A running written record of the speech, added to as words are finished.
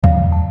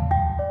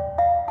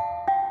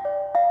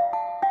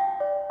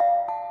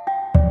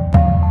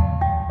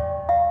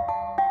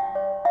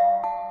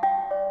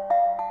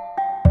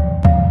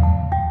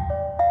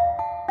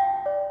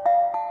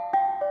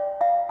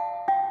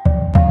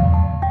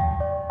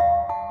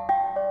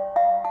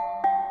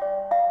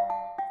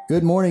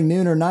Good morning,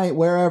 noon, or night,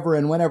 wherever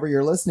and whenever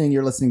you're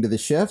listening to The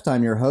Shift.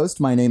 I'm your host.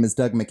 My name is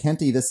Doug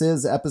McKenty. This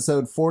is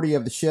episode 40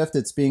 of The Shift.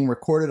 It's being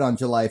recorded on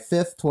July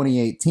 5th,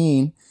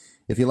 2018.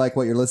 If you like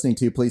what you're listening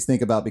to, please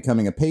think about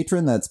becoming a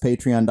patron. That's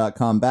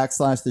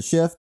patreon.com/The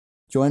Shift.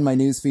 Join my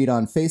newsfeed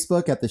on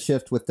Facebook at The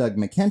Shift with Doug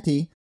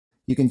McKenty.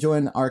 You can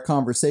join our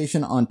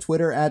conversation on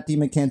Twitter at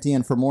DMcKenty.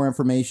 And for more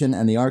information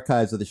and the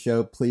archives of the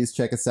show, please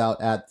check us out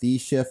at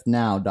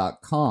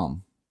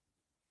theshiftnow.com.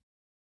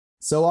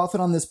 So often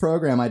on this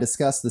program, I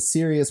discuss the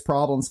serious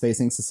problems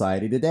facing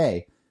society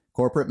today.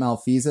 Corporate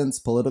malfeasance,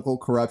 political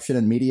corruption,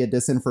 and media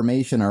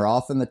disinformation are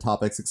often the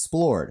topics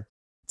explored.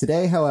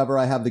 Today, however,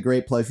 I have the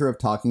great pleasure of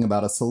talking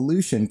about a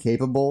solution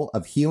capable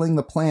of healing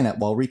the planet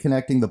while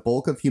reconnecting the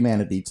bulk of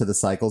humanity to the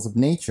cycles of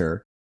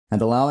nature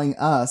and allowing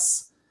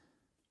us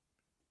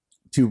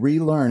to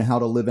relearn how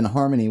to live in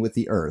harmony with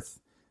the earth.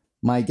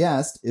 My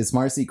guest is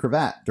Marcy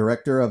Cravat,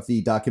 director of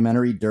the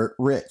documentary Dirt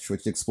Rich,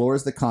 which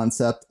explores the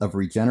concept of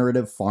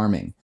regenerative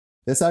farming.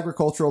 This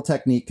agricultural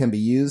technique can be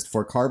used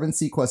for carbon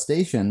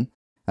sequestration,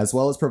 as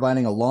well as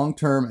providing a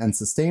long-term and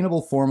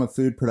sustainable form of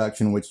food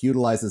production which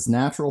utilizes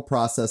natural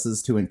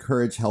processes to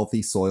encourage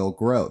healthy soil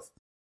growth.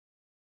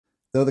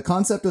 Though the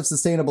concept of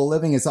sustainable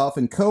living is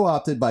often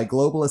co-opted by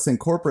globalists and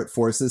corporate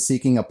forces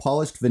seeking a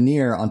polished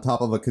veneer on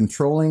top of a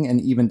controlling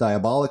and even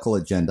diabolical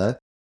agenda,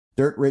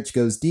 Dirt Rich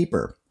goes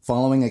deeper,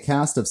 following a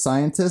cast of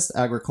scientists,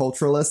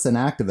 agriculturalists, and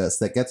activists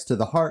that gets to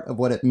the heart of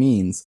what it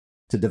means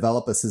to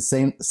develop a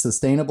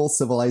sustainable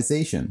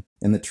civilization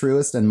in the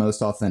truest and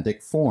most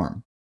authentic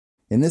form.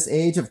 In this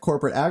age of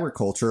corporate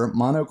agriculture,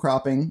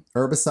 monocropping,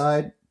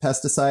 herbicide,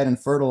 pesticide,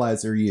 and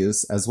fertilizer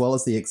use, as well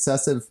as the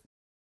excessive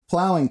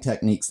plowing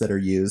techniques that are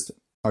used,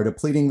 are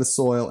depleting the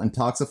soil and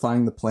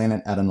toxifying the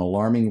planet at an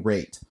alarming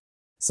rate.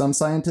 Some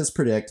scientists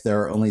predict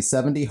there are only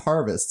 70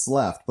 harvests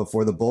left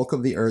before the bulk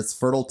of the Earth's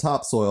fertile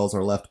topsoils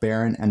are left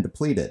barren and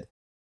depleted.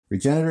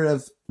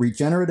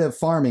 Regenerative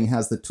farming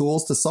has the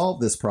tools to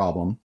solve this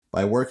problem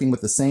by working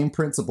with the same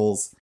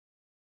principles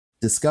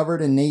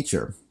discovered in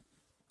nature.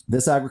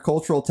 This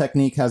agricultural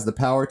technique has the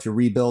power to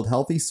rebuild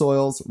healthy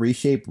soils,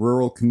 reshape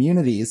rural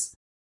communities,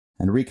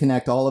 and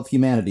reconnect all of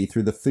humanity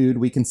through the food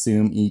we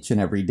consume each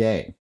and every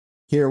day.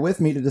 Here with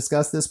me to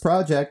discuss this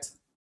project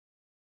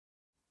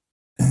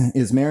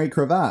is Mary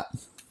Cravat,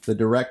 the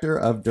director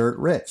of Dirt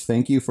Rich.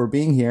 Thank you for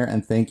being here,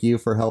 and thank you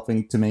for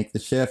helping to make the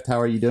shift. How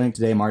are you doing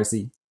today,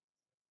 Marcy?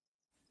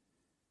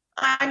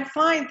 I'm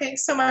fine.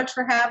 Thanks so much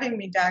for having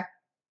me, Doug.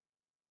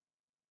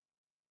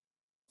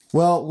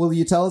 Well, will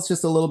you tell us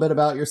just a little bit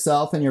about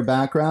yourself and your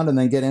background, and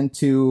then get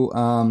into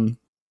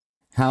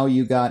how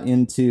you got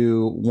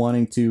into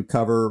wanting to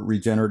cover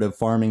regenerative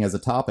farming as a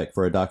topic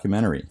for a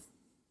documentary?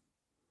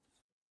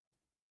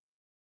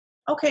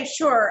 Okay,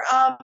 sure.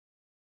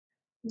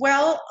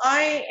 Well,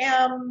 I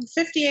am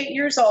 58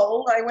 years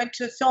old. I went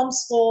to film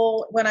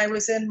school when I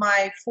was in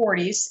my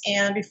 40s,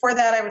 and before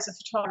that I was a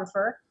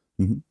photographer.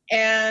 Mm-hmm.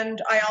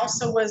 And I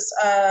also was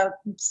a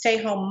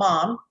stay-home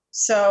mom,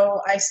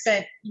 so I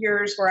spent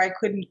years where I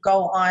couldn't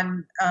go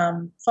on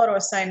photo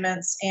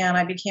assignments, and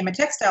I became a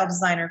textile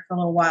designer for a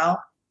little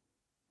while.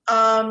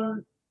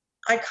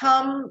 I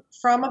come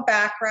from a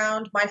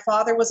background, my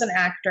father was an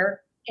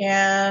actor,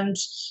 and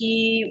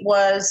he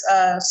was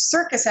a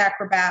circus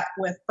acrobat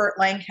with Burt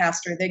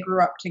Lancaster. They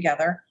grew up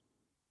together.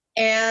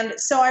 And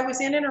so I was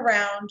in and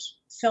around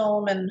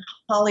film and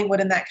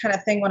Hollywood and that kind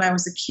of thing when I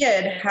was a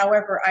kid.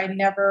 However, I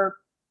never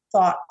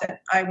thought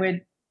that I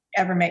would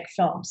ever make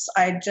films.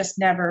 I just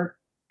never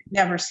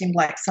seemed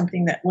like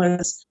something that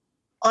was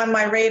on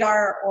my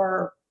radar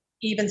or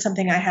even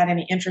something I had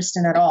any interest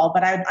in at all.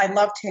 But I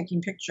loved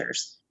taking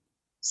pictures.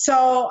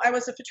 So I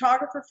was a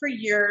photographer for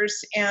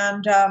years,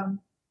 and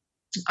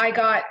I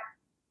got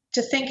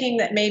to thinking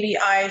that maybe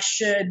I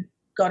should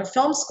go to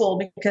film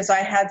school because I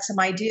had some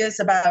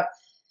ideas about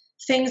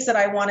things that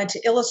I wanted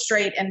to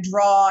illustrate and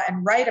draw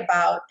and write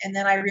about. And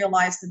then I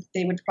realized that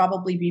they would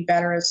probably be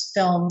better as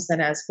films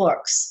than as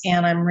books.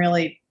 And I'm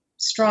really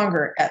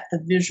stronger at the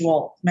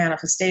visual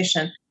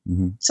manifestation.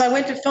 Mm-hmm. So I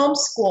went to film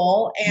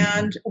school.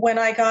 And when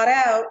I got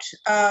out,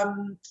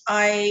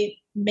 I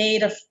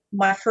made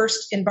my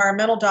first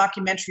environmental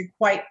documentary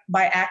quite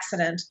by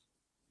accident.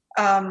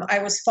 I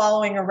was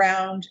following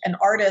around an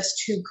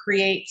artist who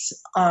creates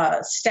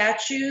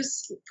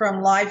statues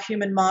from live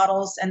human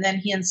models, and then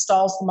he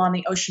installs them on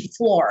the ocean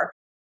floor.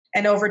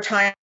 And over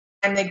time,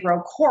 they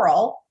grow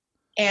coral.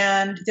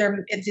 And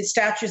the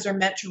statues are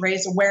meant to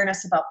raise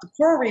awareness about the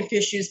coral reef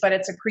issues, but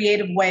it's a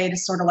creative way to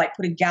sort of like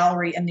put a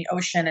gallery in the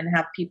ocean and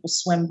have people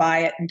swim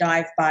by it and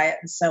dive by it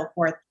and so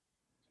forth.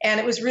 And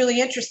it was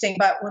really interesting.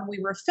 But when we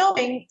were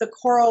filming, the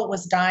coral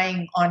was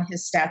dying on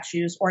his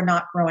statues or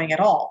not growing at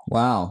all.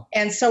 Wow.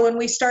 And so when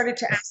we started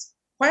to ask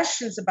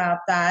questions about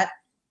that,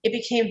 it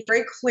became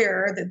very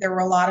clear that there were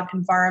a lot of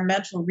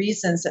environmental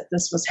reasons that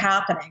this was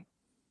happening.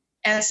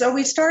 And so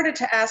we started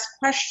to ask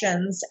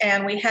questions,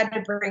 and we had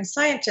to bring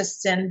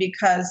scientists in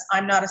because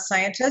I'm not a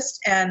scientist.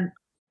 And,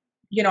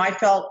 I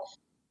felt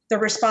the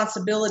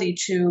responsibility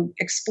to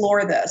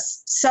explore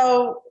this.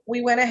 So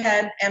we went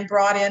ahead and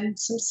brought in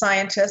some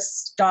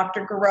scientists.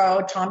 Dr.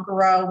 Garreau, Tom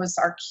Garreau was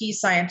our key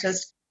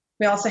scientist.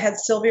 We also had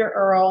Sylvia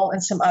Earle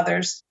and some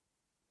others.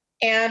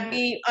 And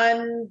we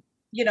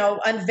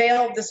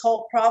unveiled this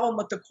whole problem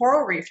with the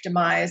coral reef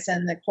demise,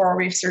 and the coral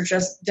reefs are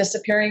just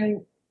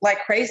disappearing like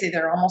crazy.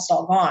 They're almost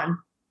all gone.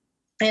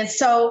 And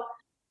so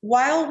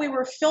while we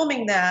were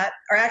filming that,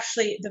 or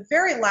actually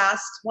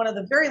one of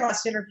the very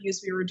last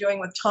interviews we were doing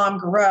with Tom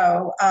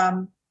Garreau,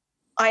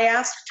 I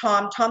asked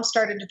Tom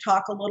started to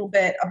talk a little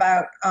bit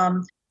about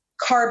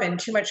carbon,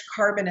 too much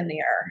carbon in the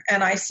air.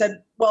 And I said,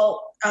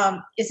 well,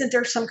 isn't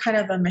there some kind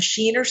of a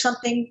machine or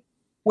something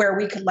where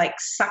we could like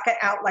suck it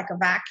out like a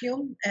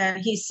vacuum? And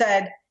he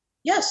said,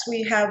 yes,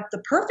 we have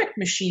the perfect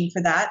machine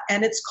for that.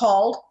 And it's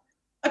called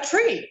a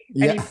tree.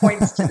 Yeah. And he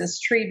points to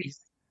this tree.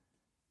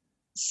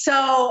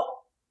 So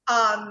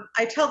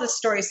I tell this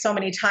story so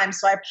many times,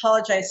 so I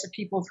apologize to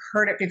people who've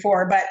heard it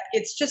before, but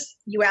it's just,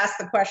 you asked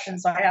the question,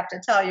 so I have to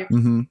tell you.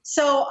 Mm-hmm.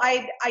 So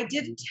I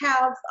didn't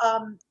have,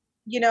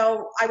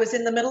 I was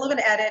in the middle of an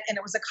edit, and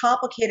it was a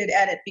complicated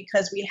edit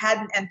because we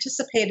hadn't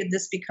anticipated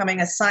this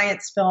becoming a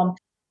science film.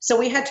 So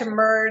we had to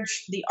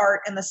merge the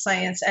art and the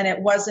science, and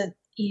it wasn't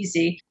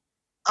easy.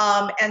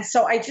 And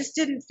so I just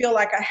didn't feel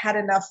like I had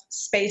enough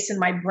space in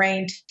my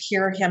brain to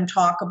hear him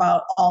talk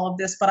about all of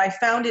this, but I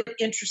found it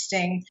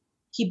interesting.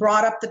 He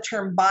brought up the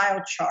term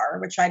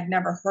biochar, which I'd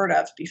never heard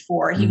of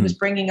before. He was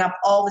bringing up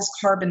all this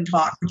carbon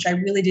talk, which I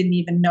really didn't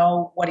even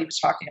know what he was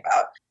talking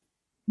about.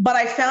 But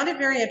I found it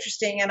very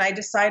interesting, and I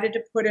decided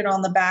to put it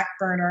on the back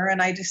burner.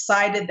 And I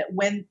decided that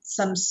when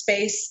some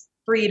space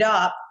freed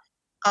up,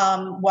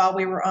 while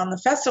we were on the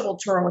festival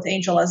tour with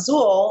Angel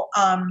Azul,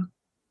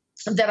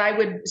 that I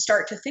would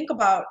start to think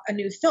about a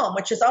new film,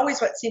 which is always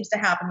what seems to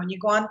happen when you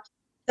go on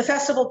the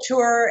festival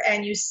tour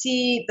and you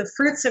see the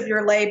fruits of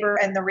your labor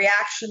and the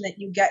reaction that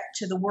you get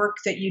to the work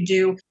that you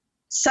do.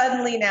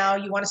 Suddenly now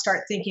you want to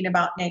start thinking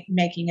about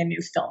making a new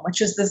film, which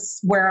is this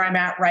where I'm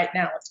at right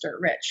now with Dirt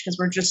Rich, because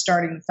we're just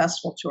starting the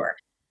festival tour.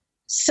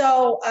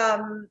 So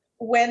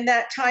when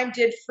that time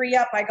did free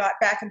up, I got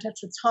back in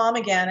touch with Tom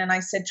again, and I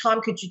said,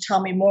 Tom, could you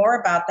tell me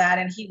more about that?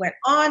 And he went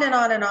on and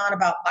on and on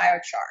about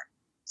biochar.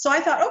 So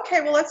I thought,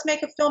 okay, well, let's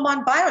make a film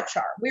on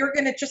biochar. We were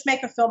going to just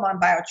make a film on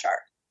biochar.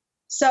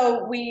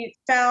 So we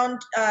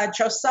found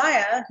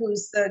Josiah,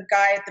 who's the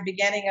guy at the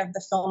beginning of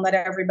the film that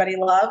everybody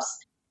loves.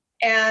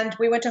 And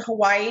we went to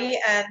Hawaii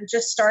and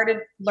just started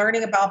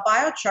learning about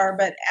biochar.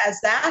 But as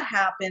that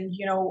happened,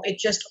 it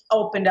just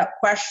opened up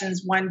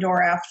questions one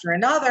door after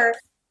another.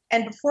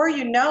 And before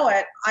you know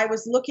it, I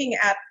was looking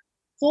at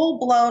a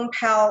full-blown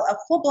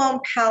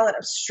palette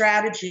of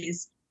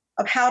strategies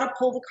of how to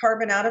pull the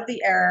carbon out of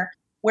the air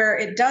where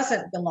it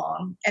doesn't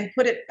belong and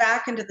put it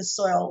back into the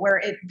soil where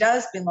it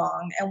does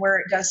belong and where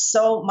it does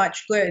so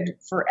much good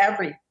for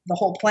the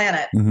whole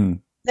planet,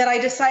 that I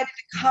decided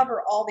to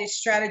cover all these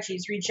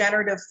strategies,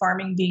 regenerative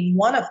farming being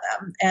one of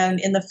them. And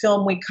in the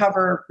film, we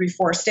cover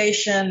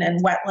reforestation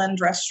and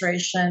wetland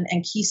restoration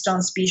and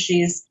keystone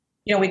species.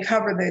 We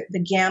cover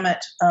the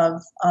gamut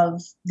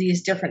of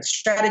these different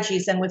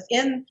strategies. And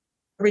within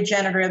the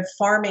regenerative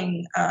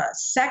farming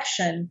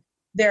section,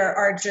 there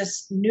are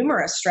just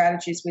numerous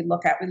strategies we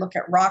look at. We look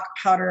at rock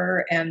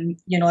powder and,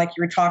 like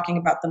you were talking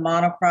about the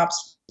monocrops.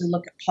 We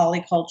look at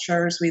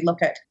polycultures. We look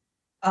at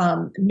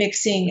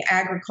mixing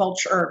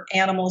agriculture or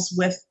animals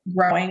with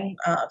growing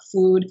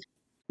food.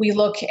 We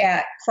look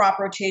at crop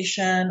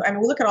rotation. I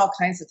mean, we look at all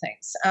kinds of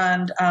things.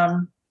 And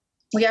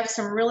we have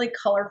some really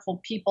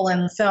colorful people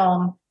in the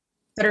film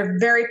that are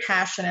very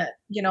passionate,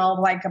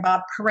 like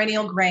about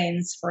perennial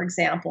grains, for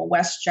example.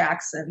 Wes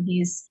Jackson,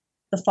 he's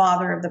the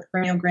father of the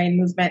perennial grain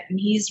movement, and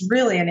he's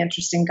really an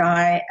interesting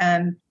guy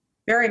and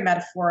very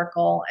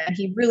metaphorical, and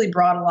he really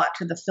brought a lot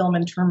to the film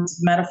in terms of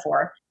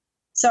metaphor.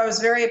 So I was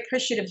very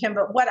appreciative of him.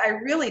 But what I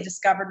really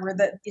discovered were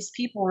that these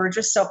people were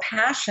just so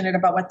passionate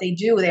about what they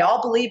do. They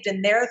all believed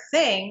in their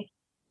thing,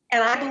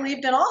 and I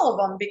believed in all of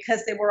them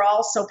because they were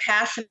all so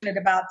passionate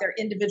about their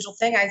individual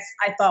thing. I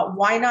thought,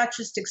 why not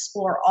just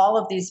explore all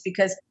of these?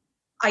 Because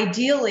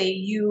ideally,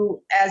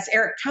 you, as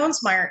Eric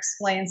Tonesmeyer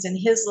explains in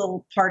his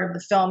little part of the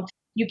film,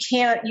 you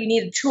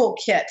need a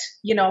toolkit,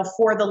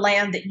 for the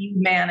land that you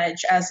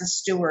manage as a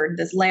steward,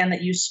 this land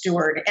that you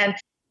steward. And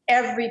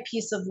every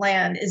piece of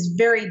land is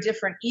very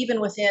different. Even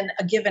within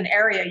a given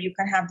area, you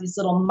can have these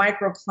little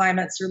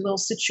microclimates or little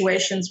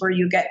situations where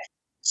you get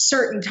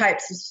certain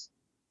types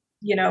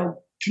of,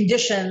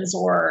 conditions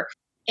or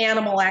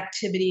animal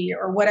activity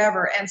or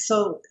whatever. And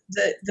so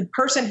the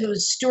person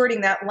who's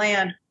stewarding that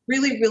land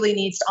really, really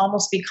needs to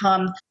almost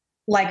become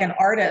like an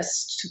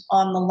artist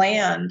on the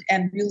land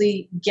and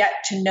really get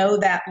to know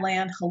that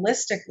land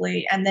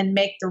holistically and then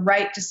make the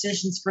right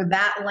decisions for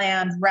that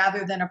land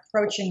rather than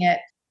approaching it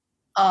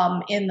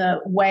in the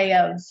way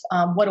of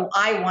what do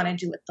I want to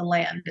do with the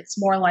land? It's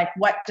more like,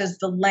 what does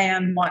the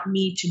land want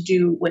me to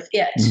do with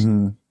it?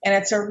 Mm-hmm. And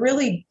it's a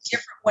really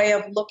different way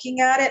of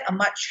looking at it, a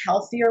much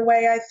healthier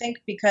way, I think,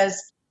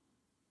 because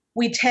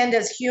we tend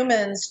as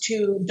humans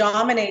to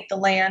dominate the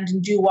land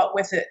and do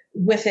with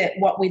it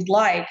what we'd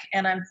like.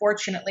 And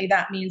unfortunately,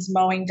 that means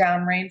mowing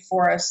down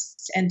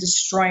rainforests and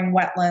destroying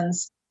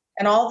wetlands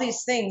and all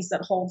these things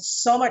that hold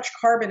so much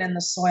carbon in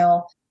the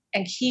soil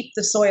and keep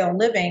the soil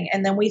living.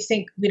 And then we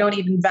think we don't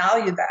even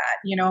value that.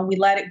 We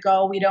let it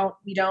go. We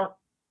don't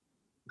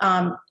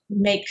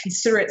make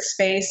considerate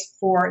space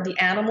for the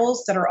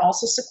animals that are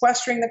also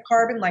sequestering the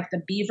carbon, like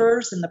the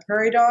beavers and the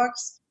prairie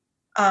dogs.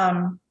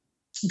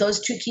 Those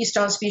two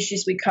keystone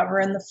species we cover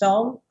in the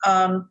film,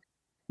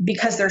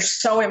 because they're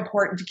so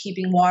important to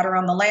keeping water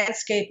on the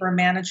landscape or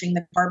managing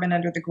the carbon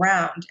under the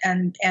ground.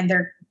 And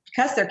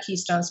because they're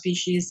keystone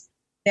species,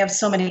 they have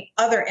so many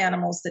other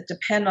animals that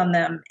depend on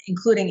them,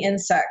 including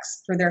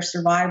insects, for their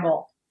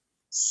survival.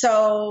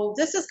 So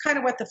this is kind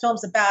of what the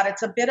film's about.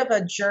 It's a bit of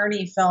a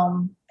journey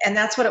film, and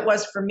that's what it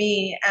was for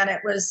me. And it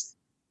was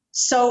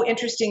so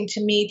interesting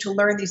to me to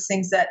learn these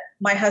things that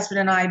my husband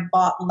and I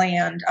bought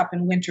land up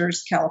in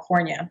Winters,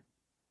 California.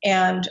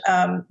 And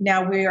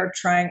now we are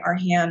trying our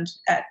hand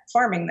at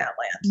farming that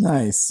land.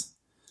 Nice.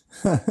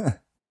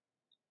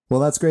 Well,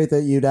 that's great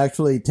that you'd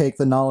actually take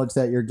the knowledge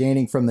that you're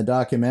gaining from the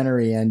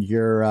documentary and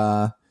you're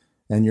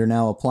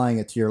now applying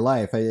it to your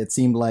life. It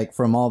seemed like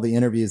from all the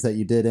interviews that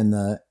you did in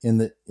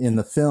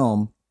the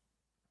film,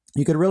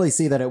 you could really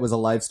see that it was a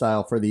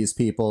lifestyle for these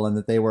people and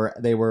that they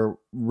were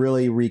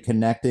really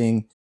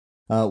reconnecting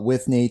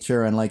with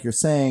nature. And like you're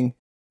saying,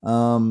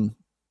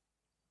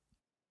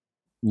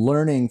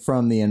 learning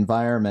from the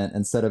environment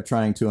instead of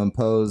trying to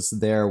impose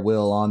their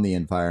will on the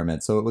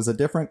environment. So it was a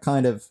different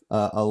kind of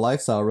a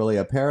lifestyle, really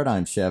a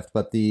paradigm shift.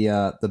 But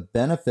the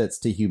benefits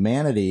to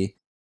humanity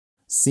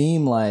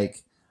seem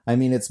like, I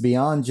mean, it's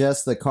beyond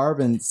just the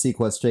carbon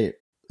sequestration,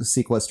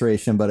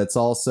 but it's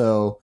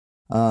also,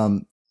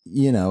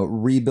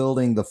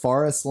 rebuilding the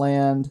forest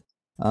land,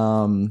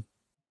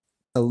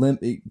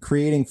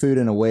 creating food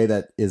in a way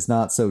that is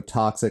not so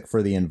toxic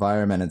for the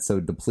environment and so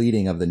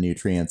depleting of the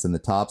nutrients in the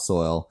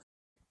topsoil.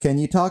 Can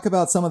you talk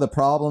about some of the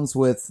problems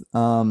with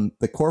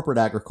the corporate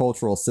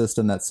agricultural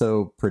system that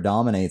so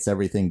predominates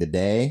everything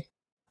today,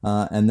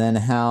 and then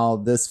how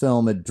this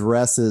film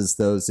addresses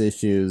those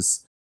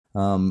issues,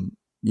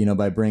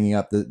 by bringing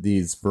up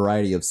these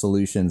variety of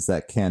solutions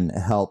that can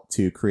help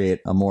to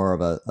create a more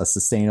of a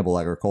sustainable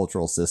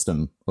agricultural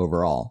system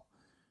overall?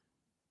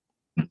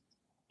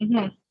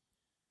 Mm-hmm.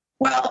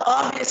 Well,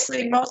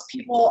 obviously, most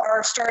people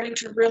are starting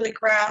to really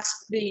grasp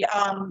the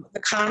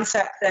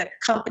concept that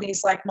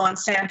companies like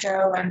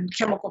Monsanto and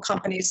chemical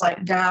companies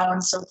like Dow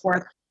and so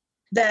forth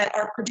that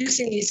are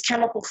producing these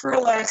chemical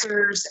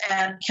fertilizers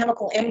and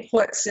chemical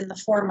inputs in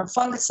the form of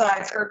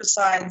fungicides,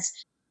 herbicides,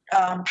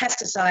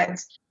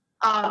 pesticides,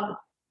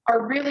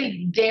 are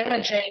really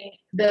damaging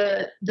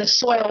the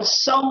soil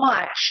so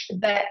much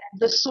that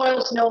the soil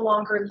is no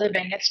longer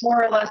living. It's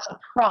more or less a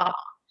prop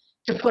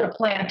to put a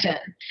plant in.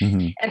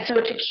 Mm-hmm. And so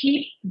to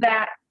keep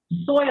that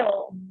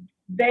soil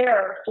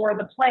there for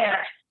the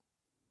plant,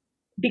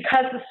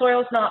 because the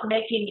soil's not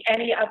making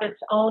any of its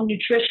own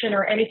nutrition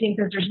or anything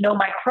because there's no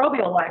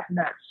microbial life in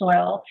that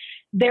soil,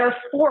 they're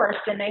forced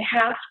and they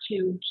have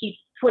to keep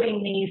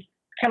putting these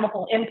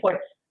chemical inputs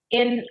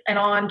in and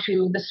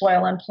onto the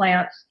soil and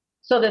plants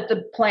so that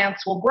the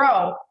plants will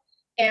grow.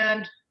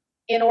 And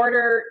in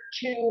order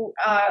to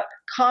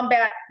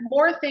combat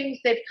more things,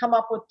 they've come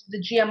up with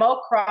the GMO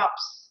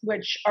crops,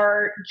 which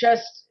are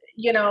just,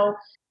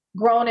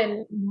 grown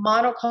in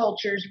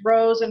monocultures,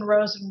 rows and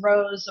rows and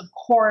rows of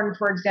corn,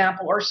 for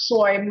example, or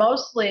soy,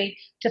 mostly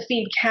to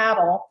feed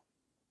cattle,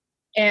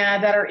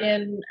 and that are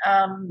in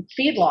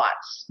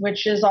feedlots,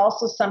 which is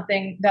also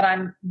something that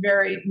I'm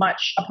very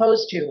much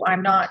opposed to.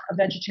 I'm not a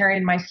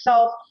vegetarian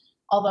myself,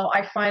 although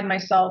I find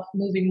myself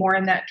moving more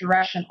in that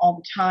direction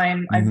all the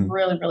time. Mm-hmm. I've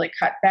really, really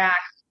cut back.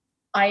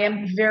 I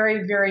am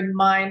very, very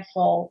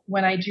mindful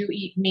when I do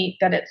eat meat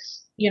that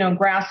it's,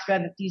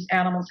 grass-fed, that these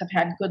animals have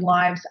had good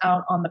lives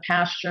out on the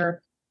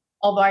pasture.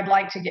 Although I'd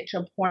like to get to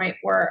a point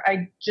where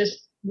I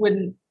just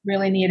wouldn't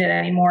really need it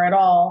anymore at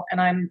all. And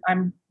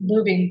I'm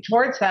moving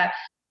towards that.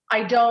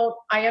 I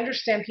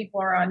understand people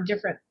are on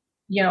different,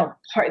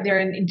 they're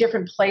in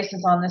different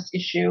places on this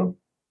issue.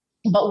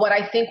 But what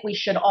I think we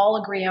should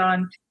all agree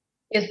on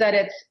is that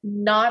it's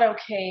not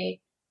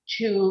okay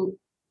to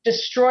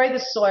destroy the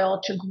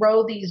soil to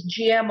grow these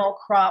GMO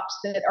crops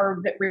that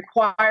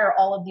require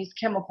all of these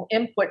chemical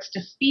inputs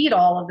to feed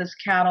all of this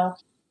cattle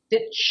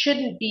that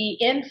shouldn't be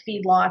in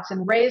feedlots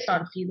and raised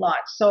on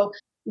feedlots. So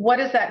what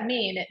does that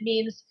mean? It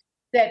means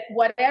that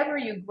whatever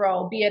you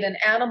grow, be it an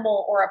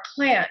animal or a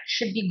plant,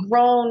 should be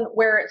grown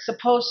where it's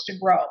supposed to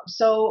grow.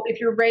 So if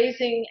you're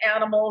raising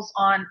animals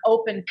on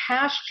open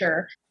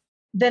pasture,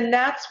 then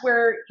that's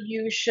where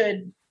you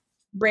should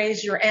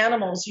raise your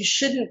animals. You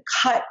shouldn't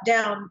cut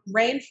down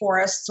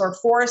rainforests or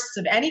forests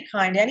of any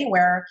kind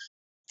anywhere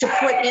to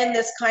put in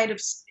this kind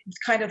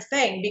of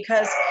thing,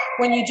 because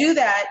when you do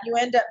that, you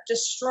end up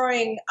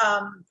destroying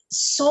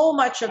so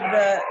much of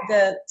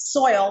the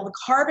soil. The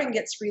carbon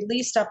gets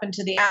released up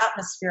into the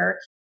atmosphere,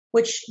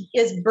 which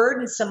is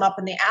burdensome up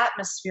in the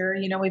atmosphere.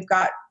 We've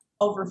got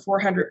over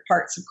 400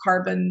 parts of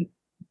carbon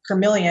per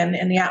million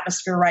in the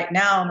atmosphere right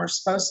now, and we're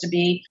supposed to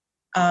be,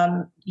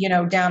 down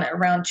at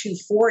around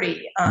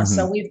 240.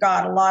 So we've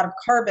got a lot of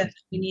carbon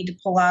that we need to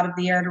pull out of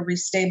the air to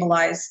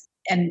restabilize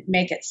and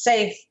make it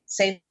safe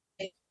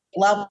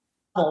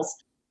levels,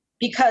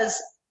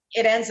 because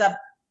it ends up,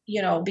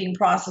 being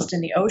processed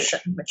in the ocean,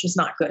 which is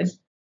not good.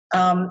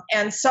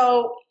 And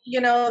so,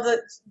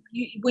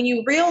 when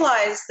you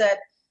realize that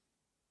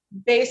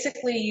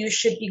basically you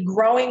should be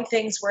growing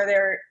things where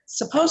they're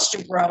supposed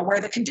to grow, where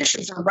the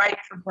conditions are right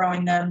for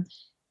growing them,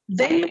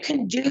 then you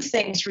can do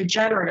things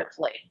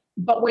regeneratively.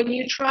 But when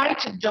you try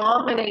to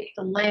dominate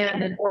the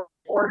land in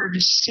order to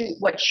suit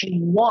what you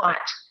want,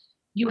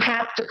 you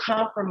have to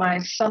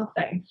compromise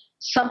something.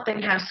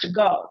 Something has to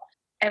go.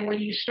 And when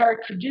you start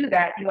to do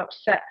that, you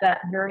upset that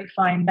very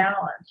fine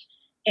balance.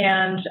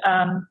 And,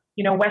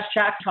 Wes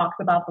Jack talks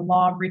about the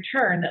law of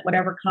return, that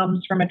whatever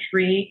comes from a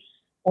tree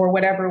or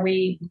whatever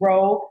we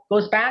grow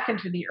goes back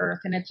into the earth.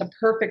 And it's a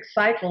perfect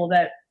cycle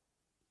that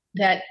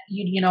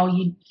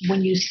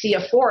when you see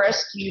a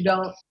forest, you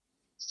don't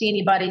see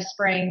anybody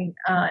spraying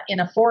in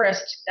a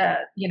forest,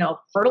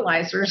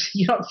 fertilizers.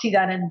 You don't see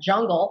that in the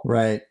jungle.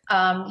 Right.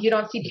 You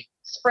don't see people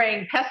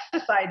spraying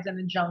pesticides in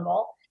the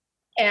jungle.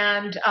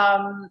 And,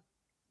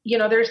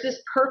 there's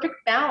this perfect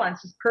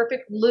balance, this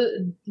perfect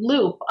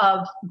loop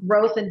of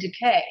growth and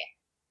decay.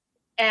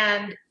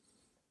 And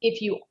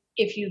if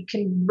you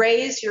can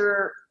raise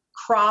your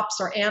crops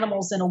or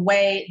animals in a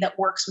way that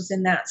works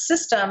within that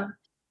system,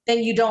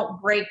 then you don't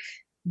break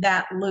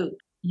that loop.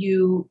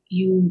 You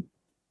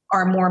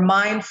are more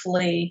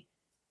mindfully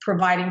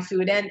providing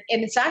food. And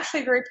it's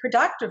actually very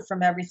productive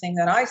from everything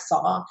that I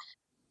saw.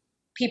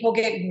 People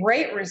get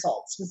great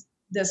results with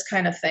this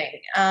kind of thing.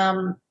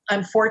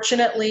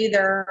 Unfortunately,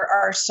 there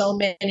are so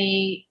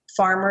many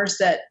farmers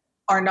that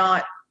are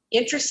not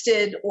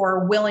interested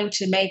or willing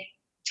to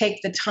take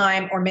the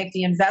time or make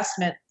the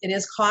investment. It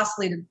is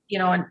costly to,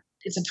 and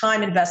it's a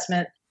time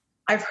investment.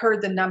 I've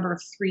heard the number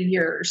of 3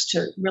 years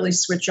to really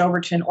switch over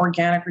to an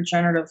organic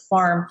regenerative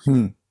farm.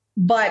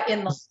 But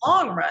in the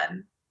long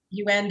run,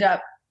 you end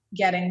up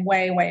getting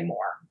way, way more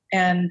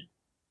and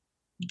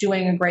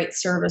doing a great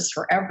service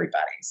for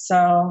everybody.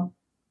 So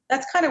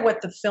that's kind of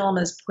what the film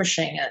is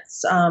pushing.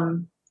 It's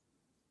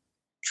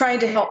trying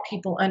to help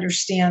people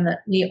understand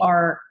that we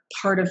are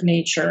part of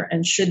nature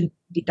and shouldn't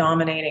be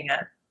dominating it.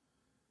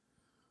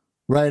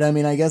 Right. I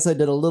mean, I guess I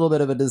did a little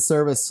bit of a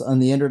disservice on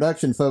the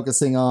introduction,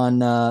 focusing on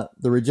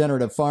the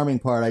regenerative farming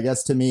part. I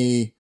guess to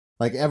me,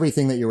 like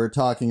everything that you were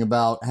talking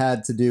about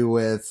had to do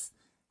with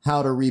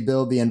how to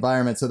rebuild the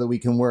environment so that we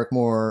can work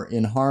more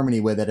in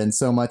harmony with it. And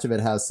so much of it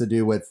has to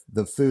do with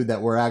the food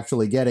that we're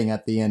actually getting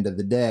at the end of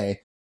the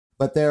day.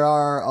 But there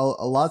are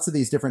lots of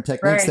these different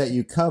techniques that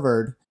you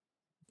covered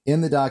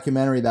in the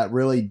documentary that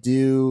really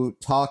do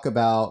talk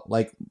about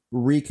like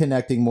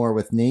reconnecting more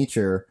with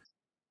nature.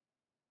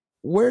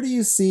 Where do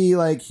you see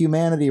like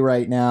humanity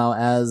right now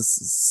as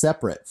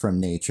separate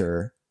from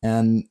nature,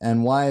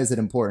 and why is it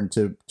important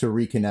to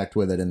reconnect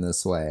with it in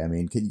this way? I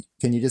mean,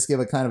 can you just give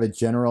a kind of a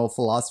general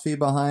philosophy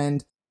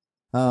behind,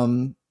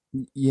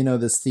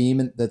 this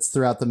theme that's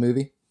throughout the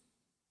movie?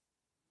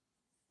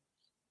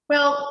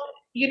 Well,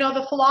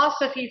 the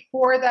philosophy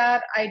for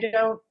that, I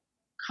don't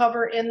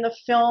cover in the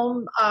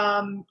film.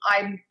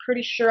 I'm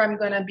pretty sure I'm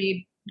going to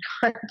be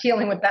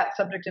dealing with that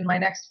subject in my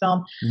next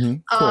film.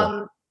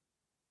 Cool.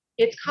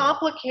 It's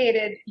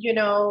complicated,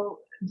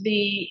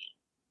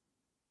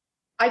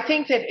 I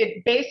think that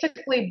it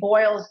basically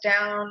boils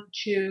down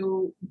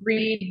to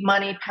greed,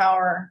 money,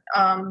 power.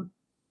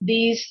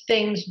 These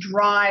things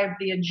drive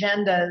the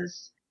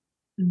agendas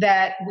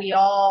that we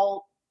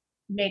all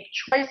make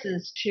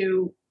choices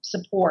to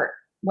support,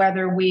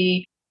 whether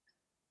we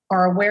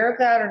are aware of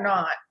that or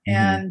not.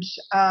 And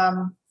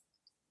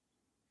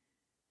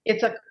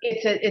it's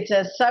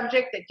a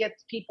subject that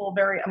gets people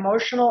very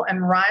emotional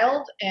and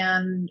riled,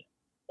 and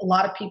a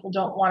lot of people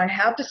don't want to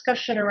have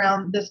discussion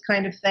around this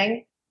kind of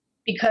thing,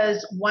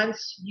 because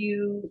once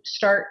you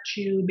start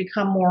to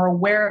become more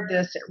aware of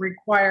this, it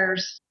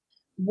requires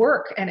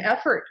work and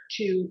effort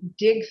to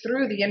dig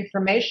through the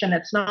information.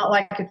 It's not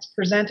like it's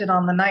presented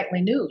on the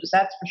nightly news,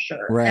 that's for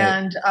sure. Right.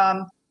 And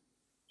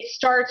it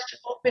starts to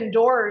open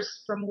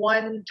doors from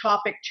one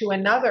topic to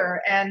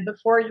another, and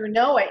before you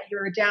know it,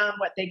 you're down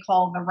what they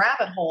call the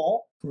rabbit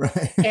hole.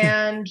 Right.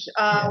 And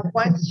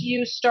once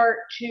you start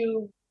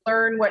to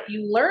learn what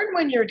you learn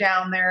when you're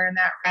down there in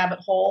that rabbit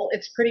hole,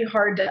 it's pretty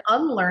hard to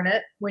unlearn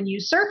it when you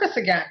surface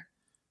again.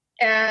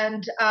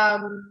 And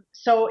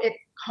so it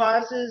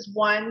causes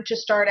one to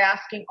start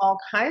asking all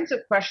kinds of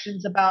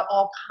questions about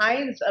all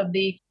kinds of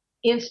the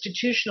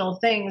institutional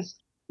things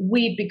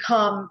we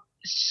become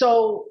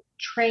so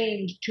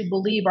trained to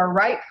believe are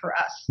right for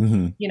us.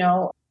 In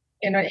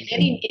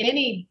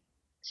any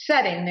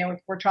setting, if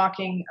we're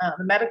talking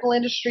the medical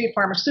industry,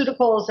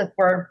 pharmaceuticals, if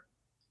we're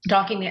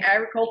talking the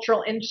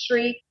agricultural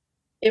industry,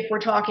 if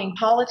we're talking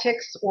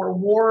politics or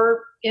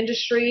war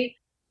industry,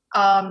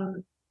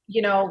 the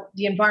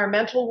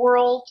environmental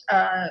world,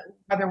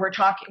 whether we're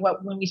talking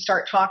when we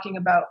start talking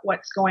about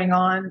what's going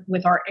on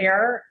with our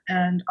air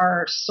and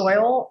our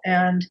soil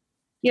and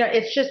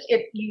it's just,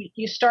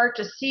 you start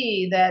to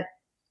see that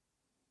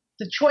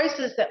the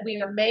choices that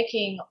we are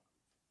making.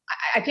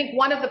 I think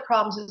one of the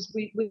problems is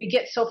we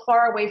get so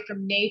far away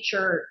from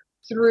nature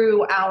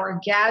through our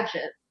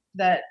gadgets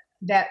that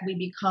we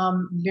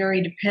become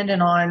very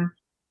dependent on.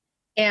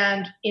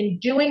 And in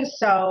doing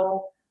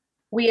so,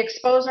 we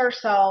expose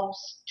ourselves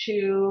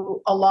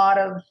to a lot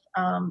of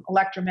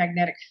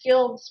electromagnetic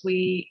fields.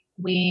 We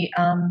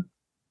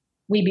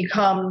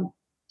become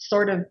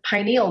sort of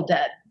pineal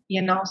dead,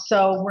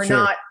 so we're Sure.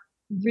 not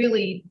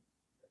really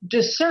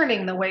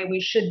discerning the way we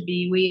should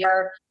be. We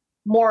are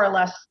more or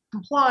less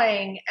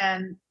complying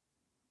and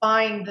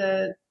buying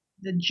the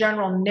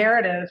general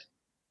narrative.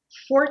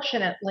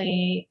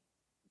 Fortunately,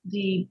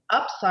 the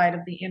upside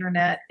of the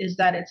internet is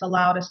that it's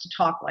allowed us to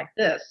talk like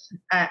this.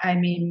 I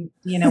mean,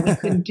 we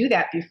couldn't do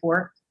that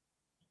before.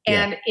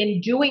 And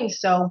in doing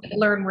so, we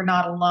learn we're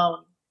not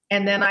alone.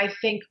 And then I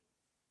think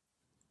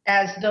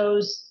as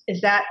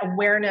that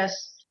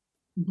awareness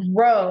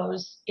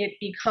grows, it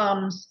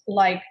becomes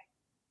like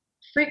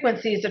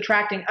frequencies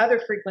attracting other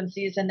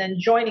frequencies and then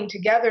joining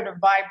together to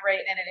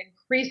vibrate, and it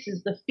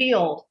increases the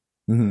field.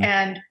 Mm-hmm.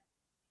 And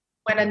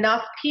when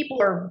enough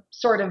people are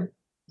sort of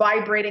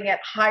vibrating at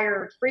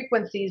higher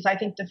frequencies, I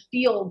think the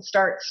field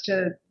starts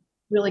to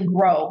really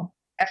grow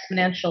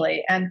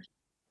exponentially. And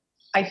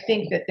I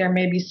think that there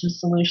may be some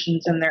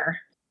solutions in there.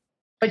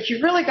 But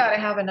you really got to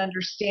have an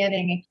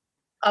understanding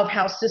of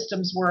how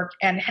systems work,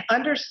 and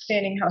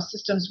understanding how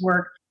systems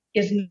work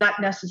is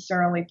not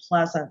necessarily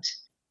pleasant.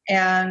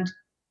 And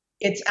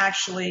it's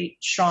actually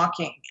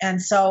shocking.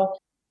 And so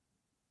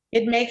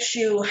it makes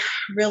you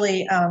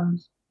really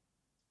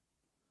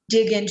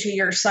dig into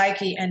your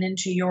psyche and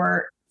into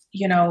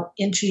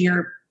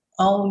your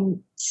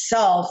own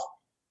self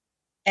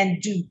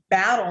and do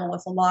battle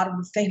with a lot of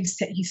the things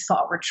that you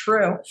thought were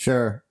true.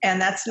 Sure.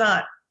 And that's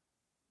not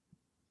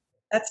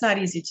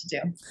easy to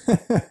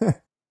do.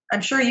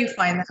 I'm sure you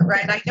find that,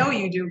 right? And I know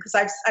you do, because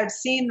I've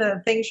seen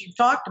the things you've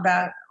talked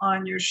about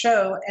on your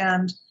show,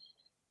 and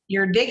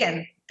you're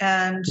digging.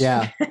 And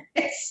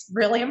it's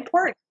really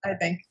important, I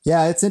think.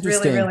 Yeah, it's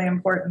interesting. Really, really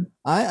important.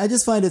 I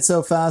just find it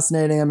so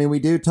fascinating. I mean, we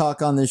do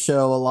talk on this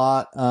show a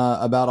lot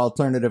about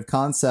alternative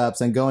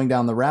concepts and going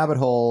down the rabbit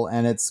hole.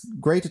 And it's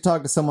great to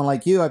talk to someone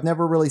like you. I've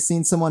never really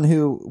seen someone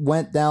who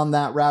went down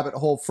that rabbit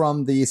hole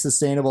from the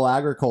sustainable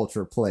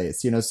agriculture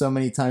place. So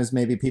many times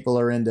maybe people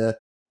are into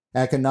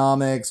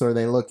economics, or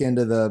they look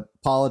into the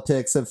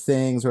politics of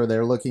things, or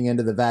they're looking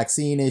into the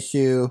vaccine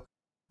issue.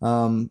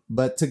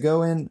 But to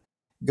go in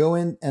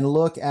and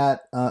look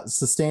at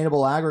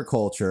sustainable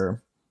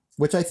agriculture,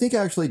 which I think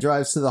actually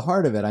drives to the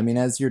heart of it. I mean,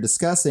 as you're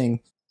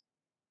discussing,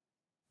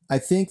 I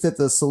think that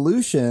the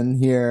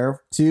solution here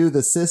to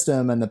the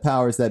system and the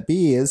powers that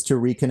be is to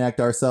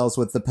reconnect ourselves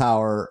with the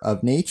power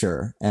of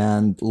nature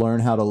and learn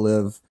how to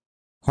live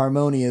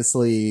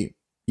harmoniously,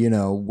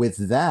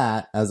 with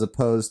that, as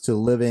opposed to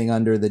living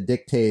under the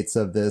dictates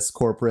of this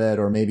corporate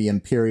or maybe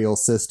imperial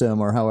system,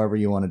 or however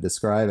you want to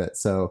describe it.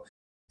 So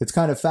it's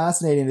kind of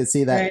fascinating to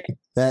see that, Right.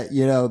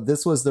 that,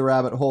 this was the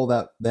rabbit hole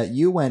that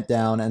you went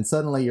down, and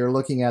suddenly you're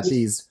looking at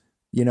these,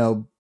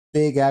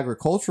 big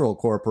agricultural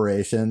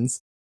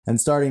corporations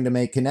and starting to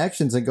make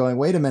connections and going,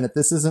 wait a minute,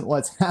 this isn't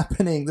what's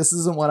happening. This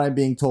isn't what I'm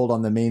being told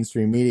on the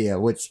mainstream media,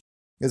 which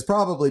is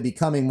probably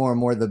becoming more and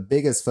more the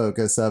biggest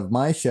focus of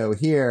my show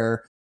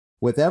here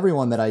with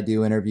everyone that I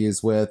do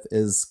interviews with,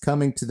 is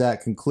coming to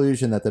that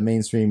conclusion that the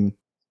mainstream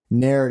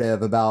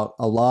narrative about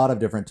a lot of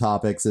different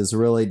topics is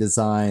really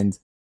designed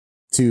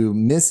to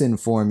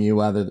misinform you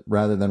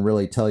rather than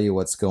really tell you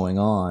what's going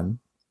on.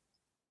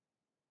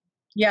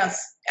 Yes,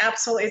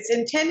 absolutely. It's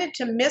intended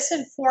to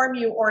misinform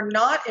you or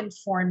not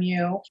inform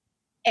you.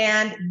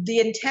 And the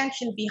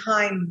intention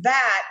behind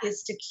that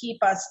is to keep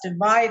us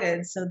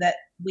divided so that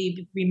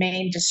we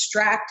remain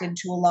distracted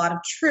to a lot of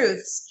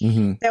truths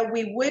that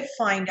we would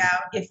find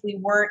out if we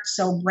weren't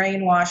so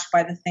brainwashed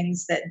by the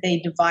things that they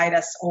divide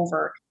us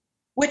over,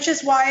 which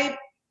is why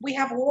we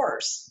have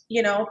wars.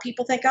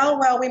 People think, oh,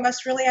 well, we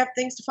must really have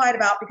things to fight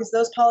about because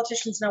those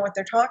politicians know what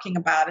they're talking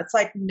about. It's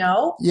like,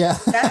 no,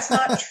 that's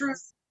not true.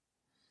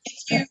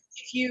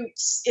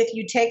 If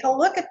you take a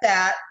look at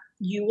that,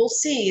 you will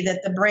see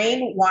that the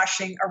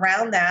brainwashing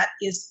around that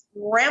is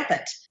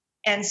rampant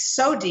and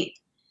so deep.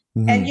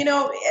 And,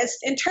 as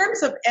in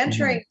terms of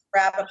entering the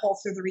rabbit hole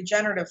through the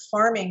regenerative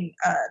farming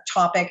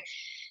topic,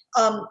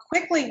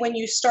 quickly, when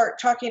you start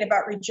talking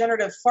about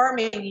regenerative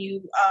farming,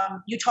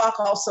 you talk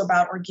also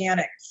about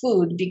organic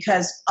food,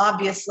 because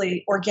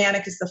obviously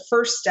organic is the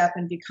first step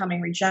in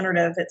becoming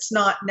regenerative. It's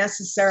not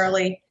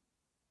necessarily,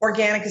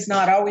 organic is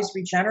not always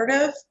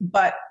regenerative,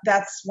 but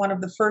that's one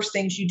of the first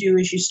things you do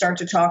is you start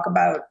to talk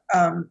about,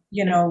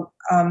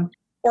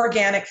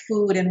 organic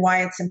food and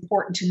why it's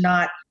important to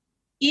not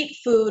eat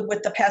food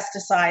with the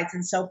pesticides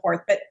and so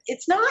forth. But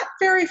it's not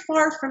very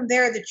far from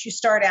there that you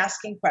start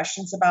asking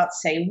questions about,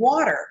 say,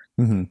 water.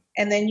 And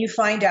then you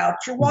find out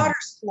your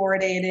water's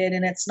fluoridated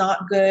and it's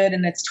not good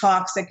and it's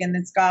toxic and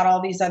it's got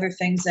all these other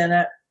things in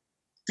it.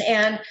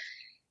 And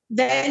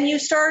then you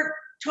start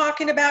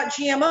talking about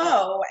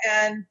GMO,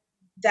 and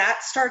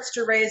that starts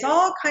to raise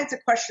all kinds of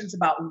questions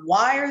about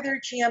why are there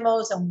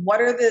GMOs and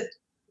what are the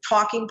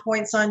talking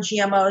points on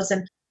GMOs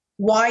and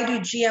why do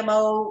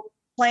GMO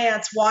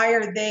plants, why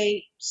are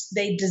they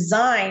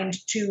designed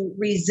to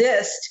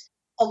resist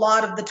a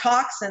lot of the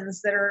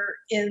toxins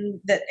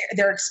that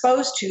they're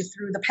exposed to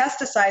through the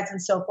pesticides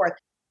and so forth?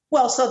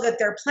 Well, so that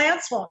their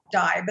plants won't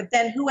die. But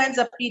then who ends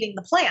up eating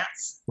the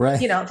plants?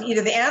 Right.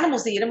 Either the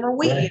animals eat them or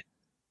we eat them.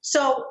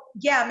 So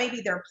yeah,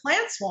 maybe their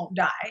plants won't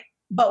die,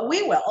 but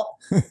we will.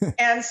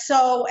 And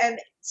so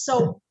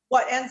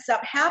what ends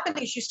up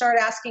happening is you start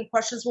asking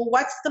questions. Well,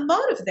 what's the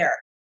motive there?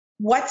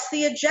 What's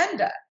the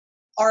agenda?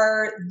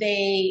 Are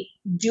they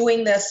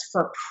doing this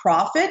for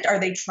profit? Are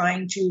they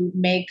trying to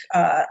make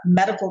a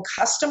medical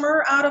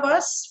customer out of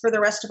us for the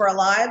rest of our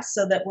lives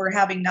so that we're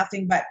having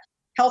nothing but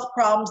health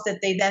problems that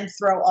they then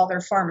throw all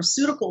their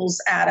pharmaceuticals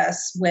at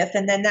us with?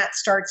 And then that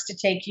starts to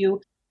take you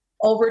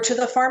over to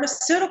the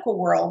pharmaceutical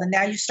world. And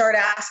now you start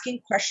asking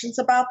questions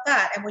about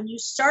that. And when you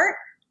start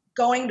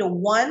going to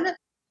one,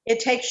 it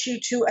takes you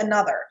to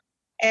another.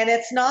 And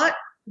it's not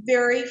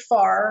very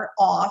far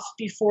off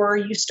before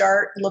you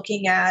start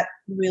looking at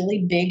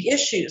really big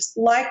issues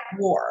like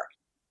war.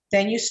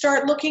 Then you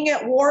start looking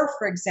at war,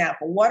 for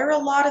example. What are a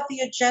lot of the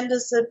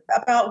agendas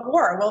about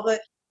war? Well, a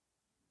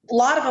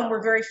lot of them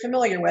we're very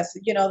familiar with.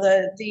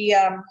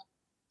 The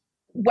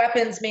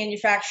weapons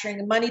manufacturing,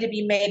 the money to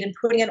be made and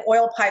putting in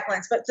oil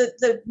pipelines. But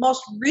the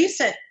most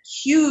recent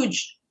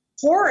huge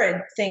horrid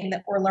thing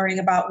that we're learning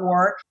about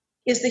war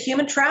is the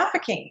human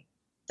trafficking,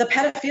 the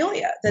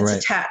pedophilia that's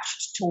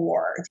attached to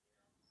war.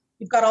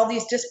 You've got all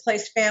these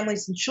displaced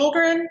families and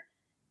children,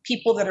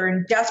 people that are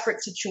in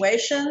desperate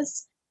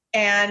situations,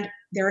 and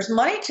there's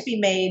money to be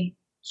made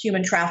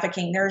human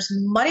trafficking. There's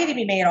money to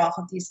be made off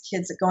of these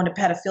kids that go into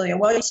pedophilia.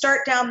 Well, you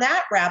start down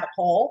that rabbit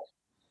hole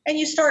and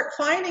you start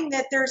finding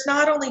that there's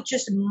not only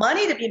just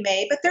money to be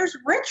made, but there's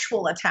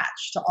ritual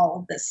attached to all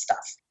of this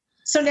stuff.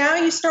 So now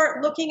you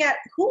start looking at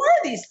who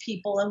are these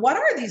people and what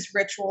are these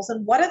rituals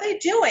and what are they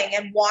doing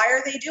and why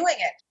are they doing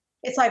it?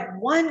 It's like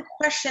one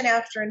question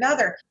after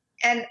another.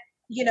 And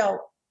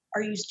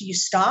do you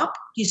stop?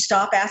 Do you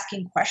stop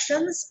asking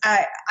questions?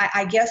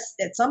 I guess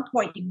at some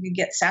point you can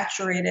get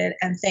saturated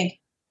and think,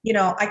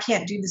 I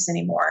can't do this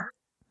anymore.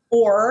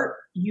 Or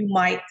you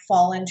might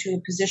fall into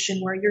a position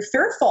where you're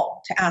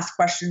fearful to ask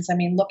questions. I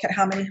mean, look at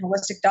how many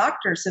holistic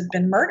doctors have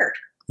been murdered.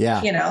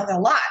 Yeah. A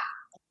lot.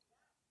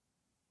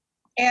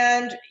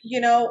 And,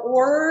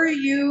 or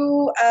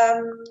you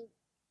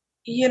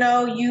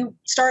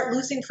start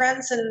losing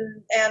friends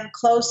and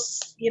close,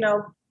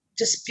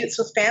 disputes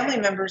with family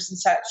members and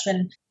such.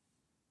 And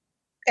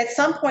at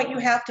some point you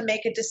have to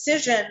make a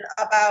decision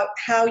about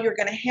how you're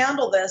going to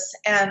handle this.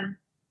 And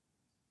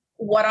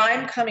what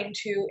I'm coming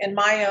to in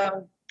my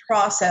own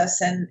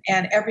process, and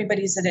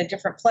everybody's at a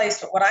different place,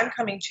 but what I'm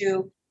coming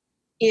to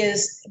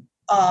is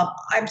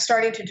I'm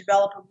starting to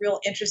develop a real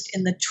interest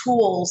in the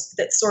tools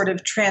that sort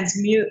of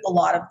transmute a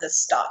lot of this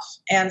stuff.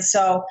 And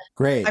so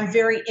Great. I'm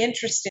very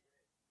interested,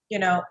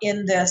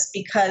 in this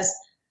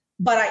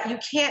but you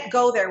can't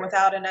go there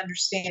without an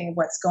understanding of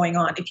what's going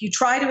on. If you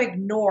try to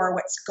ignore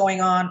what's going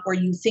on, or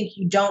you think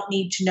you don't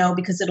need to know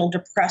because it'll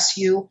depress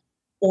you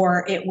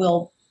or it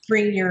will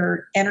bring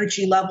your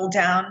energy level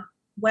down,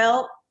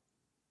 well,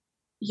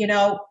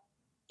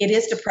 it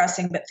is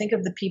depressing, but think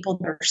of the people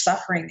that are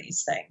suffering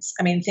these things.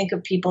 I mean, think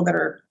of people that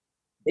are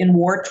in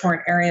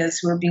war-torn areas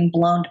who are being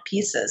blown to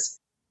pieces.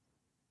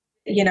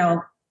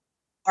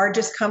 Our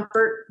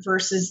discomfort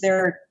versus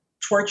their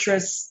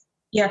torturous,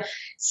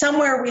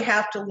 somewhere we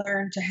have to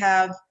learn to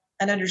have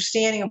an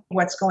understanding of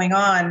what's going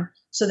on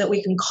so that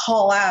we can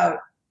call out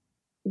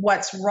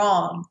what's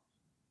wrong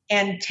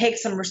and take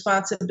some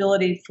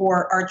responsibility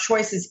for our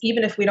choices,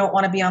 even if we don't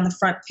want to be on the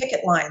front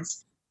picket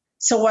lines.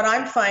 So what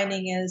I'm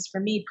finding is,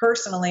 for me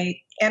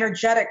personally,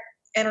 energetically,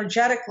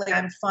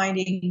 I'm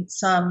finding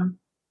some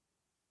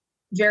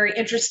very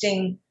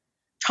interesting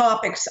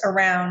topics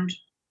around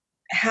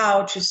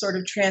how to sort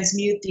of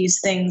transmute these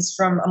things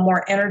from a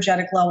more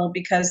energetic level,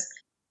 because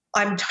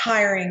I'm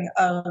tiring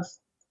of,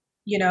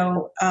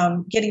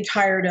 getting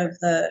tired of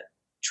the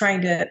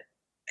trying to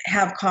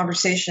have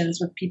conversations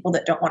with people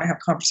that don't want to have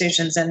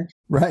conversations. And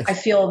I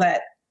feel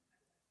that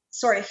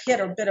sort of hit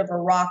a bit of a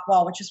rock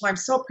wall, which is why I'm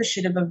so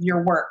appreciative of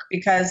your work,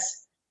 because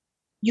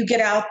you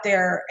get out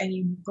there and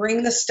you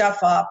bring the stuff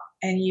up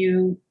and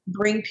you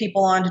bring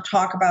people on to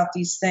talk about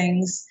these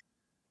things.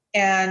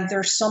 And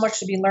there's so much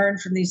to be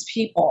learned from these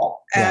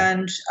people. Yeah.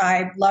 And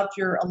I loved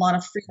your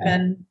Alana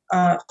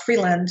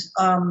Freeland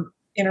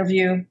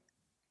interview.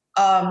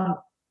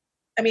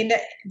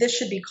 This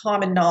should be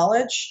common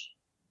knowledge,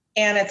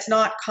 and it's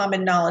not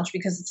common knowledge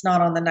because it's not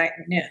on the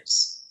nightly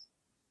news.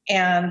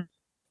 And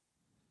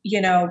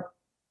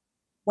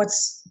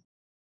what's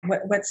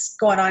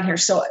going on here.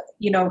 So,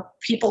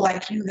 people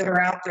like you that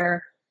are out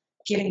there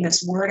getting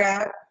this word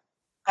out,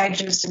 I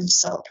just am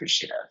so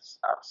appreciative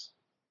of.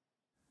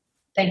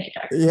 Thank you,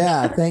 Dr.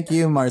 Yeah, thank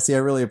you, Marcy. I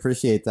really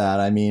appreciate that.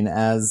 I mean,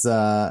 as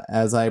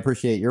I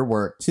appreciate your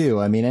work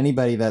too. I mean,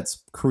 anybody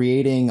that's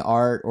creating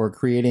art or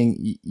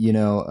creating,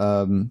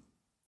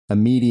 a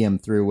medium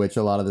through which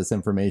a lot of this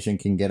information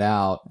can get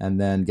out and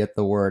then get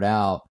the word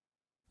out,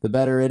 the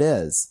better it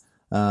is.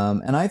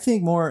 And I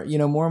think more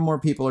and more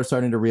people are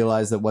starting to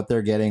realize that what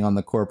they're getting on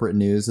the corporate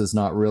news is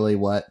not really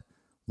what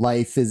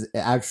life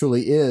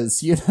actually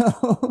is,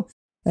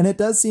 and it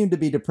does seem to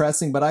be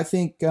depressing. But I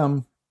think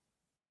that,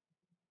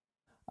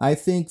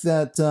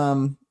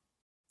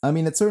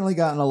 it's certainly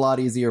gotten a lot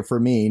easier for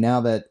me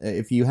now that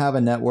if you have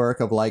a network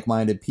of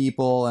like-minded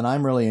people, and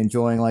I'm really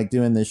enjoying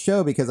doing this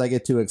show because I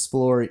get to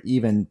explore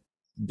even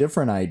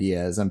different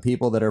ideas and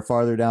people that are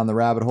farther down the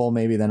rabbit hole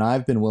maybe than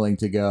I've been willing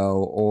to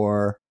go,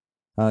 or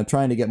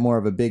trying to get more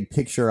of a big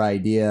picture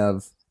idea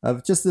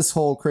of just this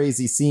whole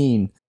crazy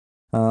scene,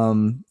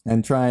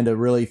 and trying to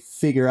really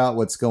figure out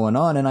what's going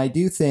on. And I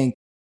do think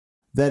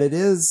that it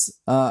is,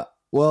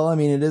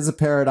 it is a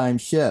paradigm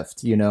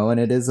shift, and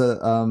it is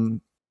a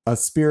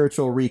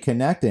spiritual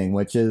reconnecting,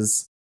 which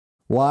is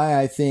why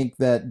I think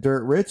that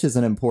Dirt Rich is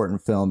an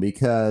important film,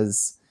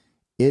 because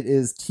it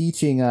is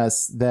teaching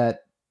us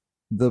that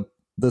the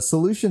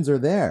solutions are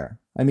there.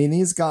 I mean,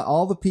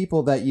 all the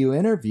people that you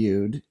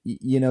interviewed,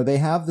 they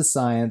have the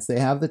science, they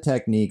have the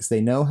techniques,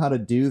 they know how to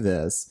do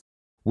this.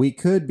 We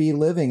could be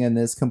living in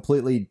this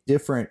completely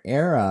different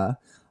era,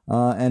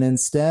 and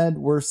instead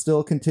we're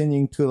still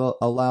continuing to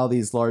allow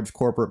these large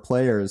corporate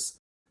players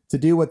to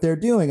do what they're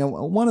doing. And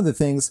one of the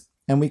things,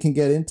 and we can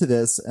get into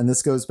this, and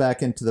this goes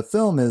back into the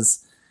film,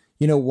 is,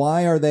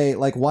 why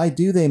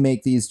do they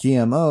make these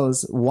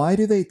GMOs? Why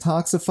do they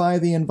toxify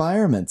the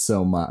environment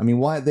so much? I mean,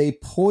 why they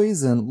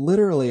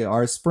literally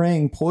are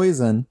spraying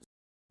poison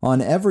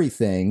on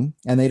everything,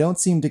 and they don't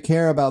seem to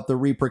care about the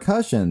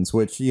repercussions,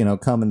 which,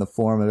 come in the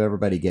form of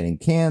everybody getting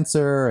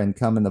cancer, and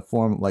come in the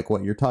form like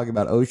what you're talking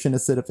about, ocean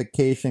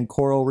acidification,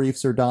 coral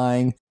reefs are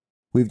dying.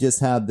 We've just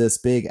had this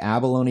big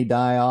abalone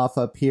die off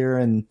up here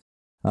in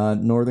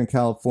Northern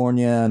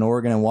California and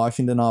Oregon and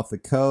Washington off the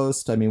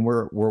coast. I mean,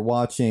 we're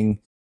watching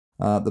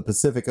the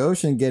Pacific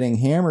Ocean getting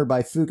hammered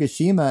by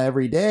Fukushima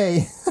every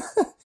day.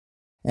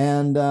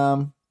 And,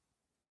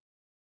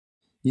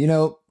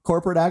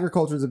 corporate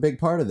agriculture is a big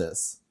part of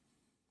this.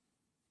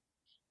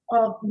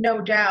 Well,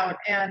 no doubt.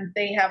 And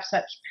they have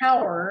such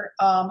power.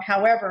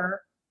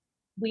 However,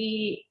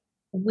 we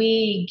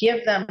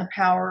give them the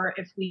power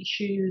if we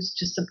choose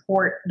to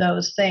support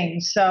those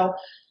things. So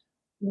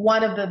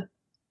one of the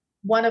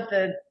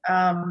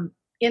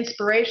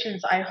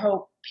inspirations I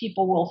hope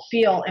people will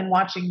feel in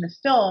watching the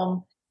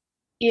film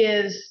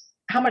is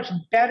how much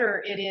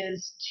better it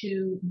is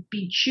to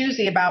be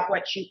choosy about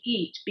what you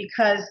eat,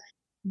 because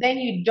then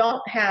you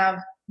don't have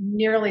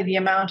nearly the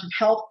amount of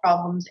health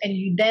problems, and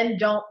you then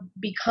don't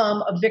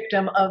become a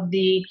victim of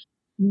the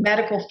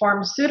medical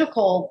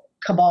pharmaceutical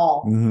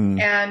cabal. Mm-hmm.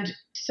 And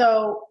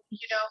so,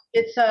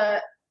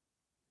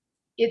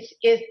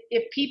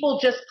 if people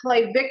just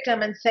play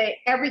victim and say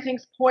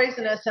everything's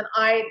poisonous and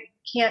I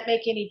can't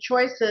make any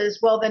choices,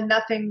 well, then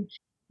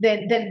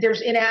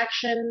there's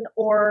inaction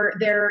or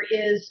there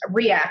is a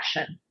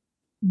reaction.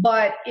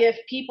 But if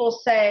people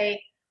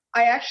say,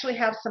 I actually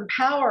have some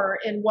power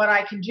in what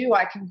I can do,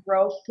 I can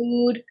grow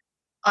food,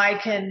 I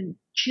can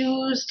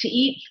choose to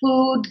eat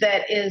food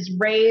that is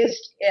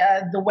raised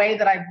the way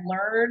that I've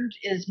learned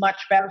is much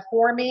better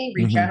for me,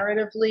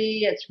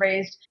 regeneratively, it's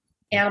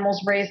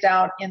animals raised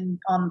out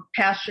on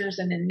pastures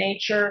and in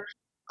nature.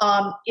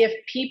 If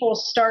people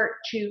start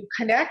to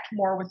connect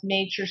more with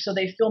nature so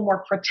they feel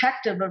more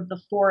protective of the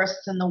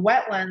forests and the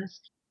wetlands,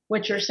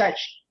 which are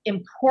such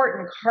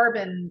important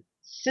carbon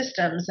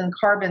systems and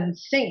carbon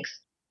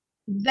sinks,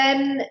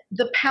 then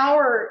the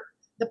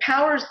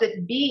powers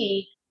that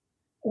be,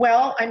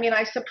 well,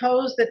 I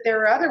suppose that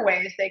there are other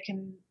ways they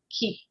can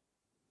keep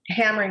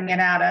hammering it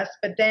at us,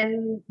 but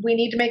then we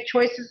need to make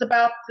choices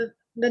about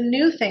the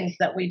new things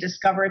that we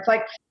discover.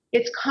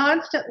 It's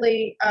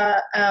constantly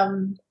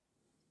an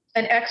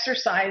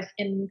exercise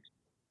in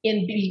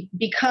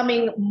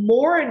becoming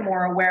more and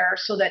more aware,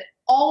 so that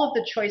all of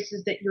the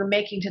choices that you're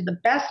making to the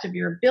best of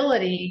your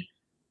ability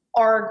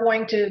are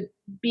going to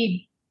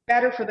be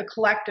better for the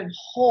collective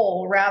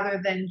whole, rather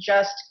than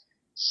just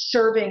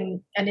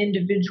serving an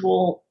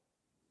individual,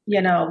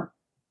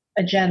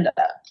 agenda.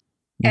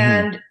 Mm-hmm.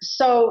 And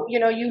so,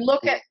 you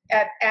look at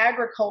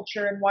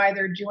agriculture and why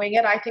they're doing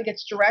it. I think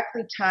it's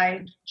directly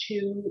tied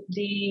to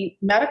the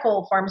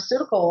medical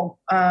pharmaceutical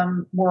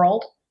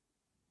world.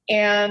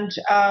 And,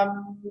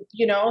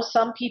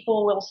 some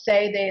people will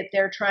say that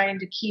they're trying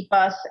to keep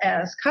us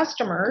as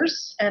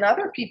customers, and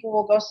other people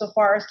will go so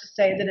far as to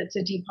say that it's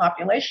a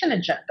depopulation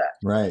agenda.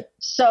 Right.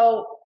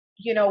 So,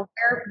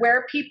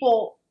 where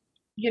people,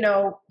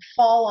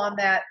 fall on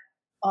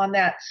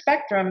that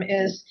spectrum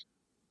is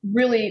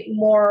really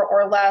more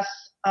or less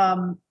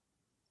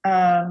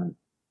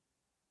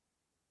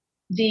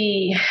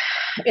the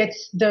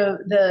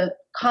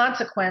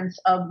consequence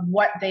of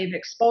what they've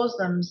exposed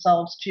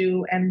themselves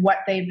to and what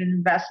they've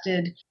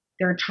invested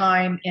their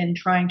time in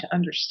trying to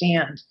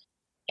understand.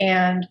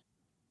 And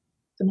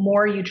the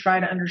more you try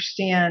to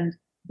understand,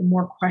 the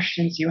more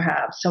questions you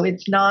have. So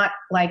it's not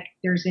like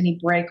there's any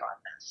break on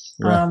this.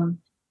 Right.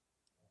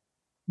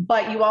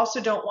 but you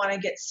also don't want to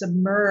get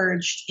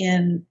submerged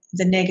in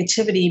the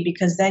negativity,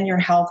 because then your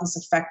health is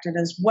affected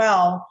as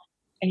well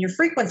and your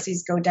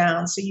frequencies go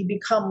down. So you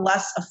become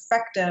less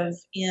effective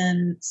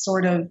in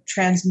sort of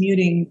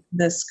transmuting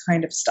this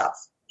kind of stuff,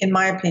 in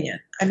my opinion.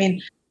 I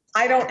mean,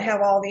 I don't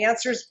have all the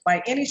answers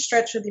by any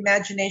stretch of the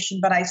imagination,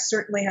 but I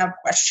certainly have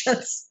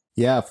questions.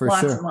 Yeah, for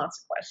sure. Lots and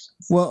lots of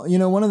questions.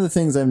 Well, one of the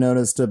things I've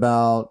noticed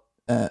about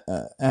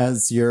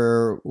as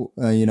you're,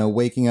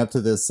 waking up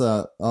to this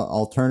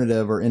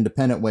alternative or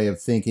independent way of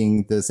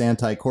thinking, this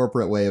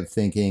anti-corporate way of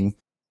thinking,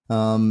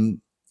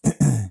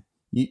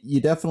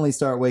 you definitely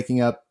start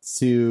waking up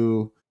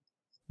to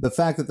the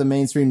fact that the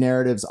mainstream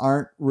narratives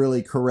aren't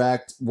really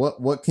correct.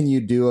 What can you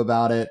do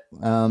about it?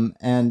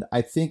 And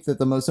I think that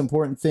the most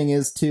important thing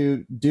is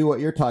to do what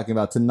you're talking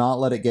about, to not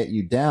let it get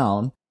you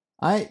down.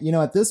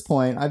 At this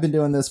point, I've been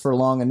doing this for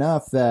long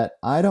enough that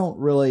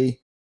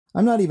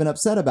I'm not even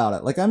upset about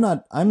it. Like, I'm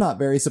not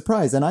very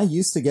surprised. And I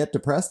used to get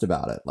depressed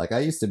about it. Like, I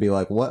used to be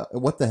like,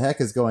 what the heck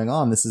is going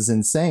on? This is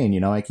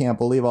insane. I can't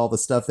believe all the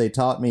stuff they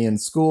taught me in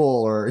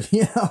school, or,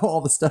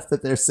 all the stuff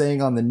that they're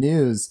saying on the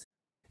news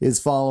is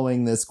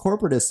following this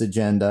corporatist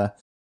agenda.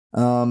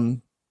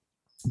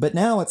 But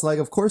now it's like,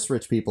 of course,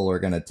 rich people are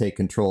going to take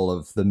control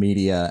of the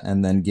media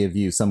and then give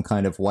you some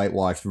kind of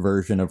whitewashed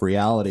version of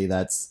reality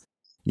that's,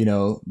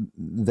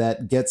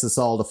 that gets us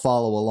all to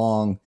follow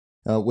along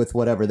with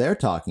whatever they're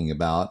talking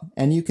about.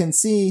 And you can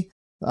see,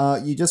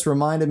 you just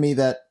reminded me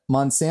that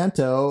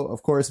Monsanto,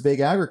 of course, big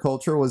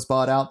agriculture, was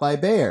bought out by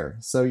Bayer.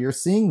 So you're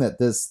seeing that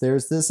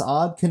there's this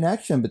odd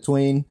connection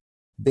between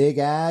big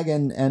ag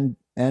and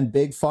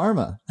big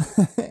pharma.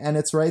 And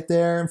it's right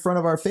there in front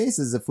of our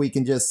faces if we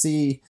can just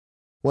see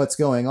what's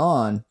going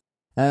on.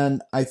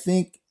 And I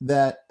think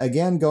that,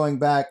 again, going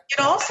back...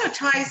 It also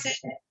ties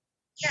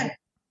in...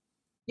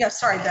 Yeah,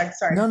 sorry, Doug,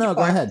 sorry. No,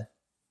 go ahead.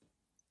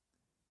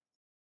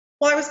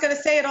 Well, I was going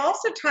to say it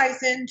also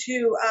ties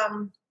into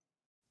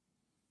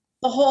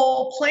the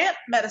whole plant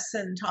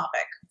medicine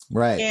topic.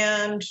 Right.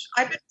 And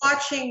I've been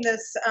watching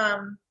this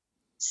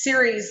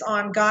series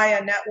on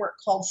Gaia Network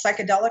called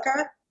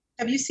Psychedelica.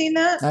 Have you seen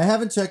that? I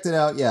haven't checked it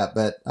out yet,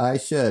 but I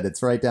should.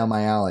 It's right down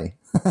my alley.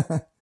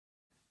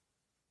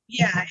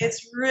 Yeah,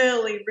 it's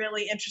really,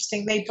 really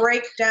interesting. They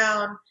break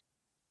down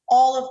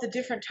all of the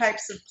different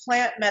types of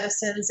plant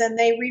medicines, and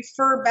they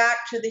refer back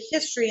to the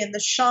history and the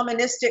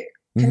shamanistic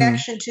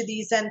connection to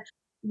these, and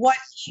what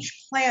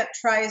each plant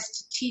tries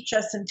to teach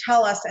us and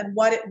tell us, and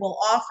what it will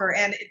offer.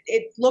 And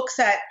it looks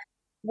at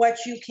what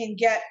you can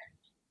get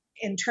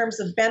in terms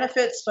of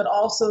benefits, but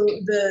also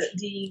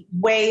the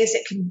ways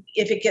it can,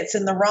 if it gets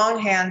in the wrong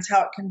hands,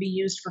 how it can be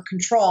used for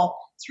control.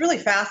 It's really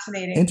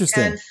fascinating.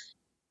 Interesting. And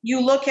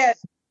you look at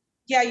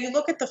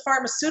the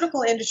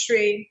pharmaceutical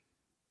industry,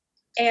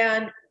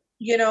 and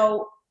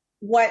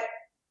what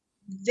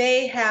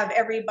they have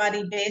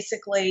everybody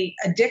basically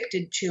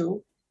addicted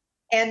to.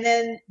 And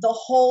then the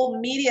whole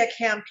media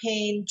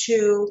campaign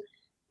to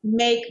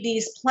make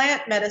these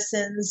plant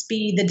medicines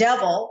be the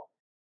devil.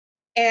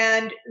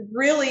 And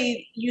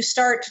really, you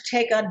start to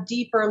take a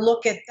deeper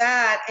look at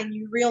that, and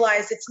you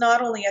realize it's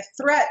not only a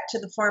threat to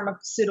the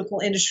pharmaceutical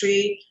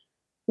industry,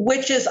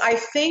 which is, I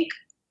think,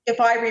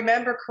 if I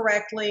remember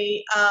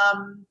correctly,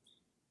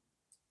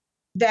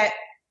 that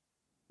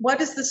what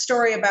is the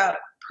story about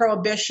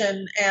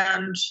prohibition?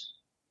 And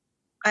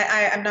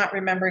I'm not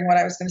remembering what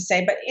I was going to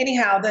say, but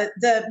anyhow,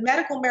 the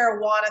medical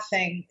marijuana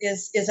thing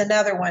is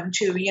another one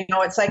too.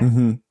 It's like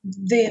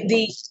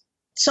the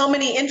so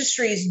many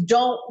industries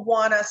don't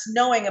want us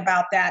knowing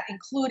about that,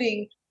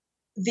 including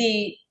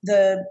the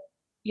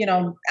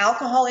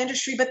alcohol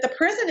industry, but the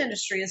prison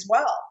industry as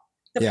well.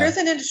 The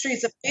prison industry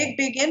is a big,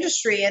 big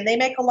industry, and they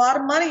make a lot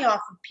of money off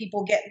of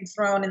people getting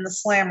thrown in the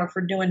slammer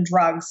for doing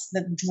drugs,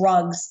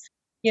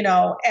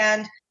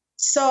 and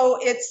so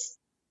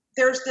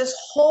there's this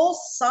whole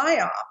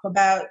psyop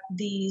about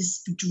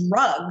these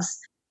drugs.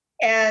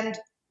 And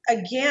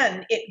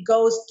again, it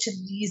goes to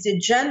these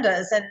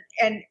agendas.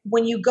 And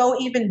when you go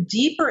even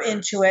deeper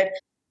into it,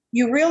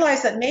 you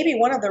realize that maybe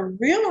one of the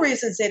real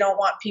reasons they don't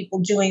want people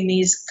doing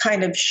these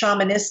kind of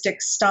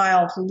shamanistic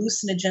style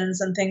hallucinogens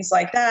and things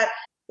like that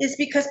is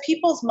because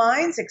people's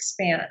minds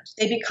expand.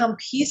 They become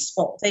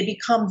peaceful. They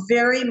become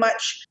very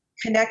much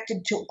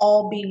connected to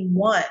all being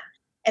one.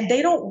 And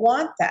they don't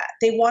want that.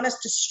 They want us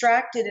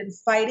distracted and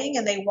fighting,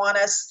 and they want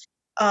us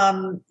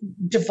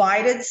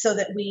divided so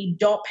that we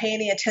don't pay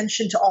any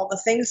attention to all the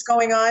things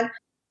going on.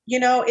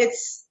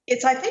 It's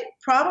I think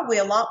probably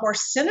a lot more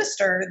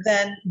sinister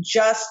than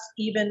just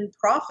even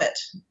profit.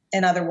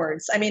 In other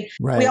words, I mean,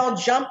 we all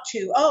jump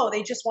to,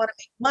 they just want to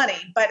make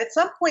money, but at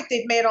some point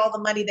they've made all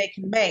the money they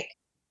can make.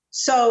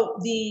 So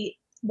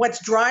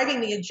what's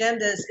driving the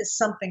agendas is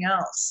something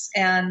else,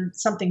 and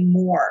something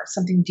more,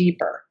 something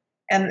deeper.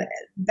 And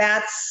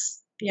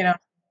that's,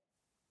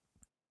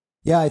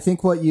 Yeah, I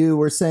think what you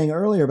were saying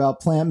earlier about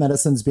plant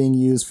medicines being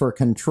used for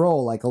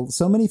control, like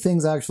so many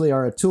things actually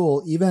are a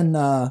tool. Even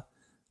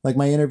like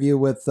my interview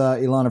with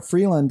Ilana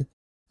Freeland,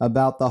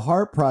 about the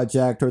HARP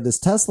project, or this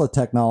Tesla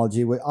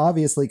technology, which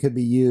obviously could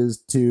be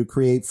used to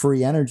create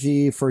free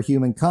energy for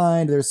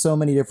humankind. There's so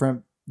many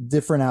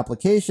different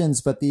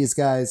applications, but these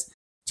guys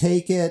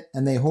take it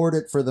and they hoard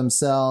it for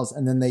themselves,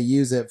 and then they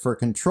use it for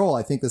control.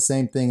 I think the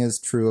same thing is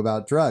true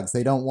about drugs.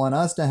 They don't want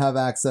us to have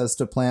access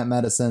to plant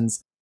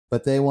medicines,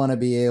 but they want to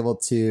be able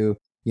to,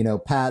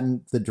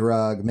 patent the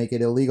drug, make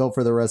it illegal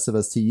for the rest of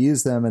us to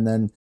use them, and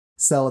then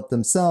sell it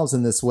themselves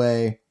in this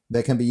way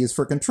that can be used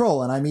for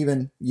control. And I'm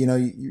even,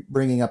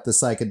 bringing up the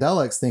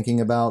psychedelics,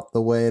 thinking about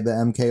the way the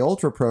MK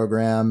Ultra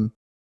program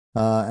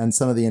and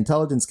some of the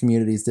intelligence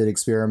communities did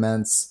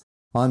experiments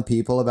on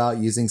people about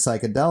using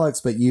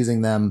psychedelics, but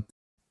using them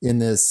in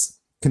this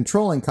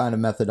controlling kind of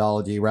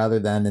methodology rather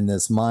than in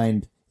this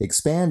mind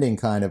expanding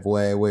kind of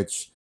way,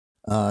 which,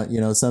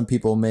 some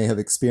people may have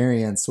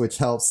experienced, which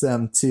helps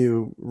them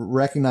to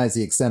recognize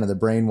the extent of the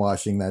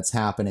brainwashing that's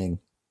happening.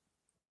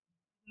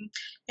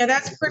 Yeah,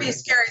 that's pretty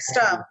scary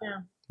stuff.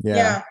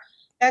 Yeah,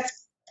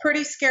 that's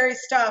pretty scary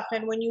stuff.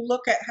 And when you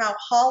look at how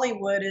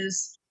Hollywood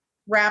is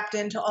wrapped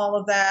into all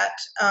of that,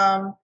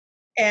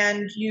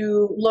 and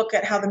you look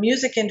at how the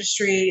music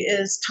industry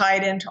is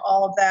tied into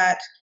all of that,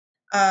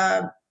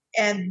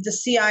 and the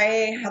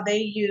CIA, how they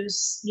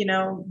use,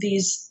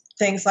 these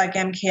things like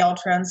MK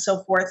Ultra and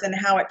so forth, and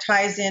how it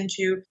ties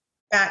into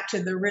back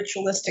to the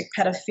ritualistic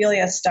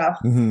pedophilia stuff.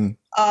 Mm-hmm.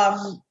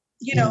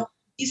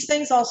 These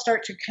things all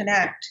start to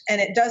connect, and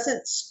it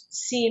doesn't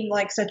seem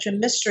like such a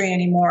mystery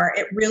anymore.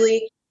 It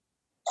really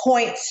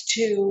points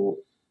to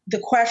the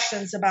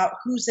questions about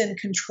who's in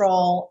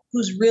control,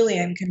 who's really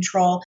in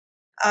control.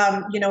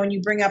 When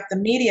you bring up the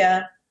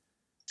media,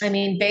 I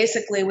mean,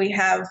 basically we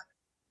have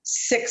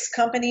 6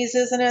 companies,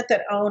 isn't it,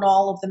 that own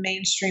all of the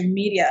mainstream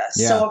media.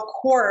 Yeah. So of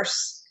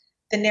course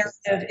the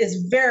narrative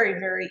is very,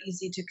 very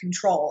easy to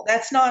control.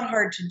 That's not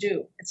hard to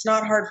do. It's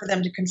not hard for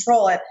them to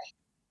control it.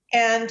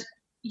 And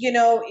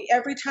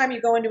every time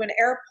you go into an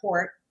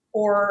airport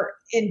or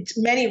in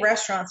many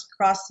restaurants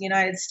across the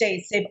United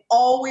States, they've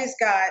always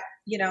got,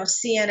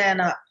 CNN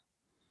up.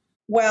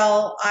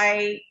 Well,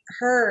 I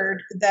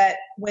heard that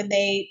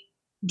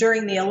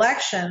during the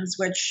elections,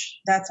 which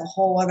that's a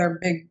whole other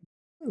big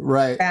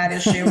bad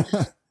issue.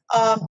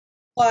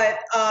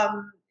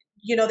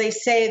 They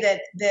say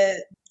that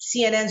the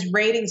CNN's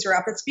ratings are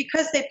up. It's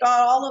because they've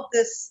got all of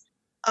this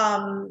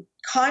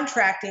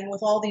contracting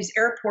with all these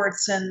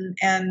airports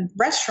and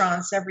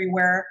restaurants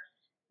everywhere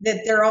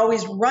that they're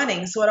always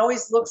running. So it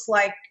always looks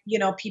like,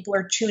 people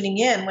are tuning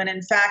in when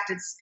in fact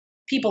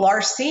people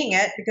are seeing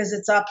it because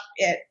it's up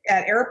at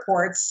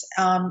airports.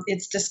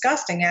 It's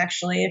disgusting,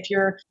 actually. If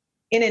you're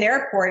in an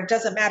airport, it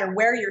doesn't matter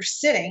where you're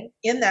sitting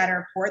in that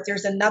airport.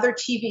 There's another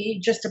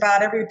TV just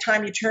about every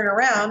time you turn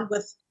around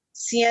with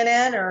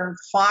CNN or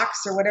Fox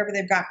or whatever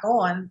they've got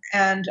going.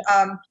 And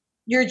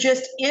you're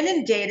just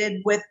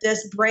inundated with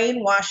this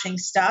brainwashing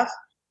stuff,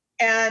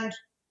 and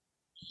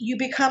you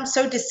become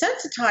so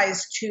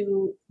desensitized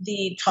to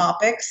the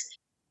topics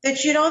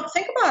that you don't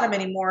think about them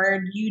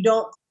anymore. You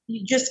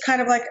just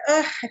kind of like,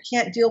 I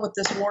can't deal with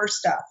this war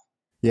stuff.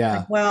 Yeah.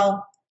 Like,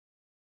 well,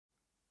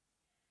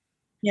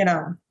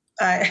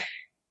 I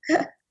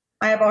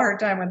have a hard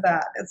time with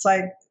that. It's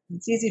like,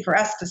 it's easy for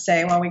us to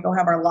say, well, we go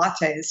have our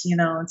lattes,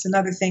 It's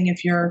another thing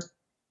if your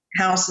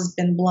house has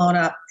been blown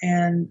up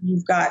and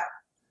you've got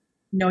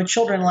no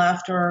children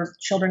left, or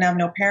children have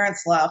no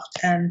parents left.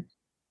 And,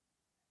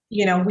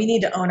 we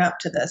need to own up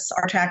to this.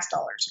 Our tax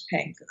dollars are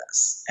paying for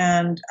this.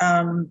 And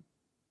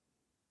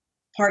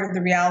part of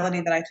the reality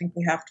that I think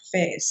we have to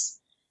face.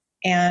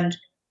 And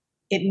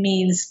it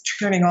means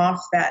turning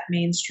off that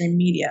mainstream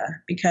media,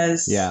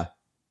 because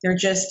there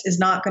just is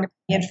not going to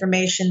be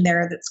information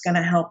there that's going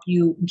to help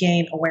you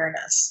gain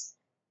awareness.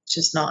 It's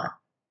just not.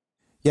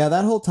 Yeah,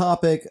 that whole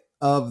topic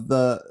of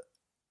the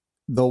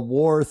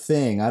war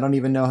thing, I don't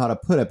even know how to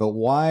put it, but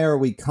why are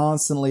we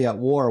constantly at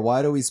war?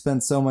 Why do we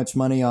spend so much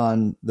money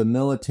on the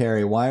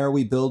military? Why are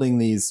we building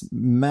these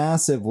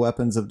massive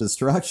weapons of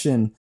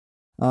destruction?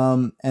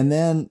 And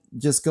then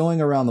just going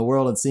around the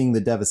world and seeing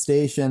the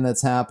devastation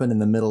that's happened in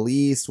the Middle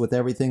East with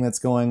everything that's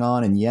going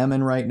on in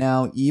Yemen right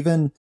now.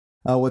 Even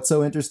what's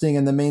so interesting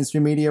in the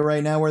mainstream media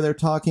right now, where they're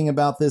talking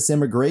about this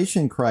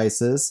immigration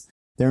crisis,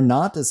 they're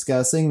not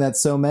discussing that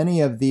so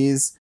many of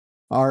these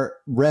are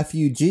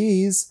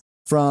refugees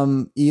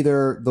from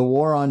either the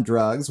war on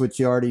drugs, which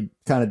you already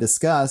kind of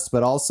discussed,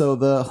 but also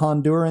the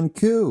Honduran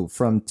coup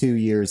from 2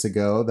 years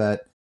ago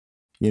that,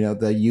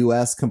 the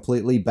U.S.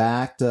 completely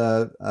backed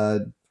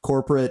a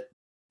corporate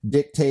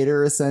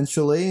dictator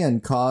essentially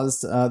and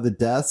caused the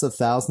deaths of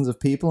thousands of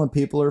people, and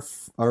people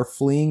are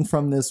fleeing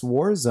from this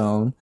war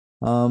zone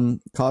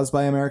caused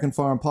by American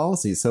foreign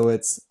policy. So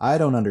I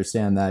don't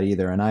understand that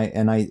either.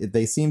 And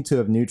they seem to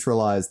have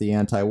neutralized the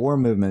anti-war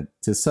movement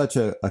to such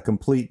a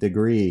complete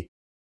degree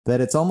that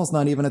it's almost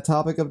not even a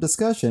topic of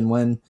discussion,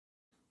 when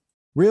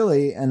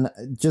really, and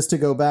just to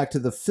go back to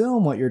the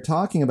film, what you're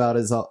talking about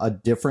is a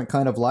different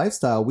kind of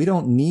lifestyle. We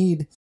don't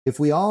need, if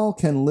we all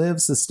can live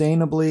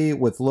sustainably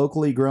with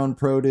locally grown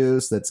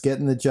produce that's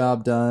getting the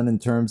job done in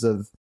terms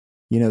of,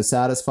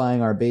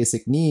 satisfying our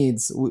basic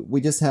needs,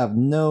 we just have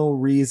no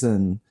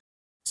reason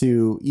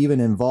to even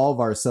involve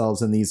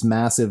ourselves in these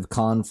massive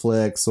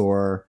conflicts,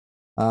 or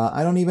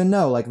I don't even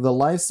know, like the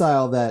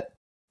lifestyle that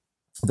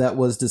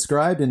was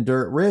described in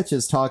Dirt Rich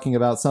is talking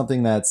about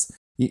something that's,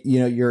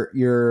 you're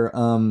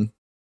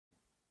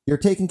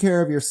taking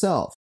care of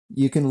yourself.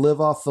 You can live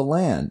off the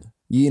land,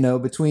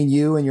 between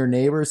you and your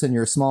neighbors and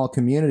your small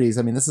communities.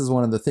 I mean, this is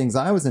one of the things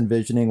I was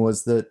envisioning,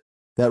 was that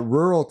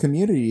rural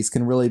communities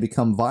can really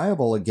become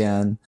viable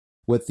again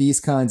with these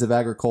kinds of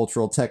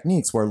agricultural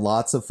techniques, where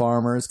lots of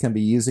farmers can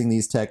be using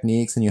these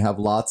techniques, and you have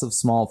lots of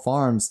small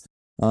farms.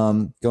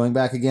 Going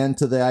back again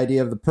to the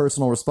idea of the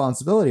personal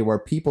responsibility, where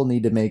people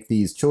need to make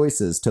these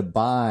choices to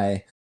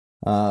buy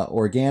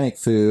organic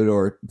food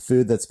or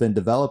food that's been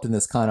developed in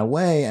this kind of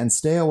way, and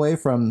stay away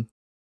from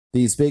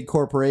these big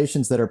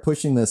corporations that are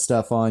pushing this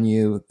stuff on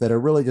you, that are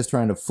really just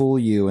trying to fool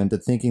you into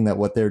thinking that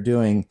what they're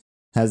doing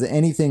has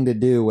anything to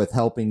do with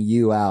helping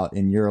you out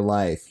in your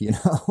life,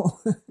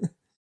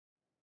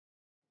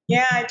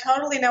 Yeah, I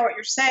totally know what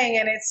you're saying,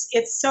 and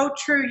it's so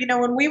true.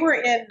 When we were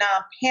in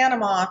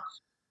Panama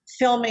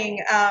filming,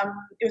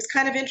 it was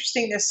kind of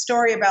interesting, this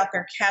story about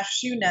their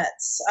cashew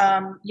nuts.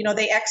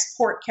 They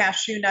export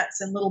cashew nuts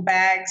in little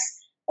bags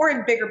or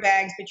in bigger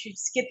bags, but you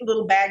just get the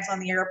little bags on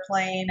the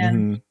airplane,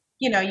 and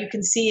you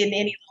can see in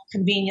any little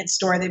convenience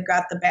store they've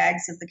got the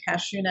bags of the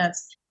cashew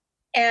nuts.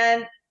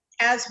 And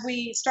as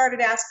we started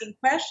asking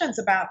questions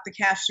about the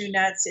cashew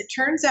nuts, it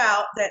turns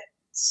out that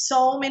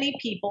so many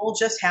people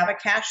just have a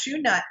cashew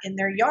nut in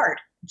their yard,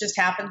 just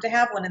happen to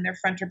have one in their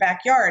front or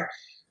backyard.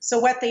 So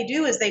what they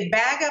do is they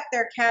bag up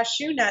their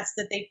cashew nuts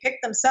that they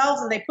pick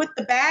themselves, and they put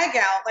the bag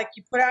out like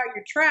you put out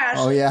your trash.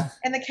 Oh, yeah.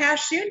 And the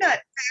cashew nut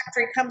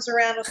factory comes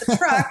around with the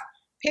truck,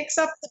 picks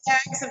up the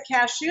bags of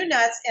cashew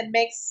nuts, and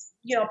makes,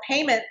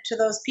 payment to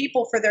those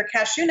people for their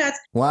cashew nuts.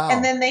 Wow.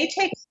 And then they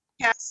take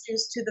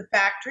cashews to the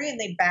factory and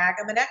they bag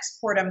them and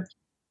export them.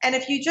 And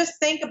if you just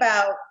think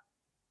about,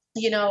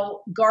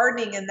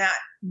 gardening in that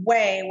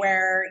way,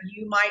 where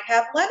you might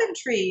have lemon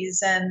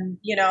trees and,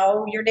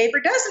 your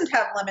neighbor doesn't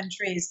have lemon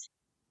trees.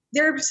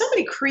 There are so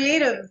many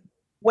creative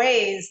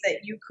ways that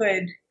you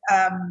could,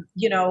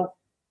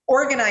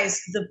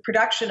 organize the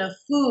production of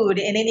food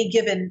in any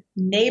given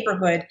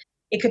neighborhood.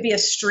 It could be a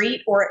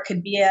street, or it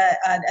could be a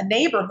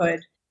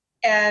neighborhood.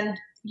 And,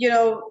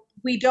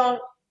 we don't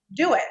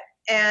do it.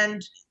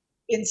 And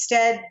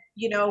instead,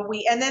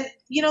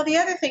 the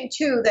other thing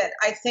too, that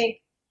I think,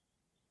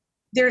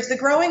 there's the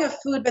growing of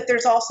food, but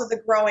there's also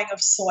the growing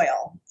of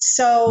soil.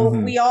 So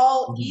we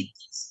all eat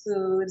these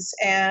foods,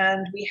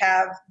 and we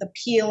have the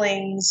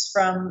peelings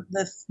from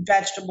the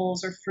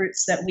vegetables or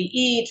fruits that we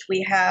eat.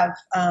 We have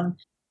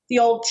the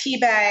old tea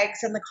bags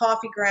and the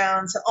coffee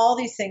grounds and all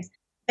these things.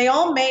 They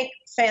all make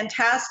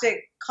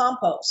fantastic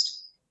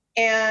compost.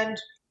 And,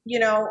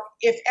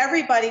 if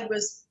everybody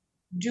was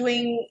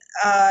doing,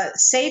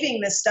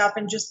 saving this stuff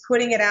and just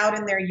putting it out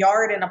in their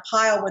yard in a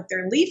pile with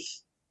their leaf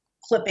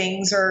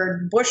clippings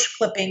or bush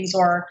clippings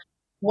or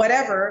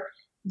whatever,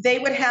 they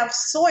would have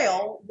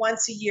soil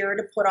once a year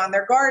to put on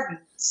their garden.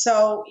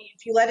 So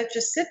if you let it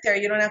just sit there,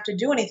 you don't have to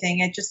do anything.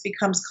 It just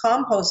becomes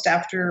compost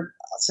after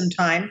some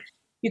time.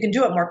 You can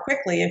do it more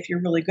quickly if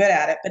you're really good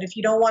at it. But if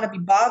you don't want to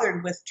be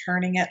bothered with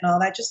turning it and all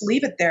that, just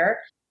leave it there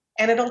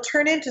and it'll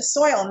turn into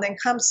soil. And then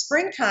come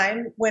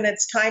springtime, when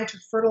it's time to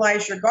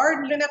fertilize your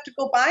garden, you don't have to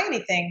go buy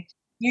anything.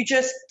 You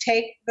just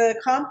take the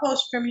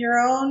compost from your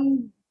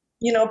own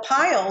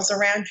piles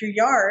around your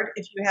yard,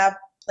 if you have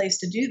a place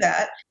to do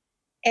that,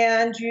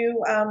 and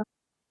you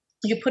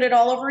put it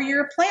all over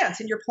your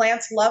plants, and your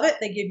plants love it.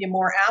 They give you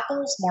more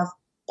apples, more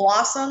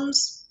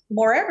blossoms,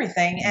 more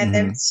everything, and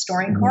then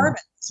storing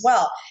carbon as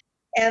well.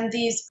 And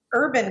these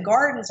urban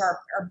gardens, our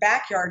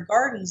backyard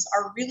gardens,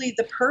 are really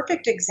the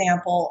perfect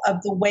example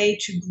of the way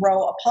to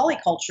grow a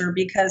polyculture,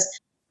 because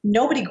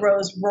nobody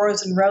grows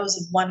rows and rows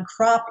of one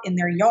crop in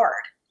their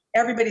yard.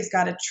 Everybody's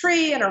got a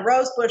tree and a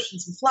rose bush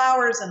and some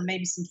flowers and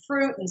maybe some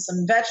fruit and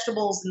some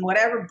vegetables and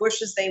whatever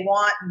bushes they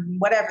want and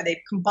whatever.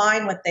 They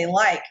combine what they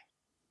like.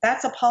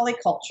 That's a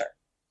polyculture.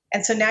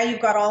 And so now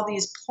you've got all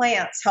these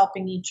plants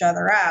helping each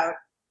other out,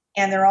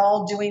 and they're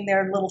all doing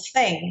their little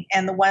thing.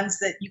 And the ones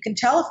that you can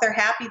tell, if they're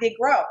happy, they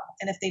grow.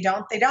 And if they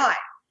don't, they die.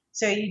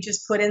 So you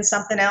just put in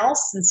something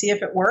else and see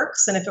if it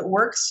works. And if it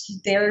works,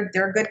 they're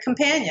a good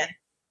companion.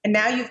 And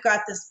now you've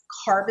got this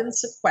carbon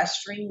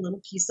sequestering little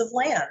piece of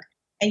land.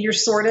 And you're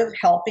sort of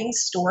helping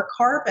store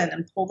carbon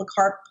and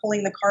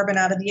pulling the carbon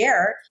out of the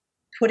air,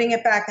 putting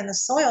it back in the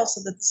soil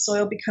so that the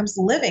soil becomes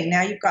living.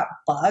 Now you've got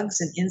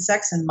bugs and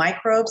insects and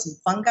microbes and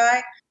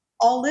fungi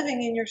all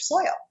living in your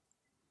soil.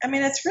 I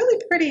mean, it's really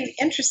pretty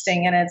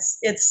interesting, and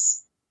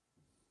it's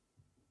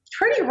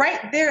pretty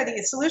right there.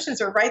 The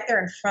solutions are right there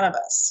in front of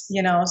us,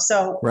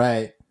 so,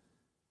 right.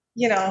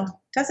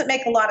 Doesn't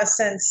make a lot of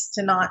sense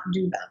to not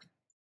do them.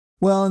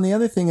 Well, and the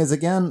other thing is,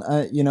 again,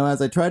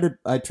 as I try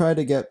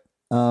to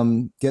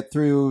get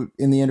through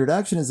in the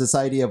introduction, is this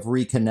idea of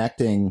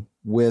reconnecting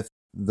with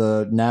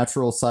the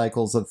natural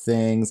cycles of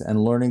things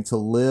and learning to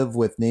live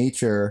with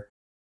nature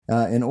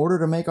in order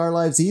to make our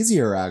lives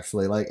easier,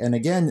 actually. And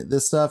again,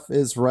 this stuff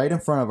is right in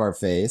front of our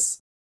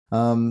face.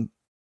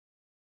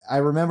 I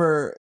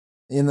remember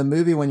in the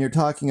movie when you're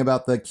talking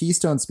about the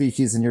keystone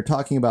species and you're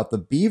talking about the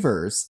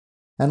beavers,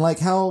 and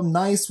how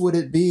nice would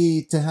it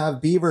be to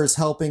have beavers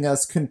helping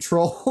us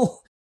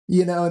control,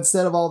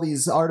 instead of all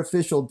these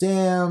artificial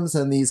dams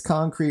and these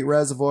concrete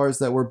reservoirs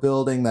that we're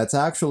building that's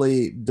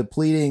actually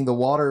depleting the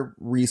water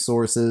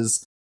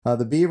resources.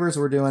 The beavers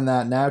were doing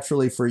that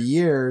naturally for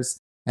years.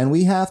 And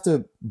we have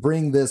to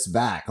bring this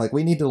back.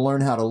 We need to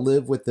learn how to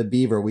live with the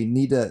beaver. We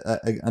need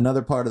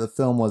another part of the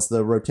film was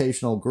the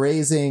rotational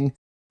grazing,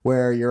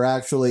 where you're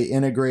actually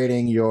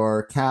integrating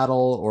your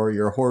cattle or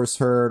your horse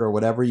herd or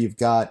whatever you've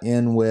got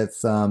in with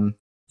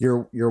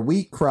your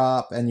wheat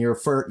crop, and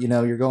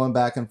you're going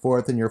back and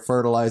forth and you're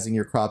fertilizing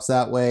your crops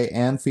that way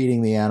and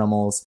feeding the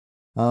animals.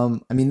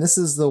 This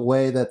is the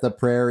way that the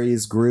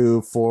prairies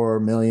grew for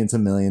millions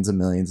and millions and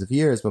millions of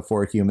years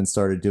before humans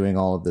started doing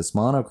all of this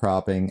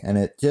monocropping. And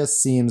it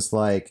just seems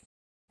like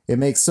it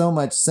makes so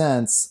much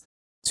sense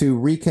to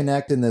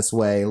reconnect in this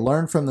way,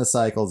 learn from the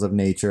cycles of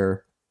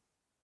nature,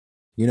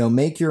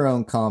 make your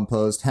own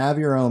compost, have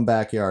your own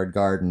backyard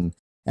garden.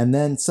 And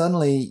then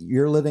suddenly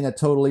you're living a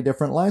totally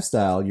different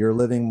lifestyle. You're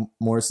living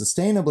more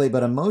sustainably,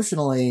 but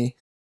emotionally,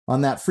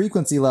 on that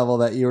frequency level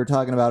that you were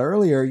talking about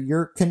earlier,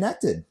 you're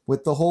connected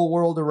with the whole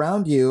world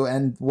around you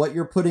and what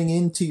you're putting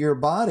into your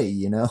body,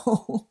 Yeah,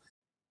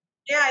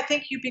 I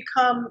think you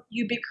become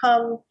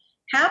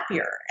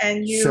happier,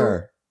 and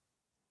Sure.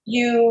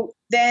 you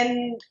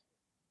then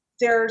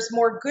there's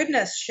more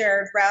goodness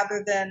shared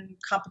rather than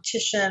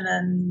competition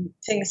and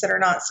things that are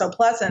not so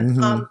pleasant.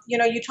 Mm-hmm.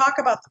 You talk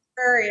about the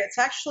prairie. It's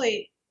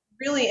actually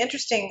really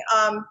interesting.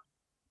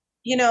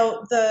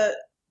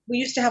 We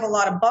used to have a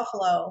lot of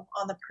buffalo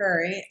on the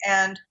prairie,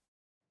 and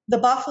the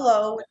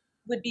buffalo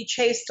would be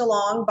chased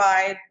along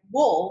by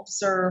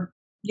wolves or,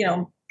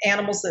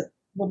 animals that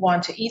would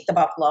want to eat the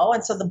buffalo.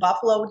 And so the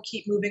buffalo would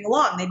keep moving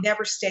along. They'd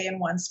never stay in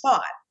one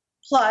spot.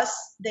 Plus,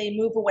 they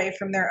move away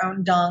from their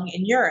own dung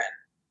and urine.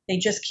 They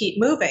just keep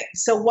moving.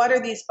 So what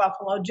are these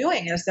buffalo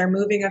doing as they're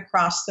moving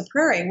across the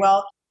prairie?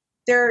 Well,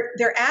 they're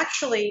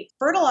actually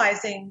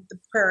fertilizing the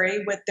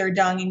prairie with their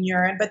dung and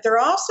urine, but they're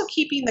also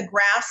keeping the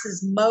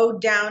grasses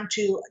mowed down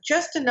to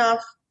just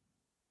enough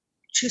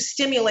to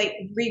stimulate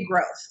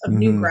regrowth of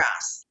new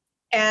grass.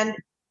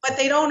 But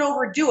they don't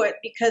overdo it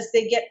because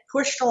they get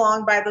pushed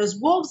along by those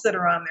wolves that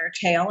are on their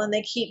tail, and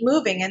they keep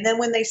moving. And then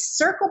when they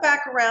circle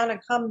back around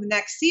and come the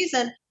next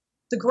season,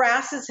 the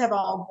grasses have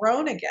all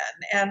grown again.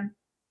 And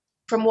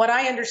from what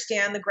I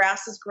understand, the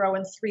grasses grow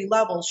in 3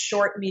 levels: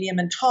 short, medium,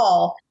 and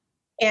tall.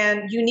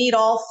 And you need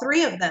all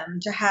 3 of them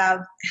to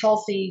have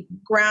healthy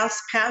grass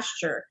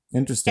pasture.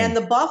 Interesting. And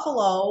the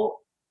buffalo,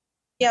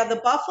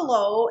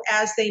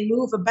 as they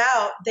move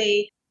about,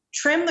 they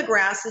trim the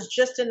grasses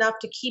just enough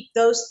to keep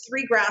those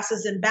 3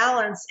 grasses in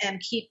balance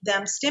and keep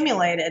them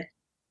stimulated.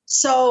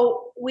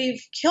 So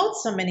we've killed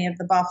so many of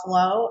the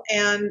buffalo,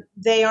 and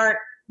they aren't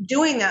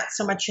doing that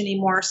so much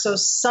anymore. So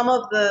some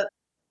of the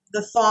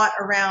thought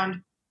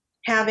around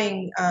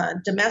having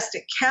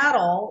domestic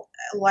cattle,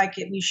 like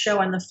we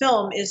show in the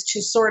film, is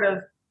to sort of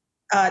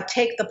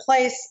take the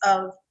place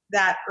of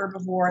that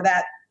herbivore,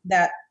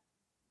 that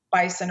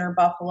bison or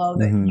buffalo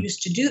that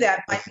used to do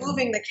that, by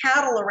moving the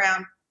cattle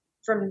around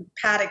from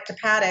paddock to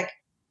paddock.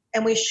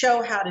 And we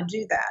show how to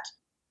do that.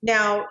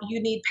 Now,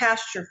 you need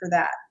pasture for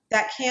that.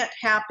 That can't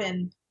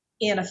happen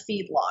in a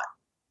feedlot.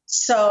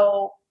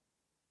 So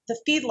the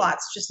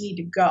feedlots just need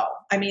to go.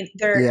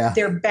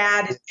 They're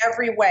bad in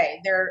every way.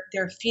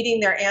 They're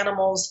feeding their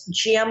animals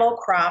GMO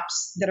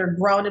crops that are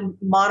grown in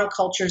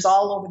monocultures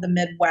all over the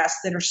Midwest,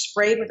 that are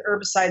sprayed with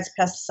herbicides,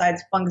 pesticides,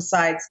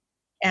 fungicides,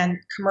 and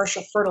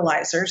commercial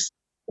fertilizers.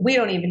 We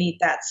don't even eat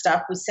that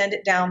stuff. We send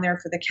it down there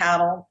for the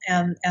cattle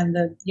and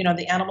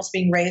the animals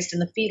being raised in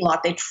the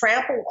feedlot. They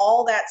trample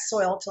all that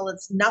soil till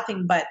it's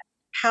nothing but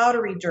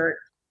powdery dirt.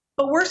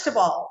 But worst of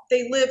all,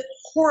 they live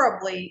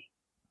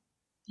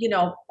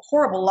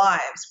horrible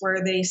lives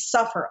where they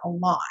suffer a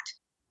lot.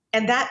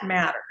 And that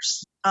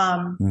matters.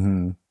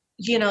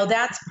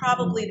 That's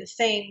probably the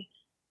thing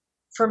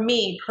for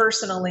me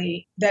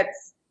personally that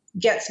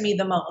gets me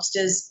the most,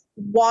 is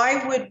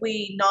why would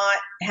we not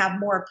have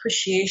more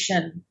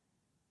appreciation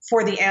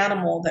for the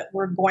animal that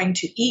we're going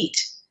to eat,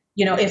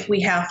 if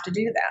we have to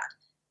do that?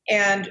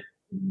 And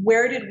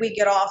where did we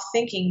get off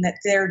thinking that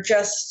they're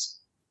just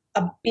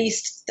a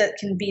beast that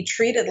can be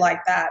treated like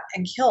that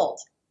and killed?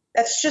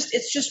 It's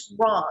just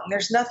wrong.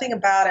 There's nothing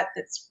about it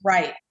that's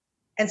right.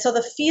 And so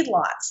the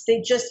feedlots,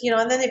 they just,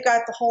 and then they've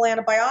got the whole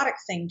antibiotic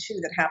thing too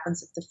that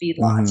happens at the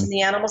feedlots, and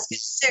the animals get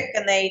sick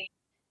and they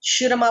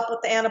shoot them up with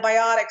the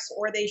antibiotics,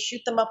 or they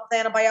shoot them up with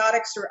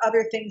antibiotics or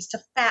other things to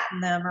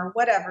fatten them or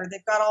whatever.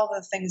 They've got all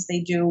the things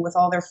they do with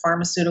all their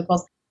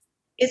pharmaceuticals.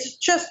 It's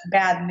just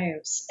bad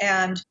news.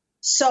 And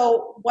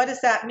so what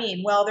does that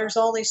mean? Well, there's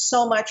only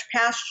so much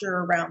pasture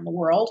around the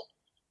world,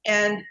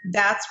 and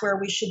that's where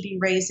we should be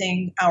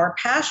raising our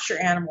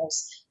pasture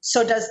animals.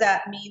 So does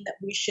that mean that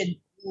we should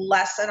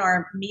lessen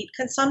our meat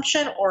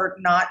consumption or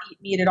not eat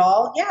meat at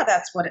all? Yeah,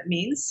 that's what it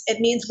means. It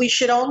means we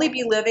should only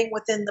be living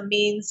within the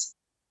means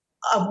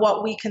of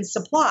what we can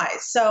supply.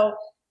 So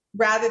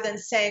rather than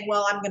saying,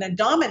 well, I'm going to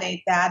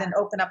dominate that and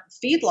open up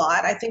a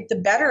feedlot, I think the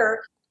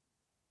better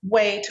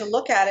way to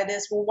look at it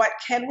is, well, what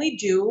can we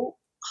do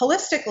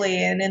holistically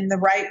and in the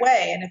right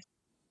way? And if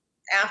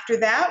after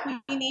that,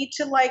 we need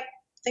to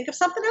think of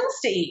something else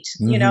to eat.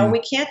 Mm-hmm.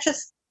 We can't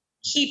just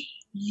keep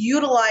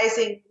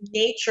utilizing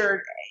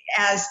nature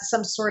as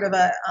some sort of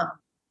a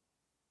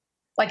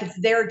like it's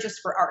there just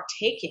for our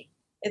taking.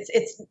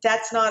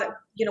 That's not,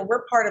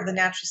 we're part of the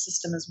natural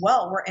system as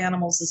well. We're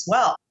animals as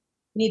well.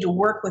 We need to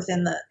work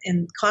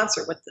in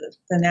concert with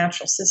the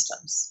natural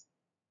systems.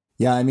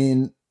 Yeah, I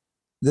mean,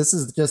 this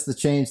is just the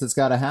change that's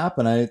got to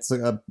happen. It's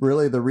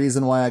really the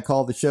reason why I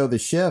call the show The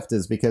Shift,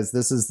 is because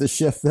this is the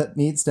shift that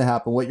needs to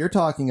happen. What you're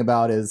talking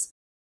about is,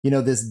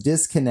 this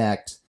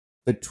disconnect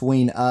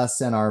between us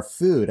and our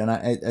food. And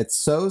it's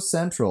so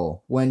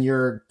central when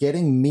you're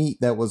getting meat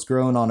that was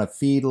grown on a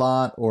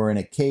feedlot or in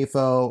a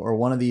CAFO or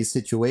one of these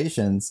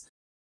situations.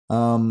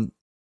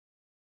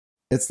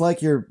 It's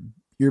like you're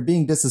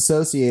being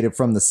disassociated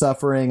from the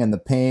suffering and the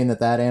pain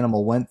that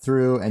animal went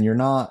through. And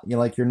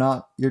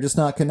you're just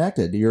not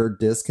connected. You're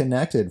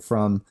disconnected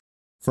from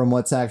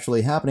what's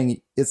actually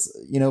happening. It's,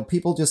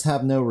 people just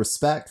have no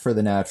respect for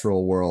the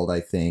natural world, I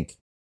think.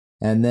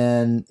 And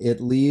then it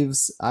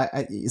leaves,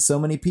 so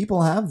many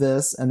people have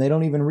this and they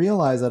don't even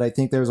realize that. I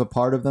think there's a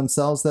part of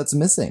themselves that's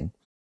missing.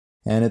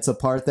 And it's a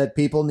part that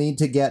people need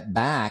to get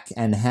back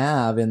and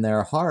have in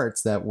their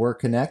hearts, that we're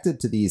connected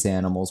to these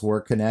animals.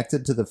 We're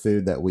connected to the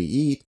food that we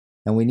eat.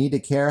 And we need to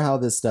care how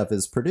this stuff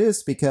is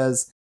produced,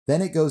 because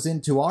then it goes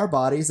into our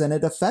bodies and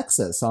it affects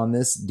us on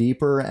this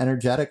deeper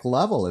energetic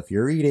level. If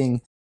you're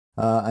eating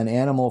an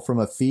animal from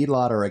a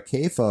feedlot or a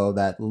CAFO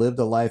that lived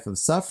a life of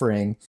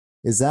suffering,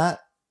 is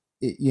that,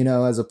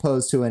 as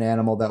opposed to an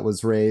animal that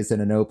was raised in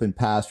an open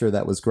pasture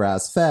that was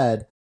grass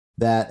fed,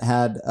 that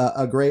had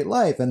a great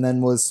life and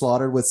then was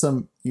slaughtered with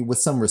some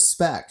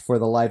respect for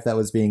the life that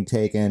was being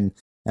taken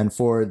and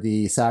for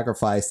the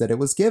sacrifice that it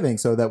was giving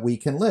so that we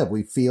can live.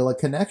 We feel a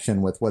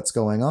connection with what's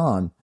going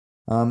on.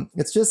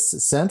 It's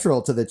just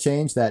central to the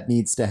change that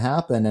needs to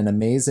happen, and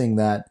amazing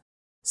that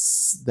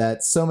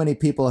so many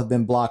people have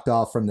been blocked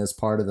off from this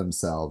part of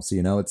themselves.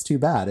 It's too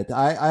bad.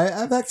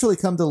 I've actually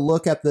come to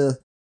look at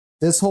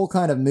this whole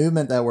kind of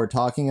movement that we're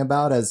talking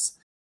about as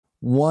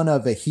one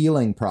of a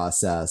healing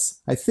process.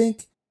 I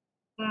think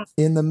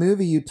in the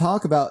movie you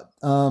talk about,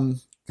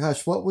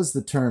 what was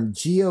the term?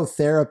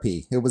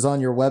 Geotherapy. It was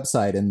on your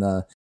website in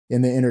the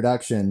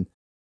introduction,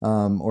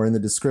 or in the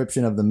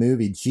description of the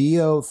movie.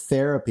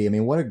 Geotherapy. I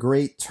mean, what a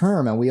great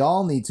term. And we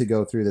all need to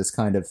go through this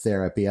kind of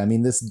therapy. I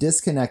mean, this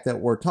disconnect that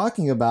we're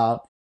talking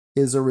about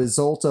is a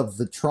result of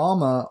the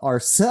trauma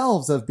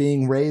ourselves of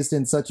being raised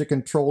in such a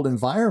controlled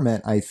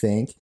environment, I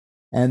think.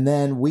 And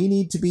then we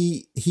need to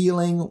be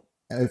healing.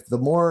 If the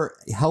more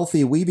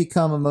healthy we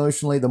become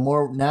emotionally, the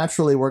more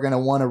naturally we're going to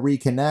want to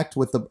reconnect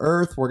with the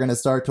earth. We're going to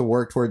start to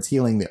work towards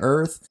healing the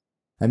earth.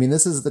 I mean,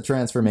 this is the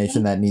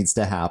transformation that needs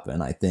to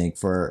happen, I think,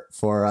 for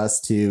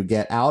us to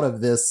get out of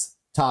this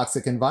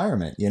toxic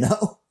environment, Yeah,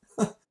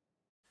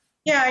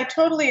 I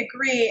totally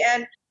agree.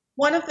 And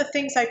one of the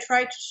things I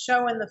tried to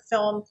show in the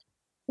film,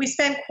 we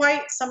spend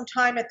quite some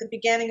time at the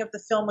beginning of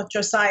the film with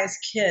Josiah's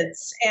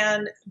kids.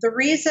 And the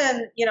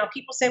reason,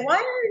 people say, why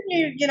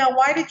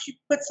did you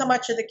put so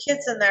much of the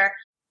kids in there?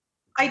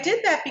 I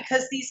did that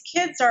because these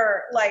kids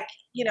are like,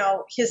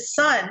 his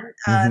son,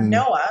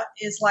 Noah,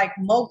 is like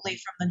Mowgli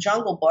from the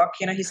Jungle Book.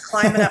 He's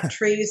climbing up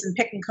trees and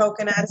picking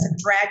coconuts and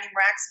dragging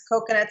racks of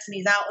coconuts, and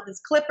he's out with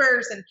his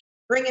clippers and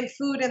bringing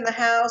food in the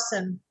house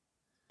and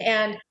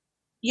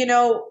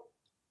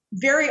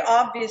very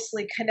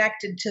obviously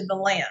connected to the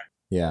land.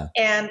 Yeah.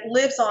 And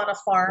lives on a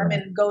farm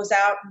and goes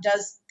out and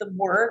does the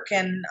work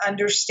and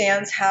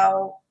understands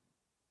how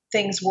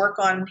things work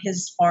on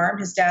his farm,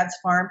 his dad's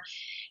farm.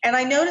 And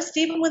I noticed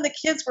even when the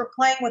kids were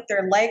playing with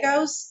their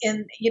Legos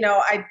I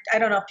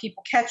don't know if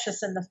people catch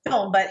this in the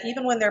film, but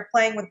even when they're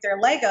playing with their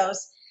Legos,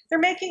 they're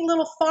making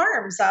little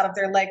farms out of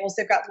their Legos.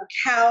 They've got little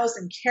cows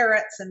and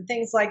carrots and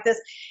things like this.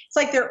 It's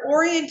like their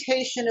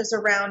orientation is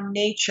around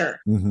nature.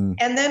 Mm-hmm.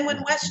 And then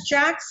when Wes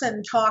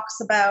Jackson talks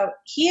about,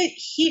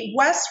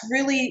 Wes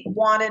really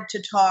wanted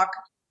to talk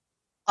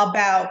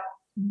about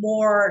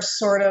more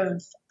sort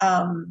of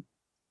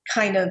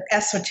kind of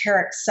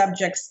esoteric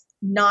subjects,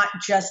 not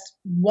just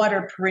what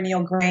are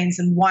perennial grains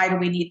and why do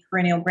we need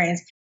perennial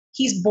grains.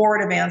 He's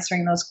bored of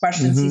answering those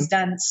questions. Mm-hmm. He's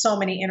done so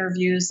many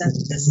interviews, and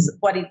this is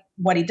what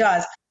he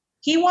does.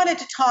 He wanted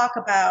to talk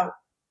about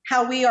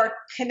how we are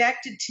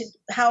connected to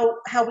how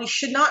we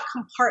should not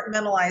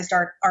compartmentalize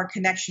our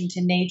connection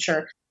to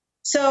nature.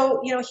 So,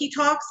 he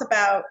talks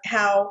about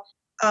how,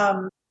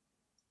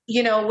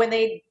 when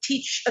they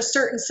teach a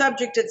certain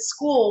subject at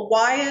school,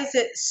 why is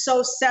it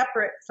so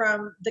separate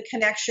from the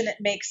connection it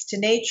makes to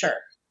nature?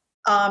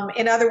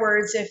 In other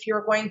words, if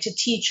you're going to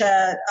teach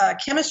a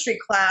chemistry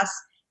class,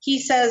 he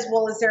says,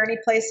 well, is there any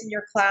place in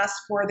your class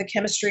for the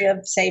chemistry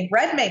of, say,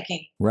 bread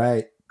making?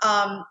 Right.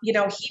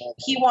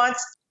 He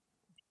wants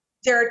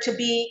there to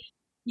be,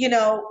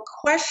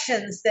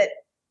 questions that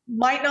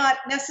might not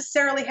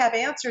necessarily have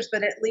answers,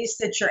 but at least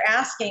that you're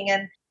asking.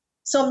 And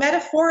so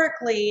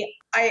metaphorically,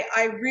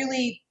 I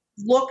really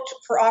looked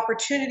for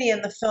opportunity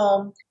in the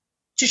film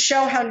to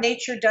show how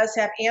nature does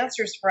have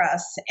answers for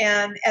us.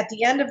 And at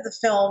the end of the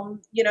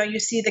film, you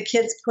see the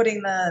kids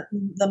putting the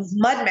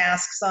mud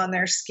masks on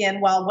their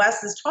skin while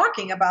Wes is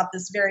talking about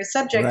this very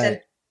subject. Right.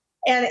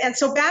 And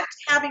so back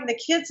to having the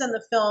kids in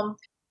the film,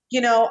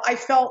 I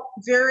felt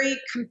very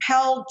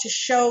compelled to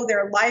show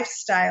their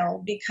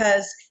lifestyle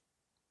because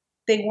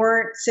they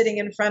weren't sitting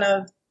in front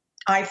of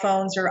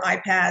iPhones or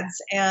iPads,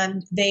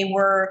 and they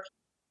were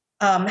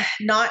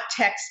not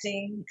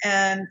texting,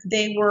 and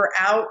they were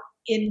out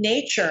in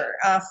nature,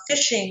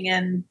 fishing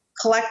and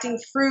collecting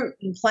fruit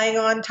and playing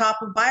on top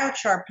of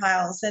biochar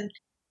piles.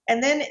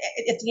 And then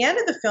at the end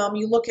of the film,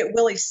 you look at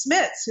Willie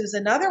Smits, who's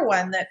another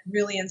one that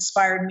really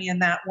inspired me in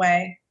that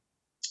way.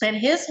 And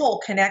his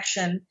whole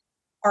connection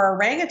are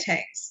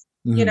orangutans.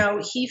 Mm-hmm.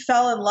 He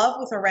fell in love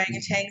with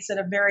orangutans at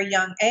a very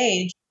young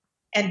age.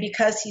 And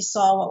because he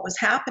saw what was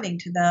happening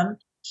to them,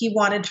 he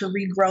wanted to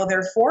regrow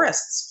their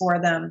forests for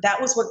them.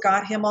 That was what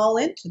got him all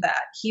into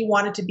that. He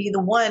wanted to be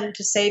the one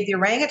to save the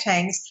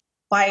orangutans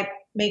by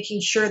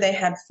making sure they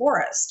had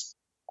forest.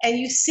 And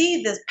you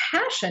see this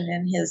passion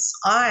in his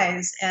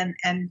eyes, and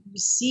you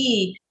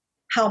see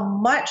how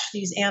much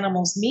these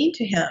animals mean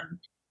to him.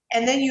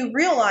 And then you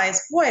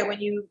realize, boy,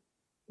 when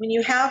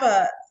you have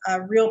a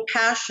real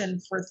passion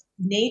for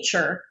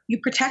nature, you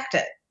protect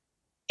it.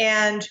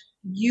 And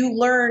you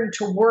learn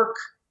to work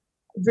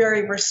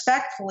very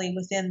respectfully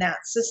within that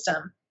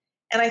system.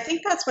 And I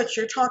think that's what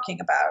you're talking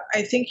about.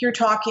 I think you're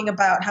talking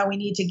about how we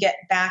need to get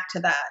back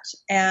to that.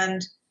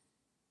 And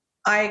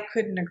I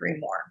couldn't agree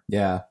more.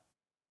 Yeah.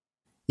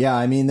 Yeah.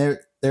 I mean,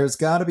 there's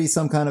got to be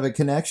some kind of a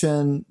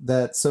connection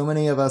that so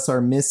many of us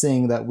are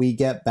missing that we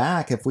get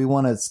back if we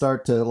want to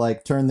start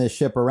to turn this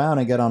ship around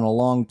and get on a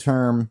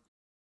long-term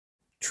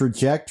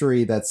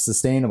trajectory that's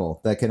sustainable,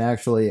 that can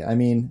actually, I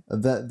mean,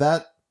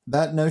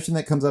 that notion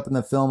that comes up in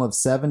the film of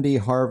 70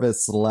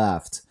 harvests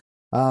left.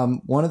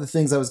 One of the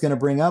things I was going to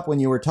bring up when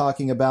you were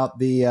talking about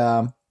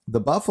the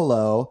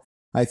buffalo,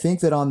 I think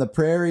that on the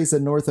prairies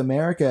in North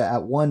America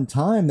at one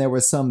time, there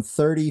was some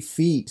 30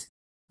 feet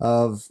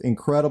of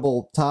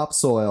incredible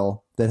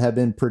topsoil that had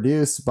been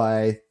produced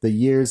by the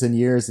years and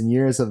years and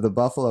years of the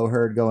buffalo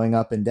herd going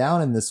up and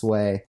down in this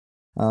way.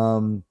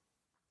 And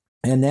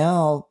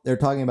now they're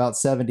talking about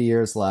 70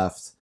 years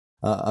left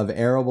of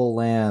arable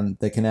land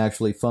that can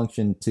actually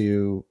function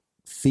to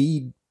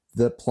feed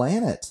the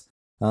planet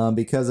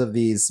because of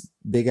these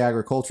big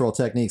agricultural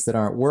techniques that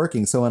aren't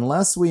working. So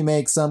unless we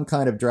make some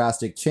kind of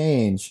drastic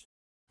change,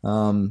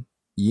 we're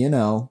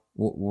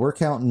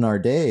counting our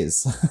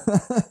days.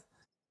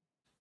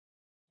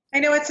 I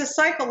know it's a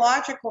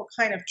psychological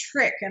kind of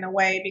trick in a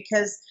way,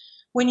 because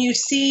when you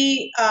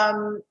see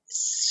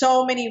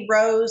so many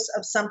rows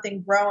of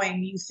something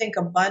growing, you think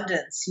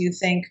abundance. You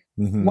think,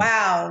 mm-hmm.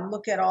 wow,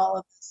 look at all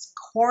of this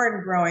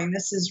corn growing.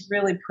 This is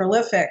really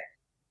prolific.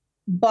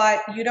 But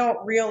you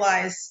don't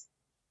realize,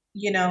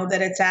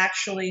 that it's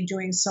actually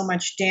doing so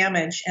much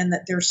damage, and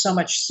that there's so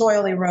much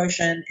soil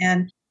erosion,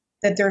 and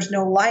that there's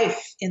no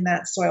life in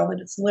that soil,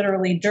 that it's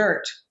literally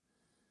dirt.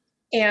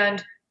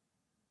 And,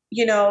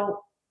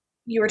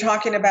 you were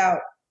talking about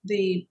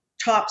the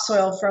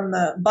topsoil from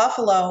the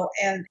buffalo,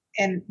 and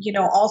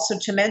also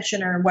to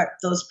mention what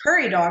those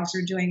prairie dogs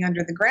are doing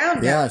under the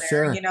ground down there.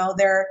 Sure.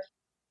 They're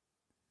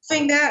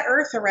moving that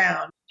earth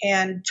around,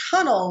 and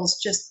tunnels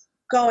just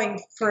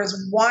going for as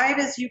wide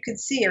as you could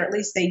see, or at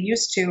least they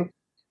used to,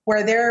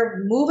 where they're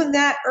moving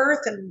that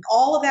earth, and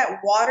all of that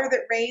water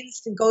that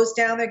rains and goes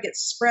down there gets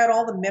spread,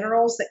 all the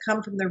minerals that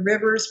come from the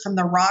rivers, from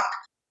the rock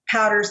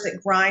powders that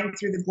grind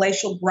through the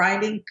glacial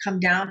grinding, come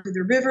down through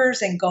the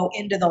rivers and go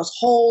into those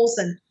holes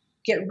and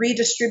get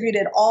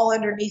redistributed all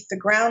underneath the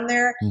ground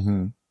there.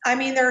 Mm-hmm. I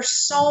mean, there are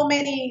so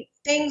many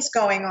things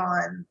going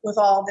on with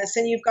all this,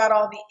 and you've got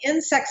all the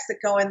insects that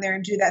go in there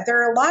and do that.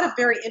 There are a lot of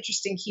very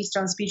interesting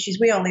keystone species.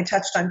 We only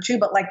touched on two,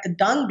 but like the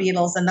dung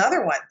beetle is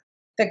another one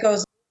that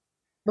goes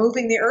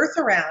moving the earth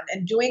around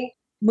and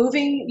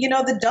moving,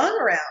 the dung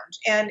around.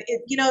 And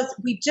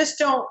we just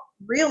don't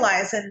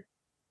realize. And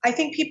I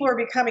think people are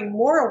becoming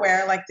more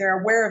aware, like they're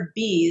aware of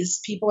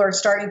bees. People are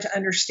starting to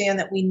understand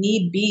that we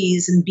need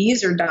bees, and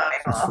bees are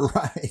dying off.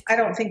 Right. I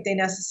don't think they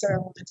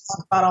necessarily want to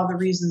talk about all the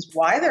reasons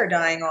why they're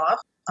dying off,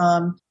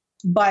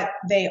 but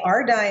they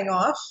are dying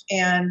off.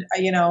 And,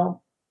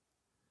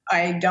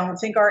 I don't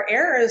think our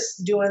air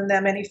is doing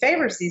them any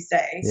favors these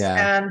days.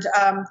 Yeah. And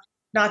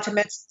not to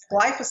mention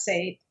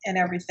glyphosate and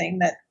everything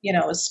that,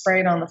 is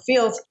sprayed on the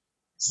fields.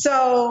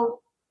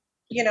 So,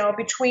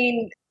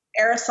 between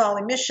aerosol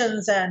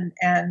emissions and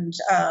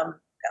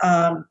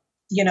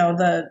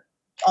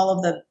all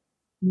of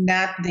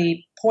the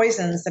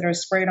poisons that are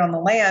sprayed on the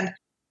land,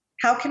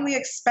 how can we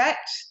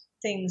expect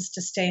things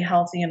to stay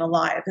healthy and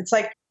alive? It's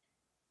like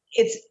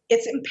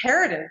it's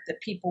imperative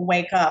that people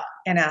wake up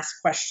and ask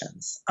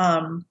questions,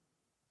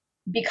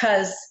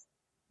 because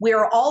we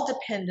are all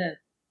dependent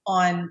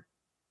on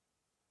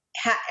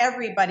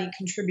everybody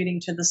contributing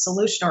to the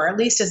solution, or at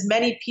least as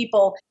many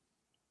people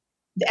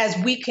as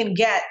we can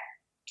get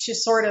to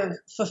sort of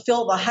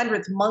fulfill the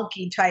 100th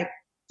monkey type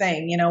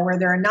thing, where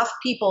there are enough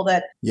people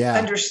that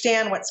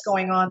understand what's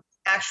going on,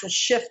 actual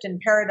shift in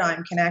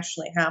paradigm can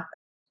actually happen.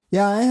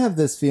 Yeah, I have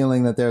this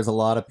feeling that there's a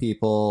lot of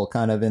people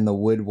kind of in the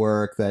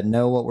woodwork that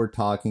know what we're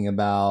talking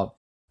about.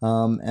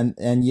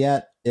 And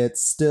yet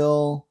it's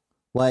still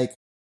like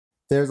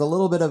there's a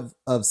little bit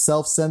of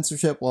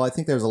self-censorship. Well, I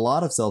think there's a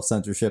lot of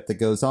self-censorship that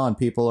goes on.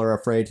 People are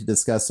afraid to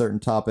discuss certain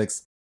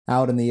topics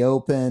out in the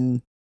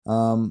open.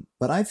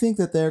 But I think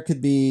that there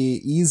could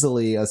be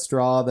easily a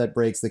straw that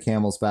breaks the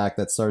camel's back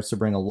that starts to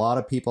bring a lot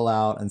of people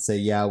out and say,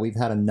 yeah, we've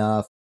had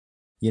enough.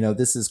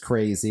 This is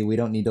crazy. We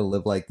don't need to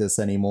live like this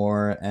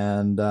anymore.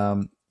 And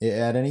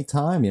at any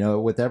time,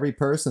 with every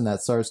person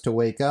that starts to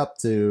wake up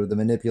to the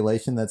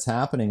manipulation that's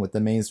happening with the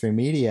mainstream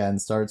media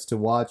and starts to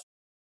watch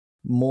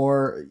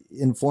more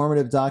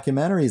informative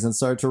documentaries and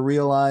start to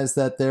realize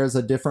that there's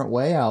a different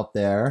way out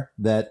there,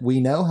 that we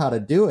know how to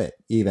do it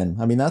even.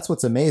 I mean, that's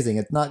what's amazing.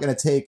 It's not going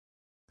to take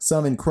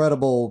some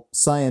incredible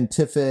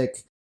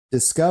scientific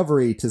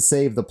discovery to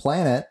save the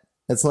planet.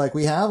 It's like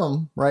we have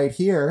them right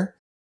here.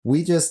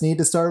 We just need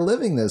to start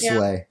living this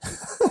way.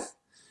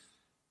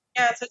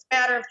 Yeah, it's a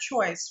matter of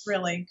choice,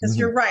 really, because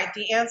you're right.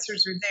 The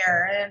answers are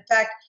there. And in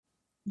fact,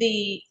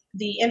 the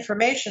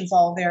information's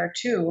all there,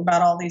 too,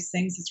 about all these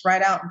things. It's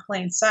right out in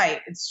plain sight.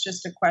 It's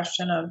just a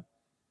question of,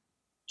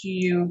 do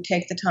you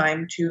take the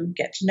time to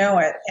get to know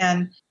it?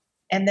 And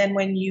then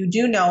when you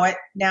do know it,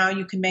 now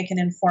you can make an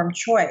informed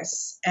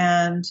choice.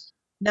 And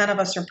none of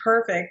us are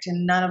perfect,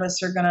 and none of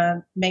us are going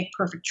to make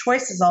perfect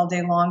choices all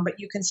day long. But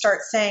you can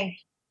start saying,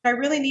 I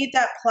really need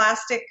that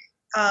plastic,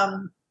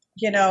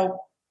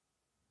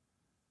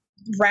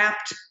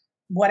 wrapped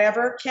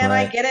whatever. Can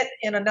I get it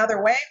in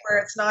another way where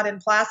it's not in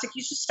plastic?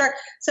 You should start.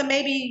 So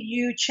maybe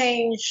you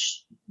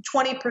change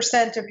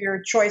 20% of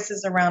your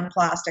choices around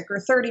plastic, or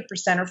 30%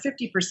 or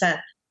 50%.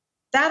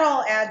 That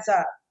all adds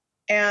up.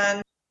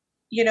 And,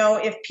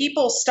 if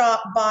people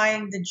stop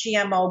buying the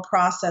GMO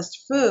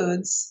processed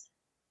foods,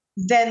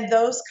 then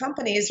those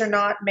companies are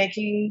not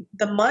making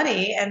the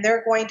money, and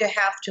they're going to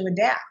have to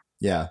adapt.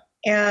 Yeah.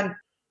 And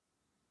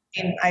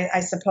I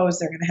suppose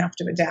they're going to have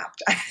to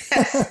adapt.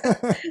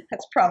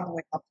 That's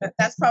probably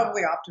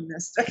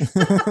optimistic.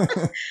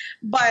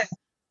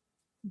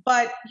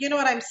 but you know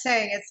what I'm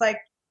saying? It's like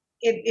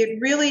it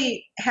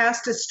really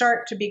has to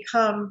start to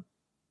become,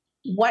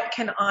 what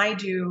can I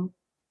do,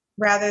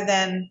 rather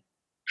than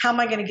how am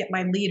I going to get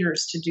my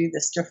leaders to do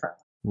this differently?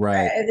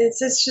 Right.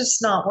 It's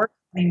just not working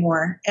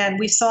anymore, and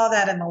we saw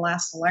that in the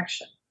last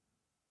election.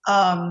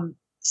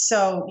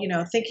 So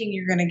thinking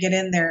you're going to get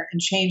in there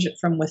and change it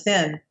from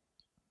within.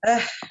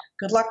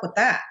 Good luck with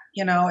that.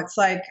 It's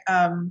like,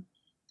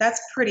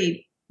 that's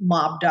pretty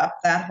mobbed up,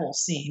 that whole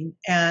scene.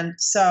 And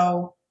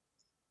so,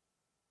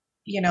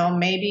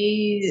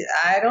 maybe,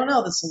 I don't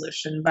know the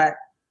solution, but,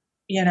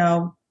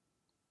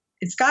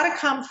 it's got to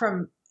come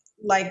from,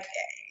 like,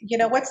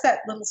 what's that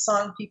little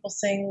song people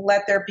sing?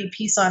 Let there be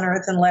peace on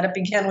earth and let it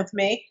begin with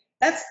me.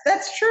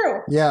 That's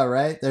true. Yeah,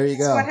 right. There you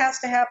go. That's what has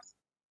to happen.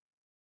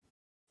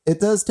 It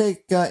does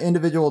take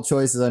individual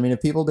choices. I mean,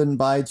 if people didn't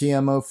buy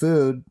GMO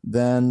food,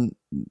 then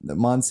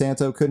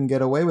Monsanto couldn't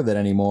get away with it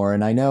anymore.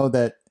 And I know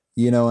that,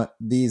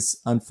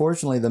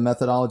 unfortunately, the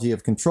methodology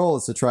of control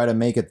is to try to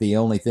make it the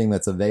only thing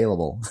that's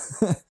available.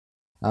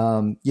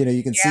 You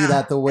can see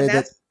that the way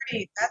that's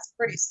pretty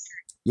scary.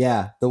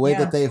 Yeah, the way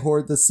that they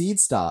hoard the seed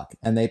stock,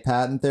 and they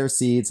patent their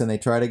seeds, and they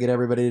try to get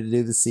everybody to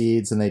do the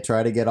seeds, and they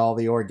try to get all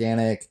the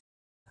organic,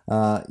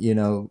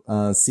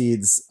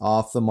 seeds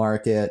off the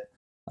market.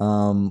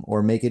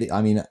 Or make it,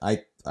 I mean,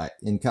 I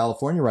in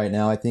California right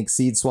now, I think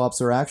seed swaps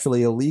are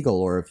actually illegal,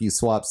 or if you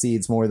swap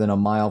seeds more than a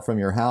mile from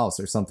your house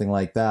or something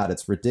like that,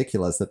 it's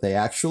ridiculous that they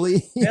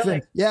actually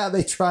really?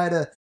 They try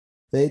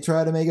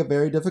to make it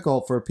very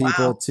difficult for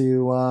people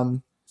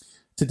to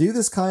do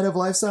this kind of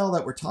lifestyle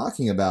that we're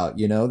talking about,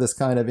 this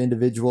kind of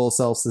individual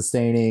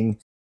self-sustaining,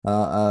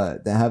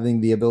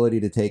 having the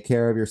ability to take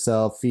care of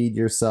yourself, feed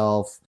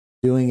yourself,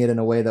 doing it in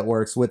a way that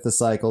works with the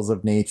cycles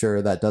of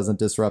nature, that doesn't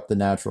disrupt the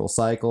natural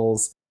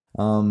cycles.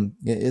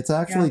 It's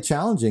actually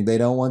challenging. They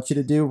don't want you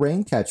to do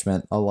rain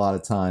catchment a lot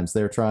of times.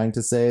 They're trying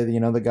to say,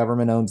 the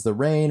government owns the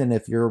rain, and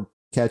if you're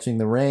catching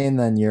the rain,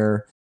 then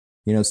you're,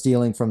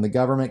 stealing from the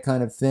government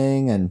kind of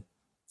thing. And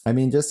I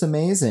mean, just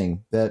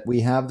amazing that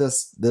we have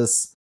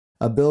this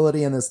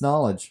ability and this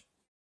knowledge.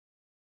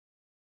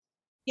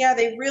 Yeah,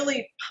 they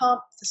really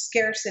pump the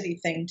scarcity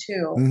thing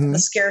too. The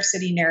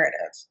scarcity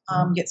narrative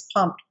gets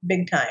pumped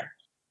big time.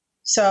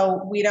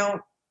 So we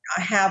don't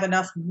have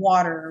enough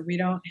water. We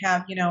don't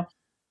have,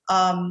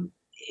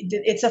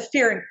 it's a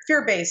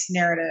fear-based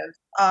narrative.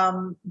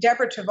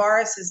 Deborah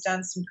Tavares has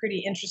done some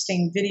pretty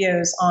interesting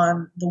videos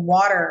on the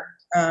water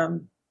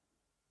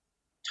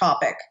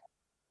topic,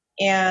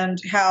 and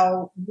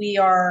how we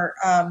are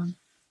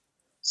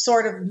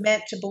sort of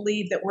meant to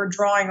believe that we're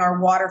drawing our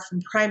water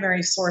from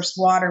primary source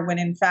water when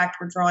in fact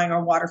we're drawing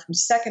our water from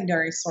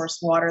secondary source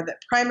water, that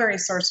primary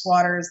source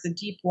water is the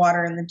deep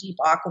water in the deep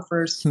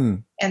aquifers,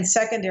 and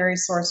secondary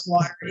source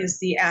water is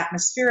the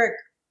atmospheric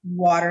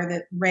water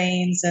that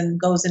rains and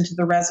goes into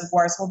the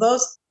reservoirs.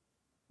 Well,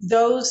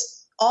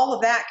 all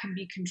of that can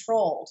be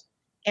controlled.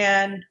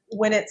 And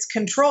when it's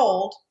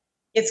controlled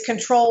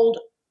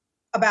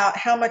about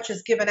how much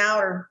is given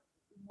out or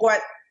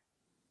what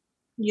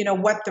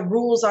the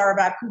rules are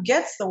about who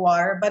gets the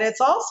water, but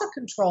it's also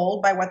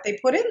controlled by what they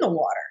put in the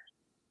water.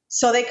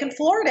 So they can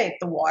fluoridate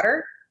the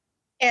water,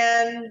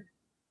 and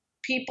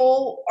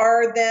people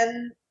are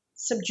then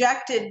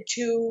subjected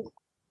to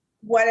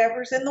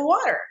whatever's in the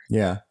water.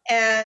 Yeah.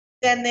 And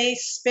then they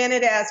spin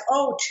it as,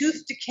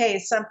 tooth decay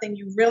is something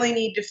you really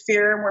need to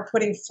fear, and we're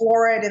putting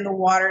fluoride in the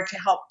water to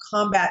help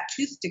combat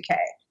tooth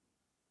decay.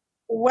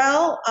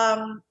 Well,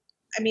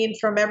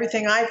 from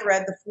everything I've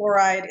read, the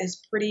fluoride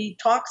is pretty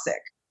toxic.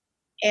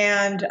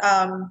 And,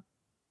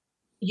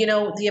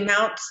 the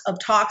amounts of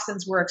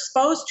toxins we're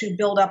exposed to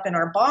build up in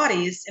our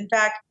bodies. In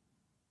fact,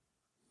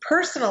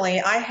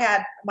 personally, I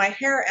had my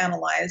hair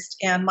analyzed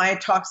and my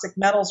toxic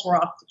metals were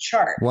off the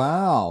chart.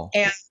 Wow.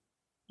 And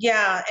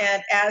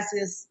as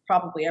is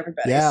probably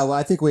everybody. Yeah, well,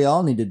 I think we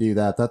all need to do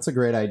that. That's a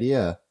great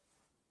idea.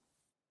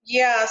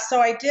 Yeah,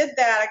 so I did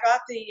that. I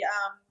got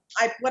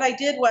what I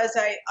did was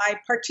I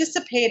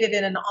participated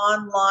in an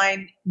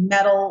online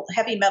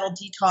heavy metal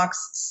detox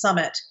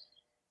summit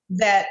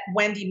that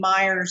Wendy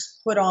Myers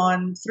put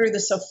on through the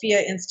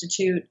Sophia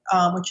Institute,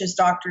 which is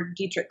Dr.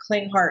 Dietrich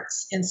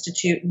Klinghart's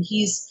institute, and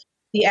he's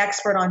the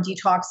expert on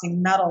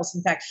detoxing metals.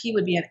 In fact, he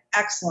would be an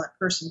excellent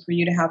person for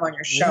you to have on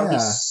your show. Yeah.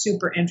 He's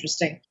super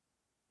interesting.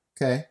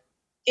 Okay.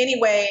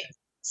 Anyway,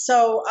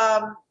 so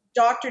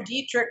Dr.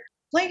 Dietrich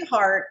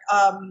Klinghart,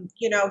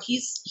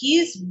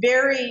 he's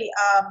very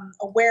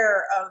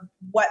aware of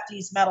what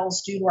these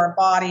metals do to our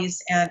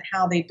bodies and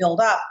how they build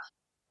up.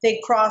 They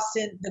cross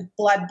in the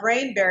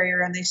blood-brain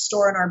barrier and they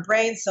store in our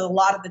brains. So a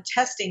lot of the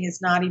testing is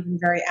not even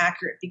very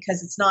accurate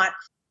because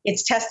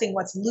it's testing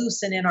what's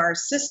loose and in our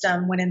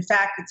system when in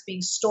fact it's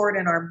being stored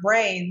in our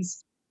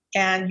brains.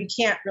 And you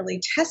can't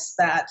really test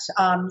that.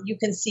 You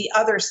can see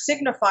other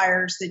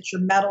signifiers that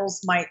your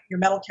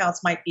metal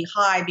counts might be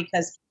high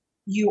because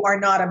you are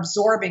not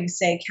absorbing,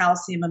 say,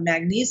 calcium and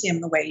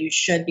magnesium the way you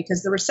should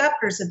because the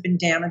receptors have been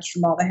damaged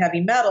from all the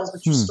heavy metals,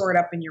 which are stored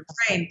up in your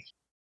brain.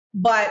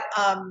 But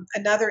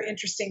another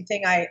interesting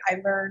thing I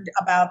learned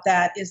about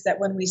that is that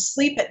when we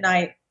sleep at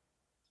night,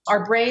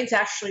 our brains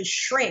actually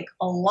shrink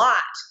a lot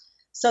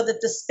so that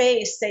the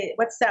space,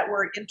 what's that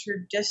word,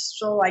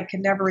 interdistal? I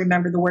can never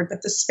remember the word,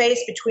 but the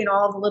space between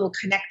all the little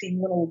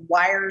connecting little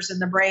wires in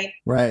the brain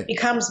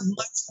becomes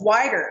much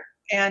wider.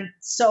 And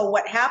so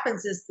what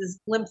happens is this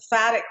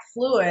lymphatic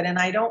fluid, and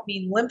I don't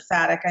mean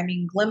lymphatic, I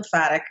mean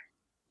glymphatic,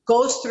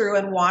 goes through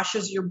and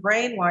washes your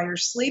brain while you're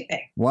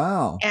sleeping.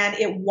 Wow. And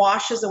it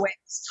washes away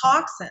this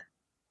toxin.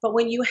 But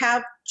when you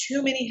have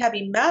too many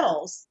heavy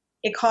metals,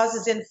 it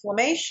causes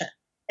inflammation.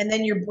 And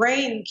then your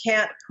brain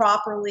can't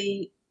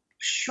properly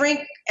shrink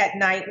at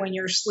night when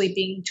you're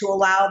sleeping to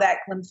allow that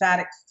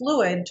lymphatic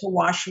fluid to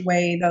wash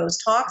away those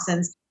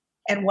toxins.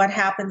 And what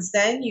happens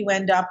then? You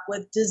end up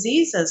with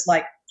diseases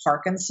like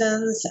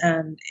Parkinson's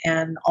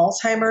and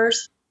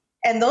Alzheimer's.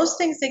 And those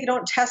things they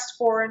don't test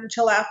for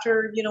until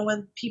after,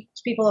 when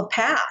people have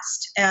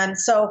passed. And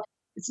so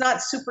it's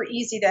not super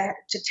easy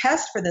to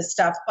test for this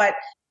stuff. But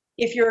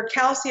if your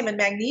calcium and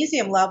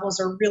magnesium levels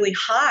are really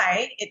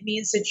high, it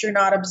means that you're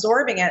not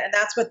absorbing it. And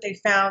that's what they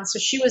found. So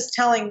she was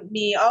telling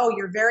me,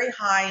 you're very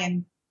high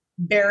in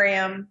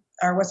barium,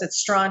 or was it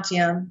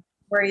strontium?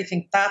 Where do you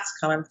think that's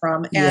coming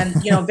from? And,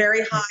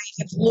 very high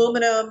in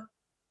aluminum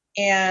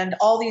and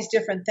all these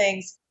different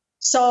things.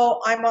 So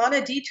I'm on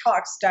a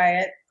detox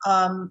diet,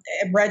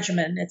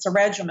 regimen. It's a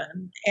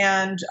regimen.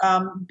 And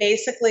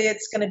basically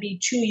it's going to be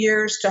 2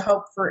 years to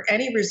hope for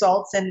any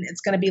results. And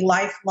it's going to be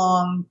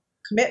lifelong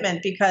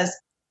commitment because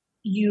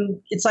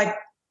it's like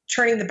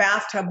turning the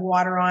bathtub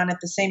water on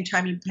at the same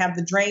time you have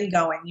the drain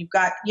going. You've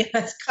got,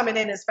 it's coming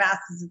in as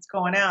fast as it's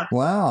going out.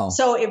 Wow.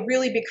 So it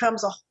really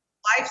becomes a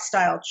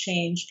lifestyle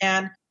change.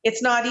 And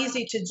it's not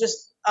easy to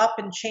just up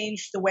and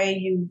change the way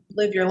you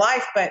live your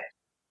life, but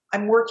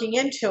I'm working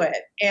into it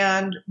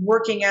and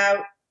working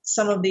out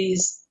some of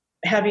these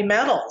heavy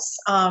metals.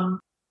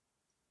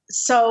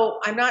 So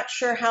I'm not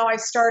sure how I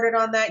started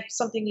on that.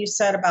 Something you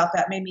said about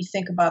that made me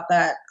think about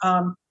that.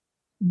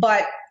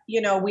 But,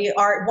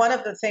 one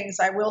of the things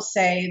I will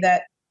say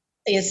that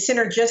is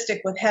synergistic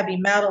with heavy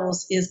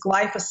metals is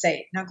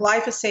glyphosate. Now,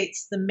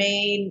 glyphosate's the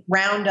main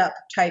Roundup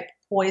type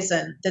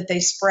poison that they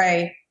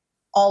spray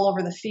all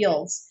over the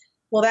fields.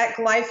 Well, that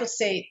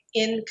glyphosate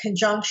in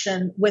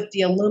conjunction with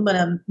the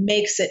aluminum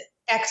makes it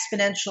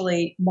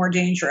exponentially more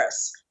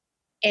dangerous.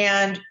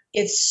 And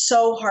it's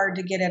so hard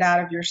to get it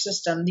out of your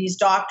system. These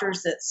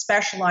doctors that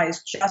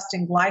specialize just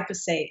in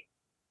glyphosate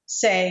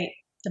say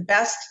the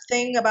best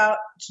thing to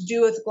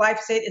do with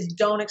glyphosate is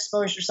don't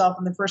expose yourself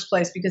in the first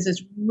place because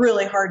it's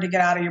really hard to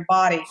get out of your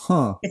body.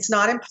 It's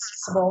not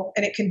impossible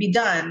and it can be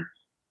done,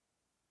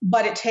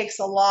 but it takes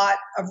a lot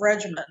of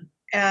regimen.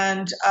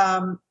 And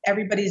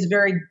everybody's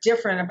very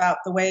different about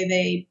the way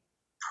they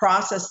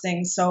process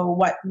things. So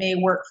what may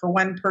work for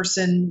one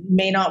person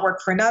may not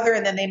work for another,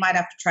 and then they might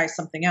have to try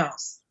something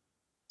else.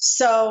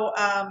 So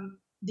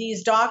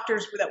these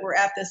doctors that were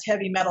at this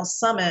heavy metal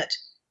summit,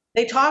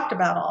 they talked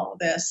about all of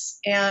this.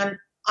 And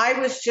I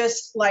was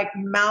just like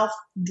mouth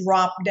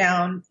dropped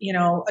down,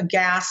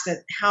 aghast at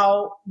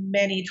how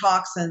many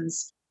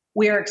toxins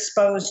we are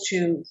exposed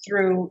to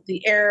through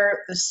the air,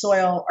 the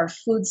soil, our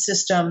food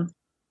system,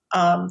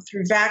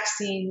 through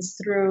vaccines,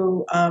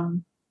 through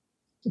our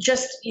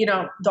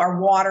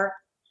water.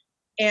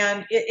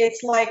 And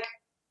it's like,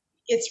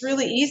 it's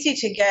really easy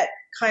to get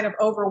kind of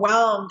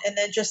overwhelmed and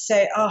then just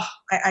say, oh,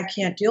 I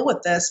can't deal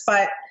with this.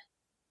 But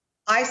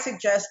I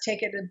suggest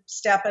take it a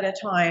step at a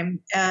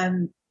time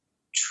and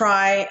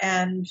try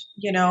and,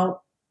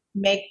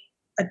 make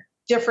a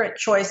different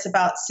choice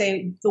about,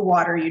 say, the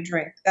water you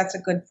drink. That's a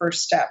good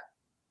first step.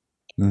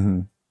 Mm-hmm.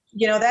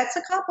 That's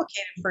a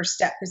complicated first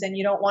step because then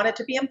you don't want it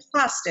to be in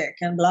plastic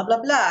and blah,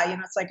 blah, blah.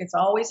 It's like it's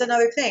always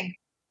another thing.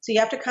 So you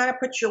have to kind of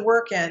put your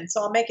work in.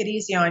 So I'll make it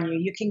easy on you.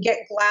 You can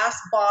get glass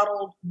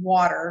bottled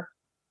water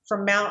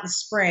from Mountain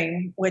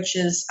Spring, which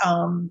is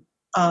out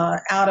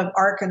of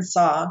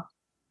Arkansas.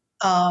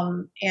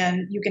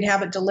 And you can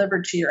have it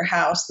delivered to your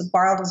house. The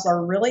bottles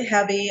are really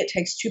heavy. It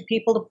takes 2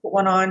 people to put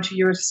one onto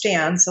your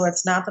stand. So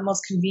it's not the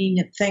most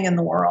convenient thing in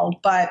the world,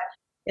 but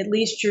at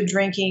least you're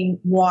drinking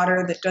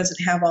water that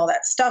doesn't have all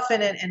that stuff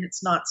in it, and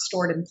it's not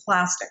stored in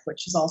plastic,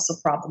 which is also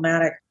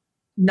problematic,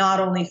 not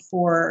only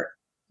for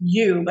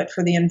you, but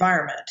for the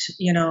environment,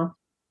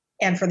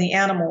 and for the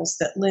animals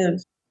that live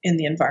in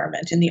the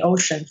environment, in the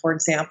ocean, for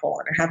example,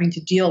 and are having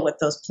to deal with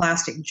those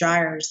plastic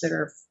gyres that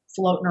are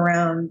floating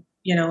around,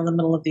 in the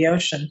middle of the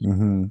ocean.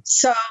 Mm-hmm.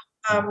 So,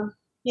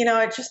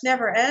 it just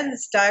never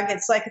ends, Doug.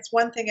 It's like it's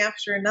one thing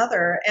after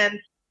another. And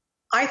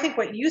I think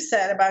what you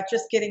said about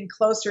just getting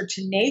closer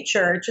to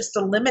nature just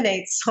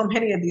eliminates so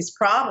many of these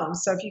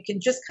problems. So if you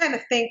can just kind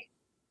of think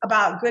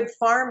about good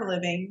farm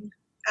living,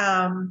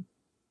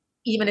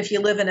 even if you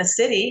live in a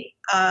city,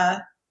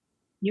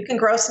 you can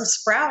grow some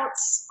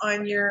sprouts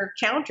on your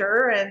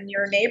counter and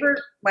your neighbor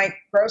might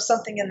grow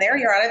something in their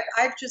yard.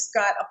 I've just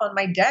got up on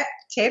my deck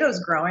potatoes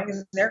growing,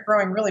 and they're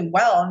growing really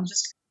well, and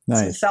just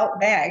some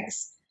felt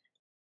bags.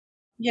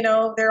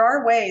 There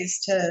are ways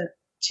to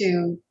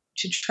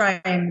try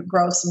and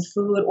grow some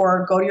food,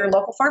 or go to your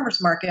local farmer's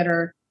market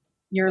or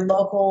your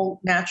local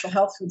natural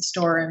health food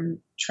store and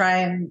try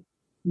and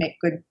make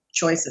good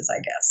choices,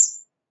 I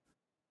guess.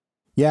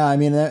 Yeah, I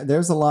mean,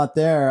 there's a lot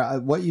there.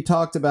 What you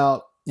talked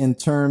about in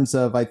terms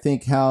of, I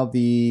think, how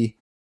the,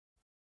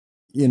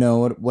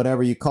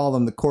 whatever you call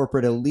them, the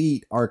corporate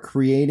elite are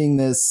creating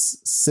this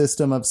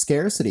system of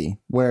scarcity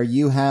where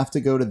you have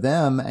to go to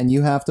them and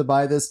you have to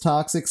buy this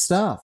toxic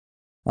stuff.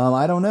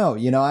 I don't know.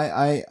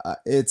 I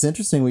it's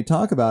interesting we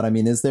talk about,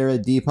 is there a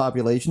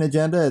depopulation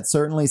agenda? It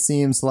certainly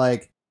seems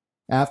like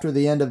after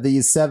the end of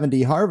these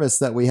 70 harvests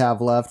that we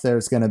have left,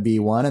 there's going to be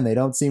one, and they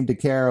don't seem to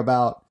care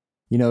about,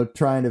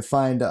 trying to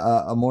find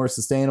a more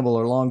sustainable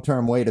or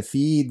long-term way to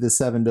feed the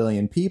 7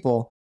 billion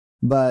people.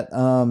 But,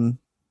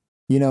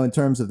 in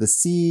terms of the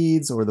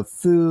seeds or the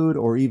food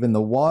or even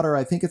the water,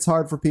 I think it's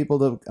hard for people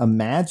to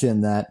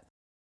imagine that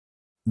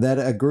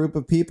a group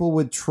of people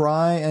would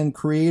try and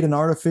create an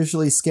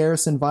artificially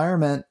scarce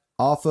environment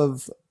off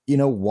of,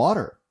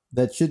 water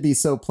that should be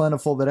so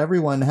plentiful that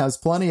everyone has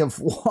plenty of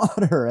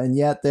water. And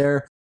yet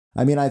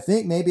I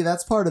think maybe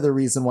that's part of the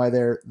reason why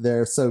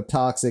they're so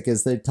toxic,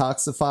 is they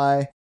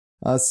toxify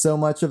so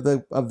much of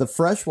the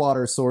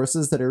freshwater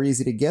sources that are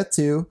easy to get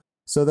to,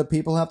 so that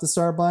people have to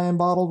start buying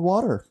bottled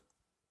water.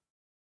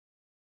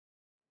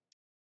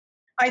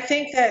 I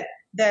think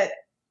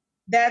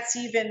that's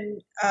even,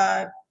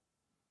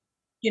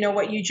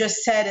 what you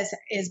just said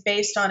is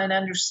based on an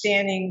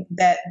understanding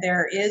that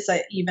there is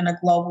even a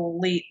global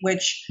elite,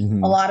 which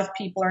Mm-hmm. a lot of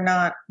people are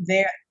not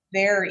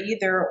there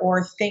either,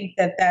 or think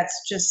that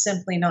that's just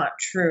simply not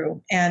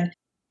true. And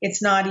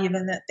it's not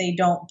even that they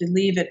don't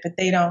believe it, but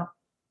they don't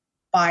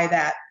buy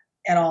that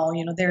at all.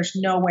 There's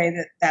no way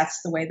that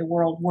that's the way the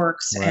world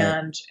works. Right.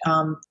 And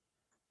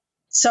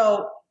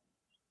so,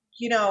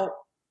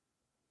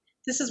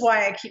 this is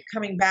why I keep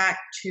coming back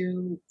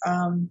to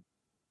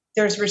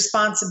there's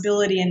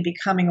responsibility in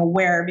becoming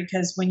aware,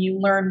 because when you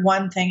learn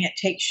one thing, it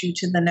takes you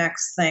to the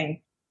next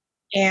thing.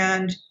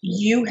 And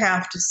you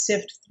have to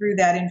sift through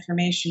that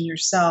information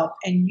yourself,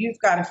 and you've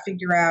got to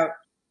figure out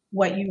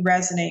what you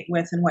resonate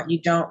with and what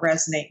you don't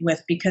resonate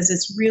with, because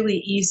it's really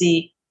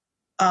easy.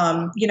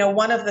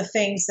 One of the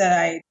things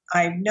that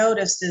I've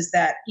noticed is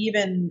that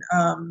even,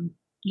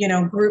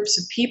 groups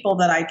of people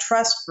that I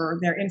trust for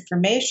their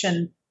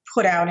information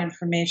put out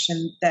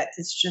information that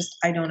it's just,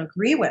 I don't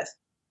agree with.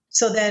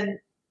 So then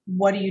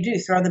what do?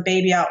 Throw the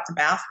baby out with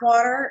the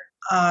bathwater?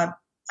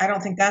 I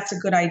don't think that's a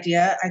good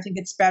idea. I think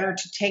it's better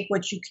to take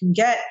what you can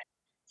get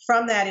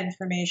from that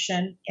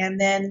information and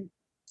then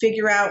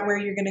figure out where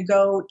you're going to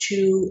go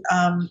to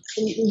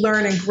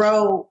learn and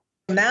grow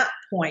from that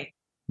point.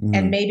 Mm-hmm.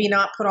 And maybe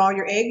not put all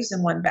your eggs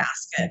in one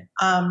basket.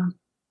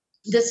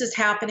 this is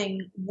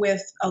happening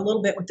with a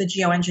little bit with the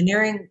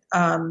geoengineering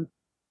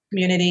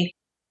community,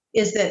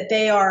 is that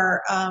they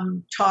are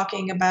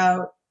talking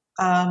about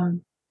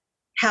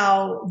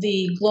how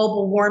the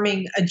global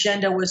warming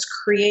agenda was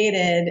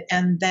created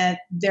and that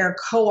they're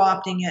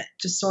co-opting it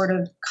to sort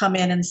of come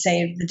in and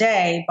save the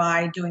day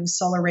by doing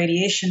solar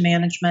radiation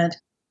management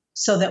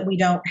so that we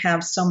don't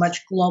have so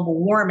much global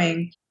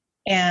warming.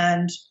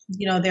 And,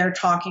 they're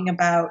talking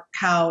about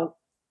how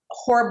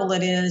horrible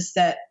it is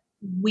that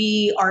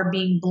we are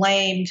being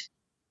blamed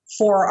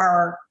for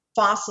our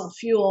fossil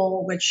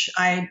fuel, which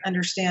I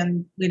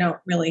understand we don't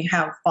really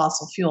have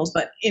fossil fuels,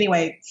 but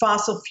anyway,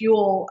 fossil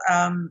fuel,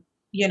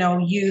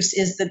 use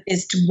is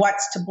to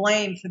what's to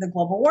blame for the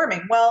global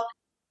warming. Well,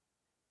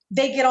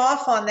 they get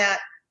off on that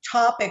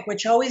topic,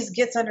 which always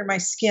gets under my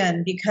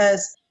skin,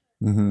 because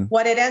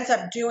what it ends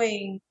up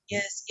doing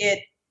is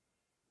it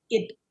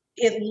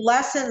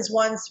lessens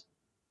one's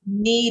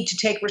need to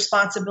take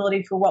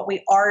responsibility for what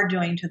we are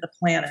doing to the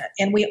planet.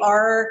 And we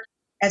are,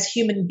 as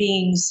human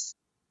beings,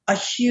 a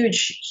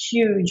huge,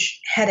 huge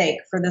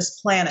headache for this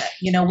planet.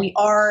 We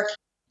are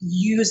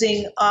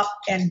using up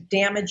and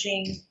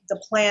damaging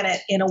the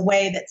planet in a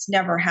way that's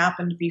never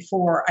happened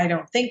before, I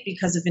don't think,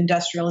 because of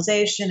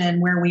industrialization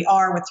and where we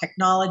are with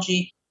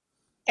technology.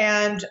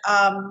 And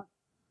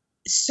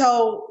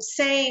so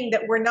saying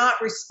that we're not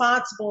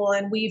responsible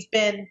and we've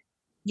been,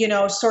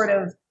 sort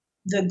of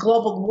the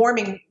global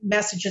warming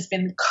message has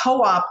been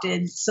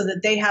co-opted so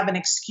that they have an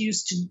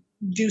excuse to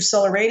do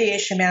solar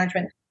radiation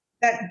management,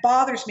 that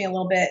bothers me a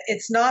little bit.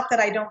 It's not that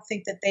I don't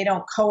think that they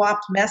don't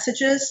co-opt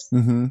messages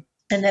and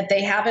that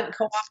they haven't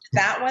co-opted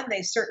that one.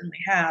 They certainly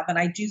have. And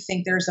I do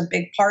think there's a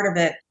big part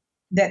of it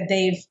that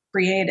they've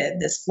created,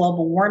 this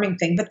global warming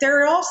thing. But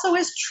there also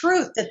is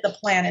truth that the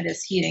planet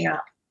is heating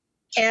up.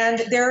 And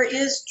there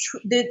is,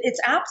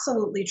 it's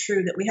absolutely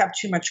true that we have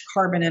too much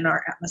carbon in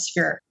our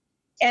atmosphere.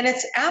 And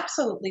it's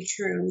absolutely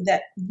true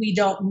that we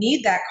don't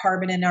need that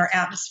carbon in our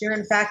atmosphere.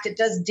 In fact, it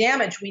does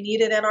damage. We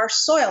need it in our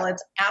soil.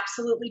 It's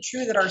absolutely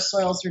true that our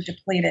soils are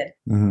depleted.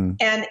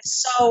 And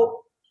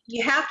so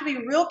you have to be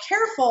real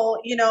careful,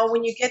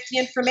 when you get the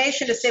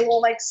information to say,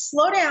 well,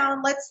 slow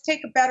down, let's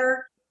take a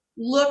better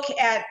look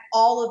at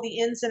all of the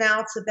ins and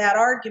outs of that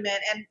argument.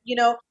 And,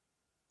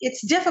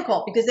 it's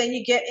difficult because then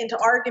you get into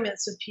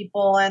arguments with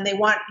people and they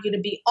want you to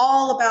be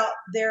all about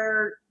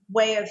their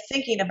way of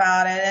thinking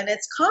about it. And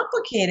it's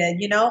complicated,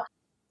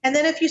 And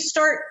then if you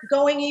start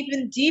going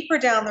even deeper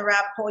down the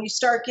rabbit hole, you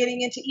start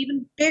getting into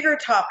even bigger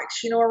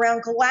topics,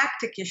 around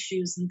galactic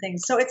issues and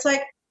things. So it's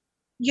like,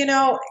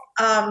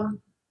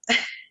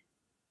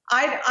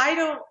 I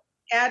don't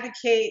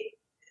advocate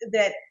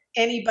that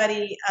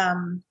anybody,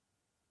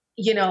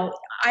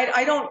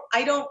 I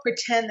don't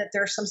pretend that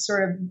there's some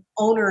sort of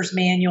owner's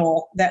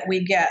manual that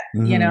we get,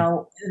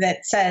 that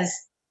says,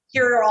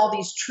 here are all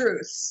these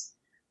truths.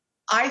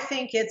 I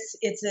think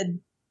it's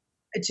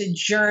a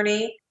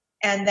journey,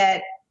 and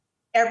that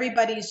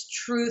everybody's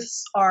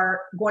truths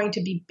are going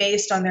to be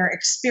based on their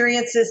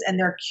experiences and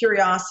their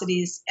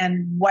curiosities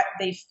and what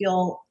they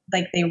feel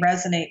like they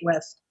resonate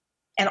with.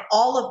 And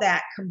all of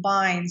that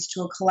combines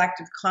to a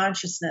collective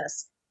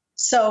consciousness.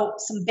 So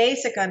some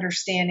basic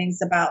understandings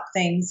about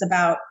things,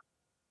 about,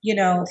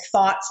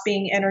 thoughts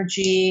being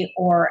energy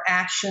or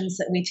actions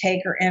that we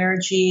take are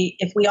energy.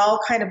 If we all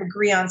kind of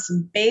agree on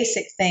some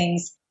basic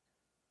things,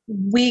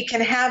 we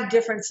can have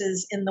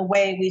differences in the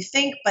way we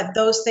think, but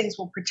those things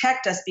will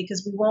protect us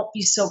because we won't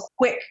be so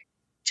quick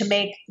to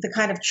make the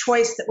kind of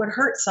choice that would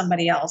hurt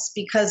somebody else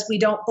because we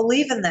don't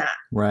believe in that,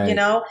 right.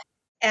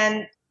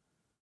 And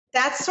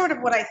that's sort of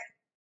what I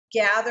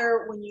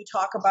gather when you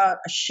talk about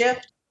a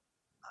shift.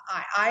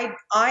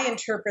 I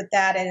interpret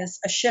that as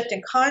a shift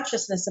in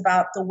consciousness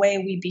about the way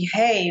we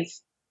behave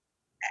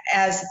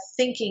as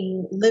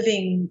thinking,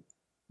 living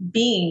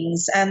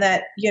beings, and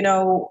that,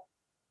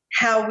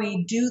 how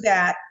we do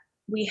that,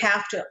 we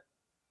have to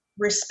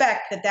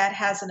respect that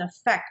has an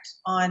effect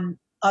on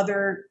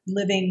other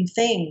living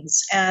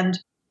things. And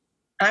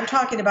I'm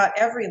talking about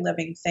every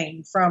living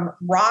thing, from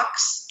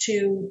rocks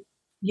to,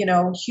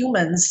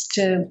 humans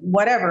to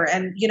whatever,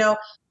 and,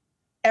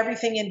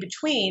 everything in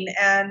between.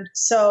 And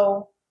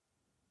so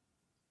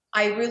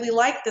I really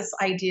like this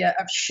idea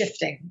of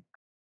shifting.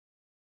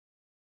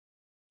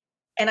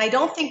 And I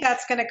don't think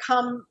that's going to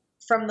come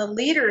from the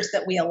leaders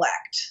that we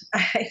elect.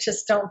 I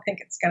just don't think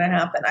it's going to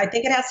happen. I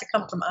think it has to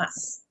come from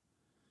us.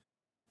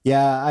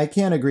 Yeah, I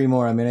can't agree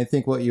more. I mean, I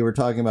think what you were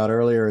talking about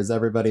earlier is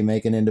everybody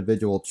making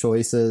individual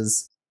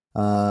choices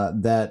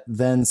that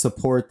then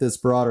support this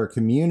broader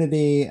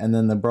community, and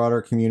then the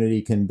broader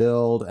community can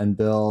build and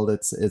build.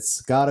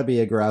 It's got to be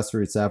a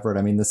grassroots effort.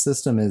 I mean, the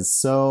system is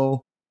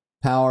so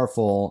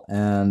powerful,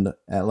 and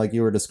like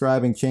you were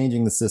describing,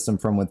 changing the system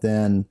from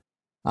within,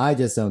 I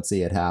just don't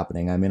see it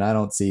happening. I mean, I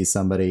don't see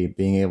somebody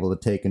being able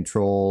to take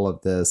control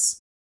of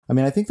this. I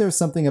mean, I think there's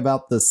something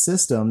about the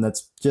system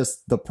that's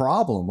just the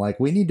problem. Like,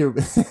 we need to,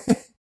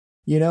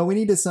 we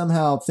need to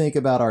somehow think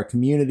about our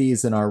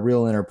communities and our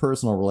real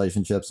interpersonal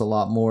relationships a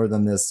lot more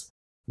than this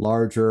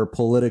larger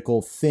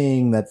political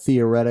thing that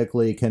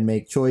theoretically can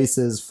make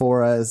choices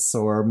for us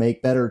or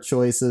make better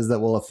choices that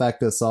will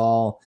affect us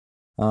all.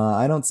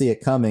 I don't see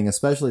it coming,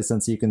 especially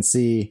since you can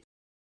see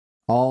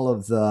all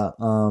of the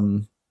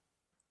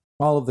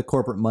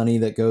corporate money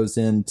that goes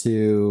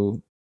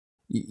into,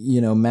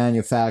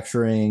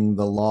 manufacturing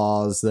the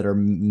laws that are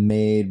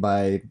made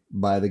by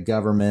the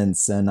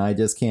governments. And I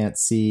just can't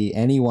see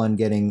anyone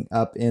getting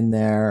up in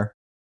there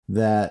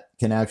that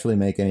can actually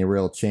make any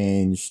real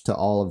change to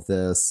all of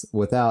this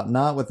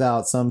not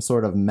without some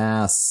sort of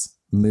mass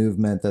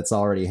movement that's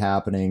already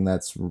happening.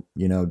 That's,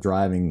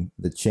 driving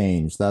the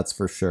change. That's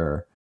for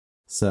sure.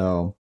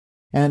 So,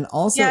 and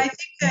also, yeah, I think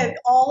that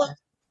oh,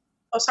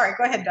 sorry,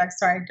 go ahead, Doug.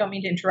 Sorry, don't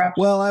mean to interrupt.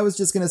 Well, I was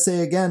just going to say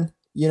again,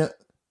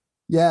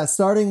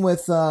 starting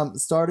with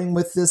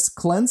this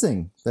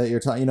cleansing that you're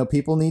talking,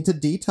 people need to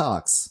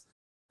detox.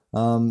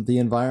 The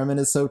environment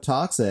is so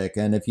toxic,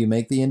 and if you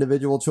make the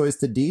individual choice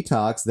to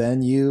detox,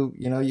 then you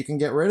can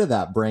get rid of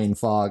that brain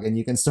fog, and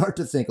you can start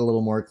to think a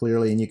little more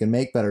clearly, and you can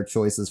make better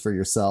choices for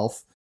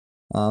yourself.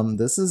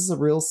 This is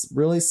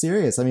really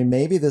serious. I mean,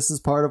 maybe this is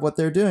part of what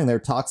they're doing. They're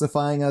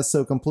toxifying us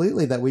so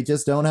completely that we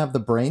just don't have the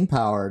brain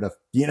power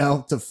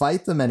to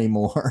fight them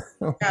anymore.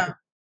 Yeah.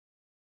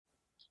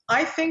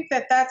 I think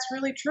that that's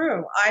really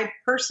true. I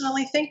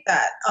personally think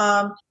that.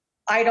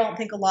 I don't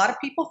think a lot of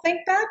people think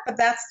that, but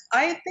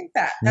I think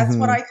that. That's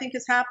what I think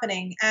is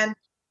happening. And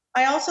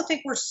I also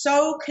think we're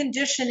so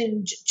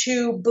conditioned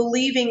to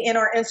believing in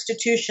our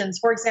institutions.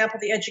 For example,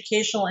 the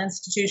educational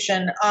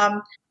institution.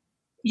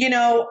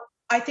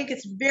 I think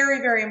it's very,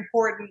 very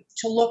important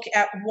to look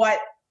at what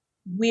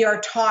we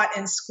are taught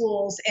in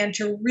schools and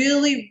to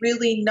really,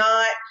 really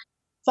not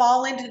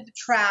fall into the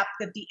trap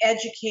that the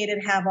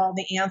educated have all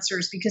the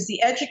answers, because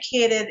the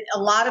educated a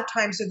lot of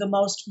times are the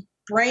most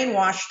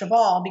brainwashed of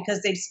all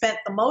because they've spent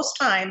the most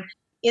time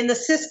in the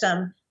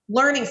system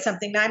learning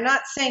something. Now, I'm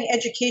not saying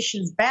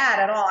education's bad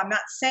at all. I'm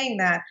not saying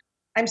that.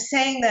 I'm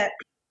saying that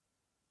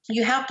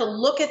you have to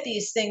look at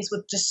these things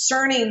with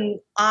discerning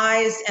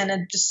eyes and a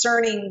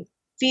discerning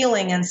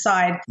feeling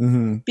inside,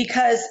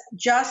 because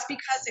just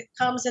because it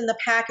comes in the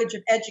package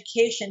of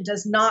education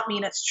does not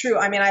mean it's true.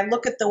 I mean, I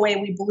look at the way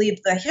we believe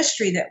the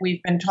history that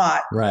we've been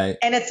taught, right?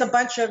 And it's a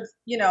bunch of,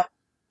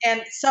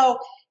 and so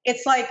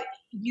it's like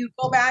you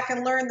go back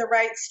and learn the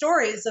right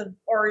stories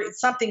or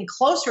something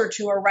closer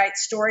to a right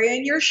story,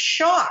 and you're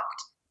shocked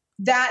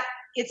that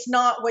it's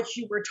not what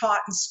you were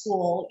taught in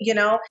school,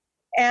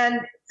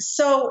 And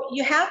so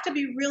you have to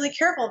be really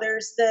careful.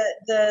 There's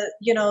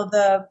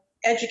the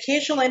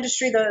educational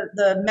industry,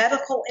 the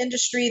medical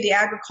industry, the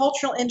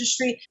agricultural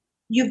industry.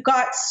 You've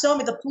got so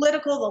many, the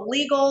political, the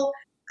legal,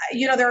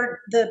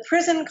 the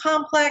prison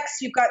complex.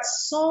 You've got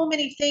so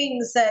many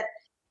things that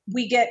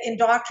we get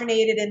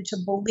indoctrinated into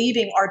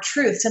believing are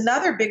truths.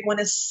 Another big one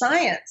is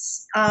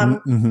science.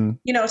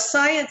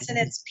 Science in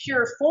its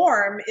pure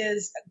form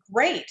is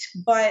great,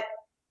 but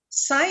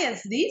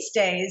science these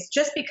days,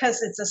 just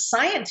because it's a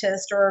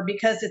scientist or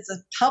because it's a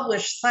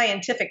published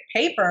scientific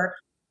paper,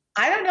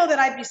 I don't know that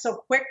I'd be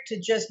so quick to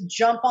just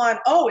jump on,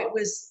 it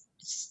was,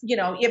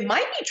 it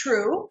might be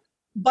true,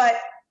 but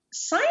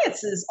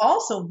science is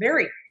also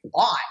very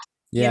flawed.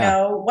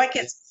 Yeah. What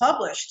gets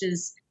published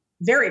is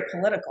very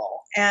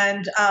political.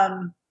 And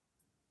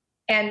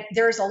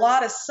there's a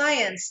lot of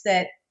science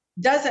that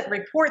doesn't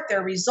report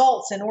their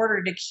results in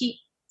order to keep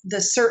the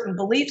certain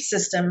belief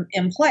system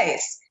in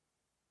place.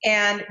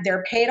 And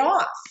they're paid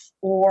off,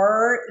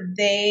 or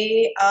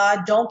they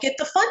don't get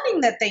the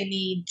funding that they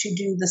need to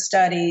do the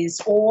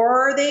studies,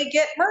 or they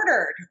get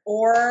murdered,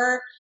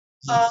 or,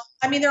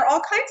 there are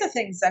all kinds of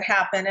things that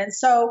happen. And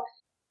so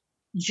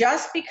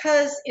just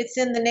because it's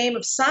in the name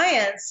of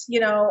science,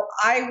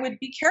 I would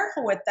be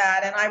careful with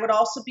that. And I would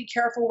also be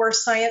careful where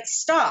science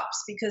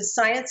stops, because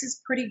science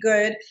is pretty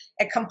good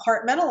at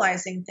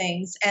compartmentalizing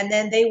things. And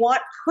then they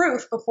want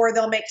proof before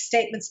they'll make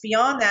statements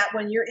beyond that,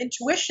 when your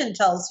intuition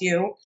tells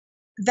you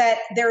that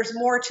there's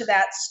more to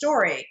that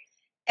story.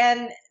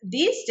 And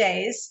these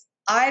days,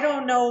 I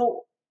don't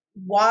know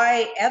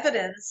why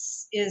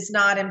evidence is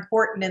not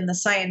important in the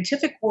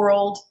scientific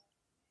world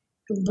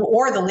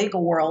or the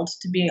legal world,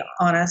 to be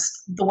honest,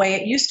 the way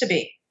it used to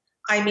be.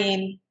 I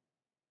mean,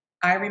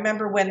 I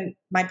remember when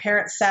my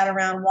parents sat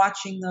around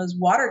watching those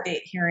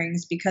Watergate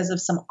hearings because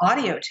of some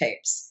audio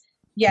tapes.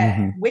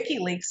 Yet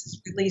WikiLeaks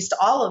has released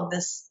all of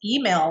this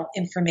email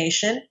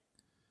information,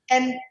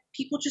 and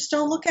people just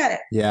don't look at it.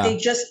 Yeah. They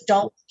just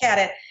don't look at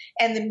it.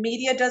 And the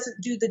media doesn't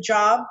do the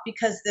job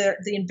because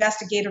the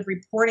investigative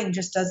reporting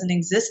just doesn't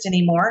exist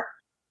anymore.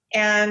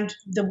 And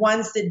the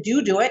ones that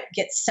do it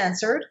get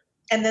censored.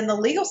 And then the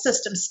legal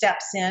system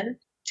steps in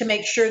to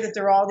make sure that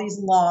there are all these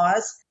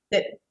laws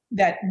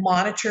that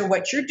monitor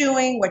what you're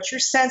doing, what you're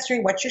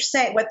censoring, what you're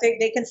saying, what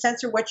they can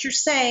censor what you're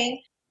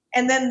saying.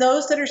 And then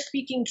those that are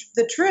speaking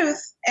the truth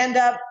end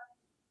up,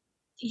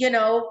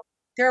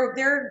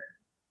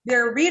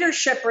 their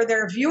readership or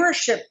their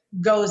viewership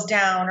goes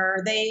down,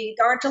 or they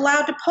aren't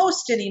allowed to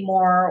post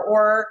anymore,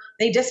 or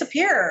they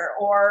disappear,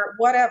 or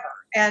whatever.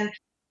 And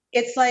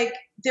it's like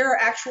there are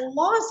actual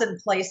laws in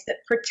place that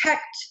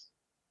protect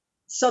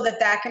so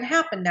that can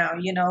happen now.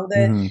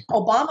 Mm-hmm.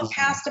 Obama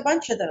passed a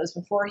bunch of those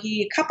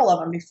a couple of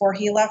them before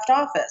he left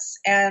office.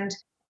 And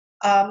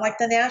like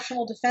the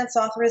National Defense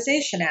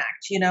Authorization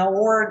Act,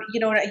 or,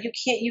 you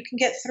can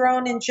get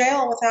thrown in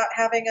jail without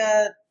having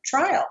a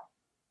trial.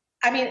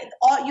 I mean,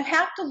 you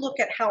have to look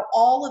at how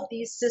all of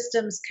these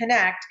systems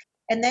connect,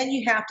 and then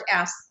you have to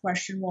ask the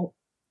question, well,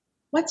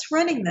 what's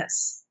running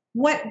this?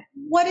 What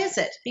is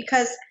it?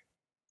 Because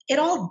it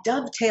all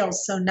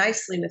dovetails so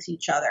nicely with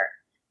each other.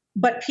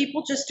 But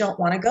people just don't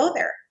want to go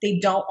there. They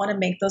don't want to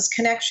make those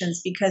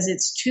connections because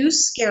it's too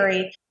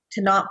scary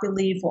to not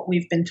believe what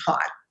we've been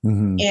taught.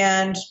 Mm-hmm.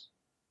 And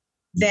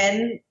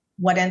then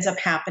what ends up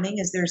happening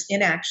is there's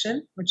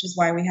inaction, which is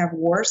why we have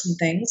wars and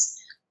things,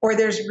 or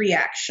there's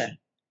reaction.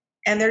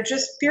 And they're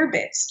just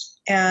fear-based.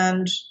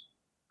 And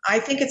I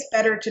think it's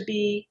better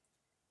to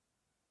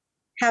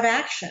have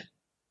action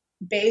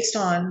based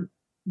on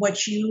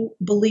what you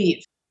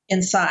believe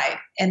inside.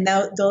 And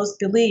those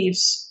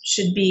beliefs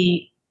should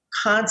be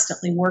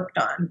constantly worked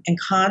on and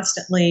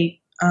constantly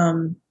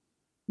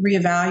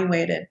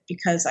reevaluated,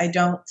 because I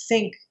don't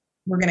think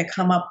we're going to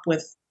come up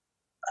with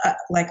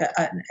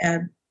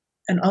an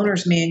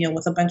owner's manual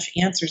with a bunch of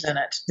answers in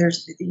it.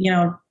 There's,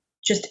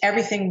 just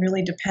everything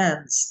really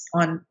depends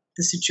on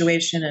the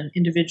situation and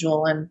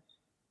individual and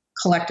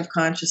collective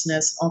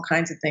consciousness, all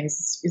kinds of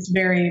things. It's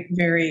very,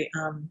 very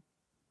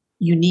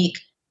unique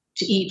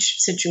to each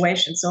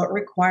situation. So it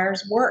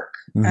requires work.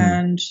 Mm-hmm.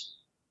 And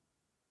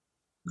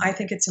I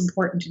think it's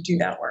important to do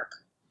that work.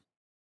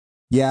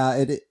 Yeah,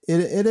 it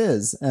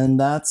is. And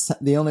that's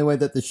the only way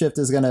that the shift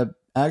is going to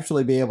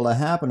actually be able to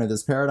happen, or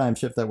this paradigm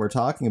shift that we're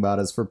talking about,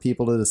 is for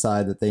people to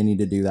decide that they need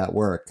to do that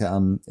work.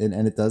 And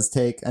it does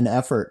take an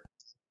effort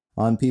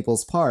on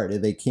people's part.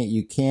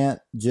 You can't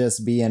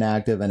just be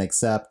inactive and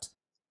accept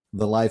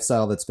the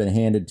lifestyle that's been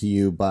handed to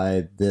you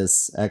by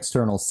this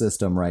external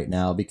system right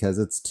now, because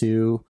it's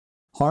too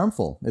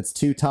harmful. It's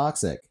too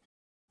toxic.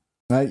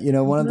 One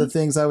Mm-hmm. of the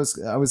things I was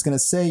going to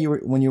say,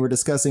 when you were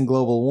discussing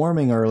global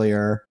warming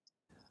earlier,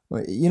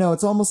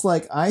 it's almost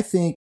like I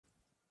think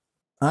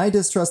I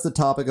distrust the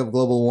topic of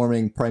global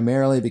warming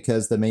primarily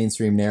because the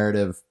mainstream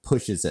narrative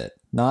pushes it.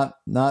 Not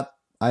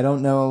I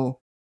don't know,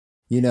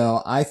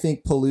 I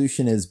think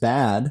pollution is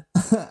bad.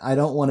 I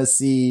don't want to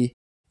see,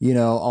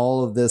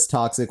 all of this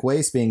toxic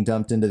waste being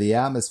dumped into the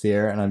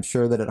atmosphere, and I'm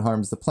sure that it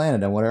harms the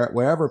planet, and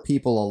wherever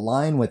people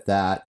align with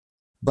that.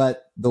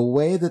 But the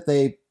way that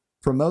they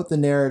promote the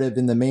narrative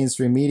in the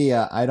mainstream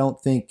media, I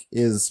don't think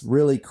is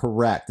really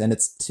correct. And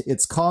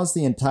it's caused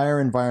the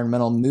entire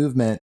environmental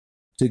movement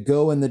to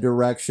go in the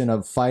direction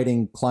of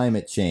fighting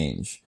climate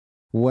change.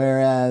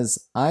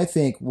 Whereas I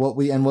think what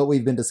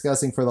we've been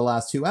discussing for the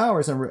last 2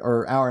 hours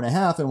or hour and a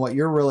half, and what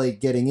you're really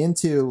getting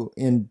into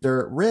in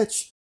Dirt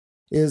Rich,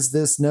 is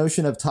this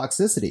notion of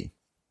toxicity.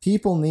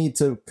 People need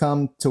to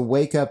come to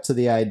wake up to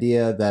the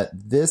idea that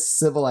this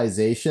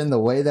civilization, the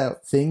way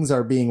that things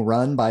are being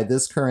run by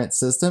this current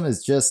system,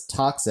 is just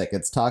toxic.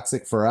 It's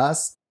toxic for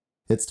us.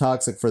 It's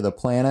toxic for the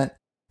planet.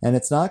 And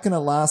it's not going to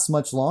last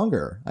much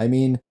longer. I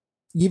mean,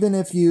 even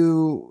if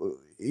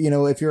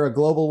if you're a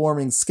global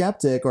warming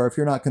skeptic, or if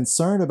you're not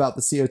concerned about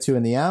the CO2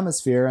 in the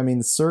atmosphere, I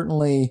mean,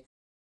 certainly,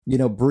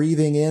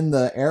 breathing in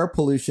the air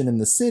pollution in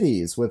the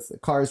cities with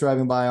cars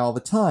driving by all the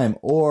time,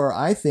 or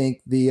I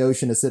think the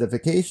ocean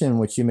acidification,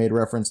 which you made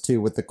reference to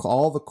with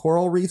all the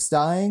coral reefs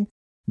dying,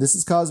 this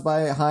is caused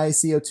by high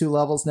CO2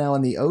 levels now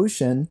in the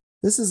ocean.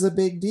 This is a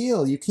big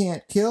deal. You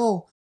can't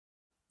kill,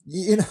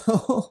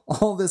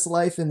 all this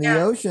life in the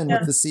ocean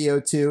with the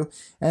CO2.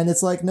 And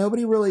it's like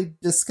nobody really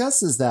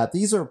discusses that.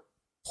 These are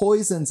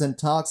poisons and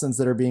toxins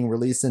that are being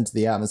released into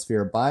the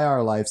atmosphere by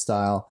our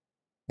lifestyle.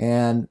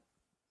 And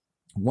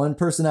one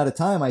person at a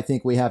time, I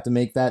think we have to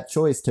make that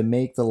choice to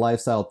make the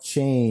lifestyle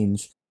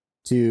change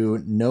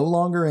to no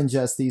longer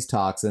ingest these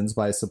toxins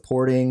by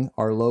supporting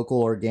our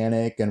local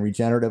organic and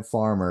regenerative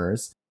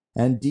farmers,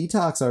 and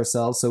detox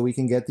ourselves so we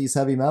can get these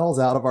heavy metals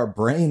out of our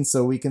brains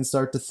so we can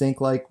start to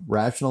think like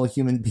rational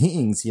human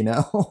beings,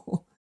 Yeah,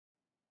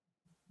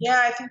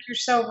 I think you're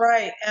so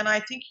right. And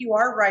I think you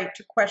are right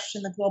to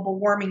question the global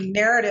warming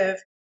narrative.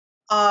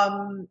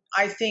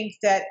 I think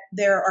that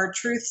there are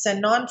truths and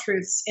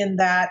non-truths in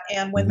that.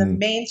 And when the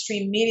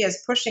mainstream media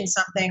is pushing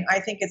something, I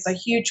think it's a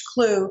huge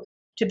clue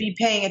to be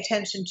paying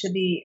attention to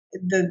the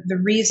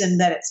reason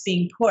that it's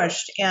being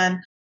pushed. And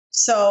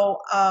so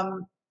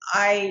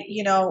I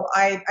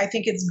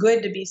think it's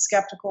good to be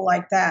skeptical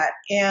like that.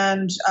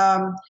 And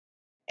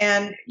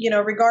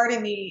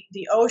regarding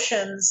the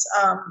oceans,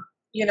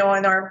 in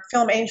our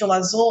film Angel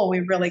Azul,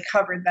 we really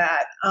covered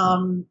that.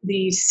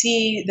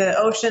 The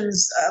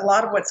oceans, a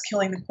lot of what's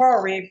killing the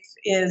coral reef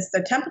is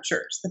the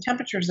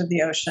temperatures of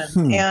the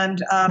ocean,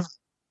 and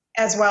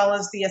as well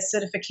as the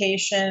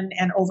acidification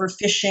and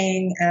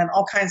overfishing and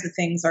all kinds of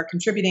things are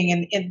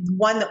contributing. And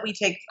one that we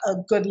take a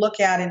good look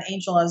at in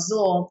Angel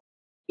Azul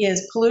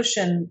is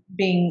pollution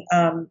being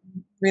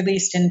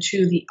released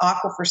into the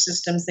aquifer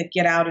systems that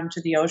get out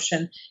into the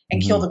ocean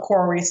and kill the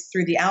coral reefs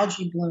through the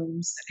algae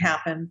blooms that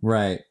happen.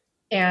 Right.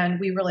 And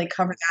we really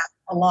cover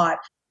that a lot.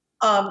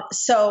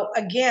 So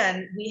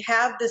again, we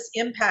have this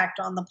impact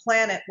on the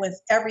planet with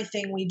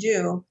everything we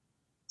do,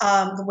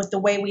 with the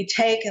way we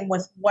take and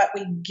with what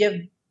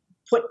we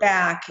put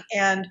back.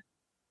 And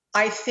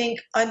I think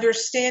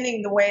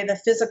understanding the way the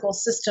physical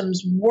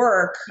systems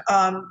work,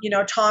 Tom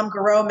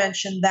Garreau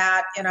mentioned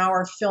that in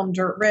our film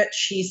Dirt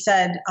Rich. He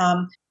said,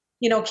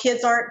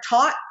 kids aren't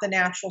taught the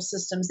natural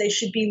systems. They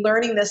should be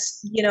learning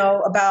this,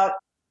 about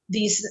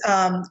these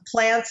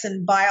plants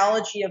and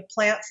biology of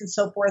plants and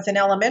so forth in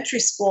elementary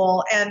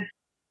school. And,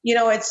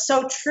 it's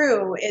so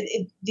true.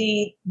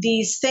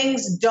 These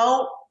things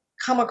don't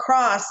come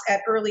across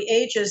at early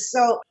ages.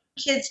 So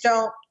kids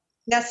don't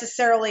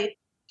necessarily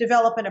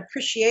develop an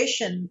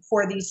appreciation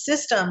for these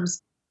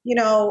systems.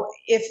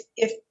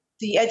 If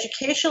the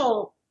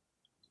educational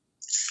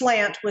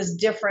slant was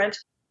different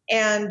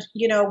and,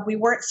 we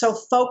weren't so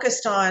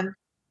focused on,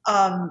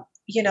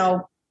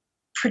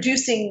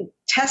 producing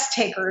test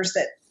takers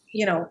that,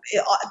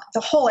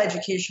 the whole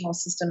educational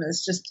system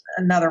is just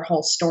another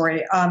whole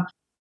story.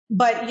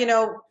 But,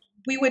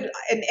 we would,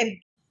 and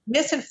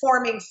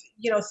misinforming,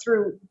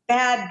 through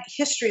bad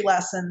history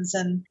lessons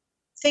and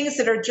things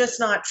that are just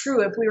not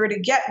true. If we were to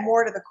get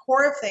more to the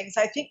core of things,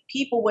 I think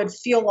people would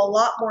feel a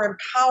lot more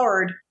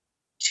empowered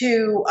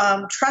to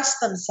trust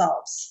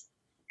themselves.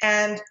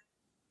 And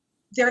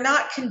they're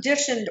not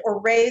conditioned or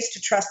raised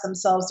to trust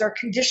themselves. They're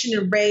conditioned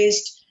and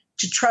raised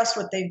to trust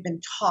what they've been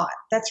taught.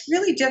 That's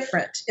really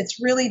different. It's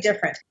really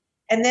different.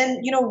 And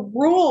then,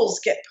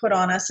 rules get put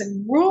on us,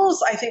 and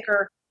rules, I think,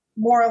 are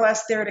more or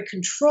less there to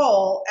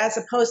control, as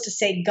opposed to,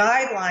 say,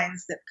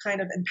 guidelines that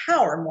kind of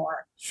empower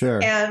more.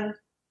 Sure. And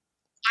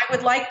I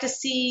would like to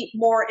see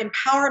more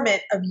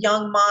empowerment of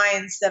young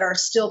minds that are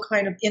still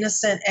kind of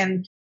innocent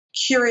and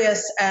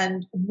curious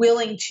and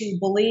willing to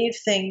believe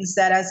things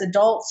that as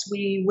adults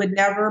we would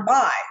never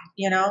buy,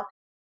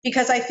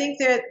 because I think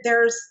that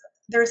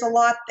there's a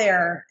lot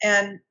there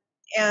and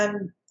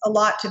a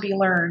lot to be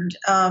learned.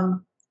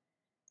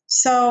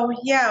 So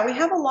yeah, we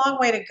have a long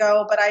way to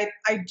go, but I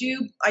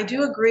do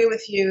agree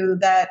with you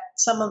that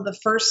some of the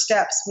first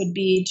steps would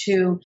be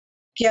to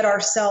get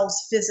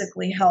ourselves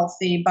physically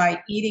healthy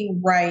by eating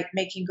right,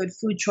 making good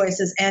food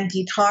choices, and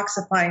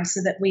detoxifying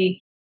so that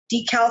we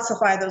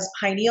decalcify those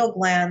pineal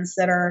glands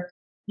that are,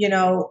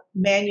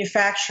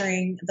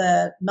 manufacturing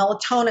the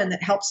melatonin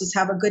that helps us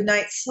have a good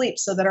night's sleep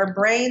so that our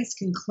brains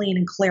can clean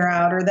and clear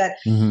out, or that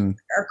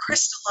are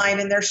crystalline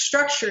in their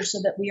structure so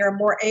that we are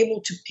more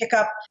able to pick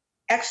up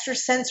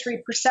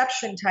extrasensory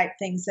perception type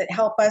things that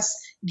help us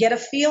get a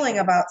feeling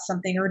about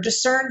something or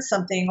discern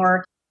something,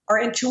 or our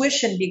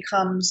intuition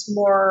becomes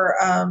more,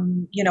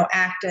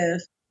 active.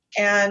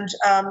 And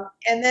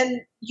then,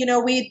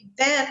 we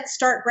then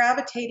start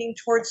gravitating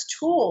towards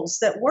tools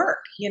that work,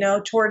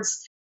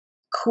 towards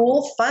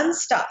cool, fun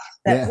stuff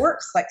that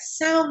works, like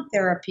sound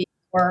therapy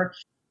or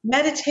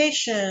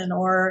meditation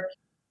or,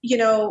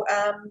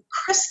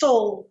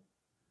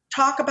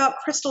 talk about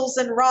crystals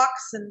and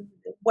rocks and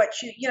what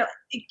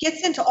it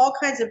gets into all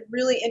kinds of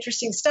really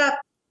interesting stuff.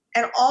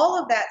 And all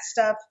of that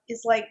stuff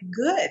is like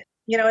good.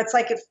 It's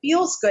like it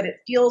feels good. It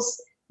feels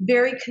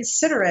very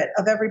considerate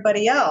of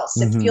everybody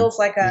else. It feels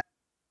like a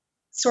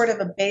sort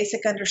of a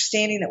basic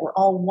understanding that we're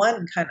all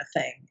one kind of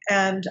thing.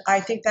 And I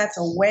think that's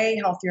a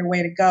way healthier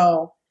way to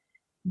go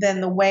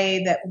than the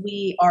way that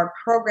we are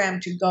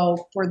programmed to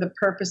go for the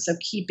purpose of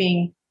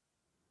keeping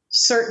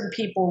certain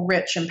people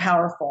rich and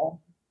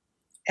powerful.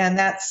 And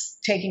that's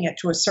taking it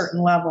to a certain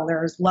level.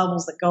 There's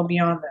levels that go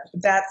beyond that.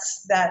 But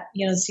that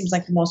seems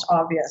like the most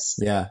obvious.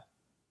 Yeah.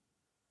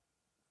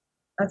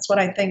 That's what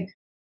I think.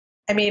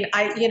 I mean,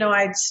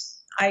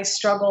 I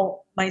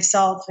struggle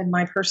myself in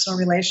my personal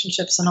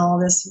relationships and all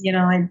of this.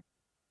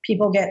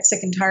 People get sick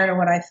and tired of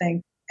what I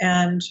think,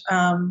 and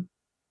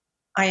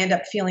I end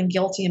up feeling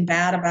guilty and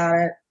bad about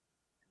it.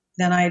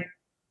 Then I,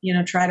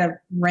 try to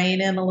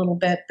rein in a little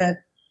bit, but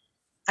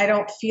I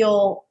don't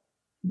feel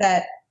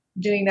that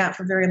doing that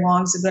for very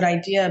long is a good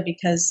idea,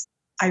 because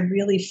I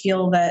really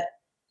feel that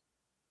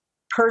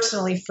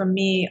personally for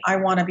me, I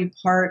want to be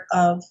part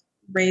of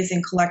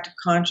raising collective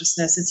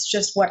consciousness. It's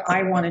just what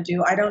I want to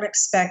do. I don't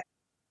expect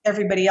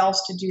everybody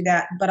else to do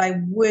that, but I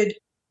would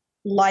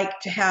like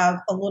to have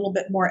a little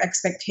bit more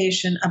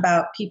expectation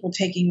about people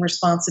taking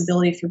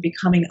responsibility for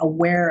becoming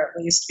aware,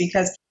 at least,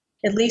 because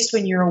at least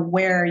when you're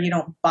aware, you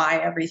don't buy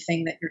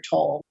everything that you're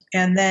told.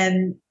 And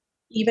then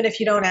even if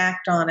you don't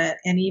act on it,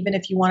 and even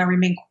if you want to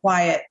remain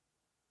quiet,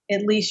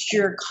 at least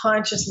your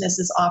consciousness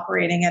is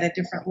operating at a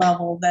different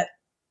level that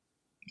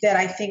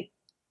I think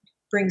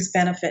brings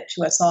benefit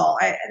to us all.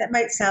 That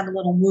might sound a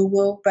little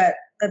woo-woo, but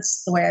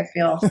that's the way I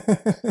feel.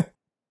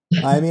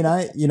 I mean,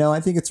 I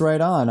think it's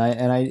right on.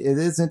 It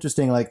is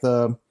interesting. Like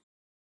I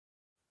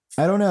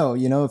don't know,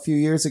 a few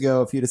years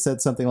ago, if you'd have said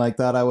something like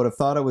that, I would have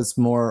thought it was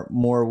more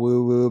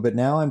woo-woo. But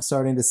now I'm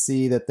starting to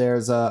see that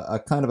there's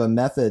a kind of a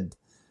method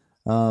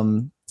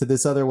to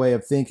this other way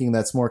of thinking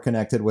that's more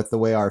connected with the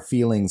way our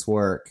feelings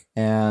work,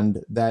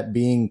 and that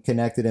being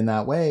connected in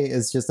that way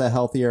is just a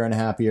healthier and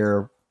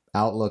happier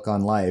outlook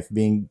on life.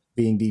 Being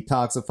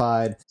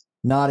detoxified,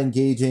 not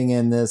engaging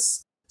in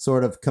this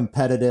sort of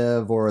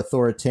competitive or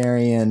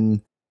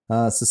authoritarian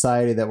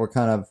society that we're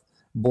kind of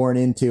born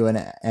into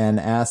and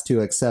asked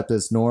to accept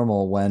as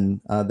normal, when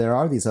there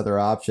are these other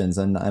options.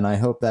 And I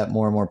hope that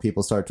more and more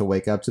people start to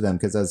wake up to them,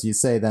 because as you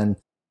say, then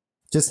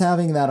just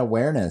having that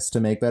awareness to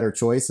make better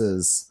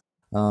choices,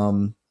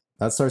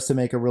 that starts to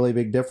make a really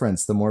big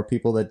difference. The more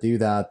people that do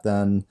that,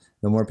 then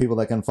the more people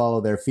that can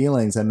follow their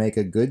feelings and make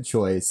a good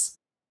choice,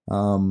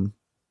 the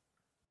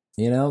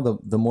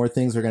more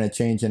things are going to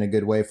change in a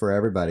good way for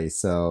everybody.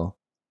 So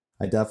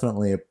I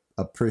definitely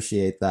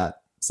appreciate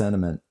that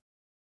sentiment.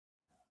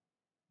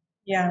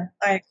 Yeah,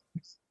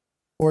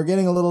 We're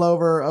getting a little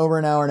over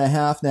an hour and a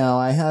half now.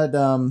 I had,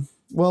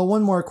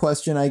 one more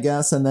question, I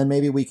guess, and then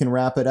maybe we can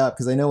wrap it up,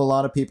 because I know a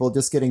lot of people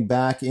just getting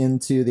back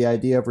into the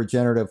idea of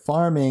regenerative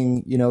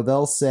farming,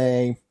 they'll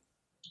say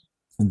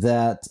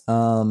that,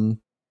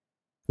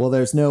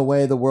 there's no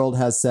way the world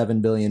has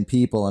 7 billion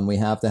people and we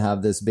have to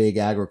have this big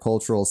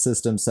agricultural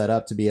system set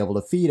up to be able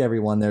to feed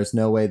everyone. There's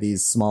no way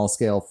these small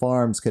scale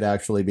farms could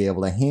actually be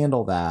able to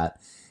handle that.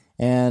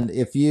 And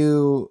if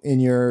you, in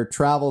your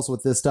travels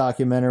with this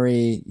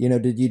documentary,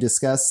 did you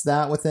discuss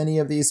that with any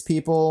of these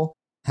people?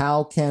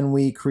 How can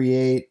we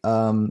create?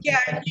 That comes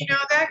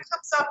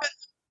up.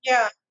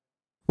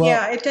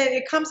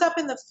 It comes up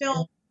in the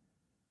film.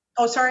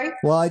 Oh, sorry.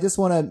 Well, I just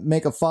want to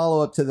make a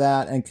follow up to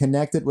that and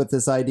connect it with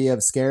this idea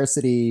of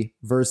scarcity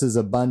versus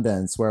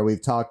abundance, where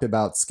we've talked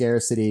about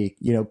scarcity.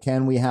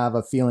 Can we have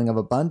a feeling of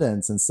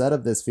abundance instead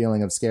of this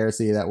feeling of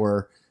scarcity that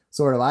we're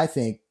sort of, I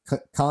think,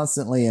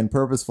 constantly and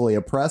purposefully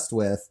oppressed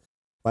with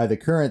by the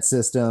current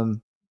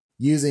system,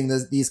 using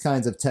these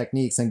kinds of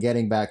techniques and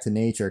getting back to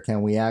nature?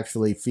 Can we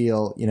actually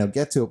feel,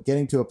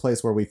 getting to a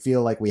place where we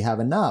feel like we have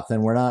enough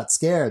and we're not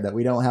scared that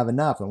we don't have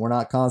enough and we're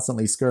not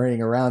constantly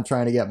scurrying around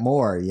trying to get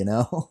more,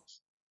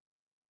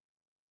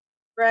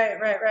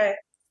 Right.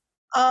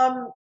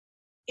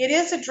 It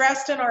is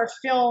addressed in our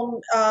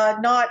film,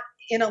 not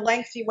in a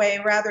lengthy way,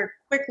 rather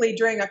quickly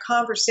during a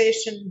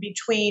conversation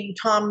between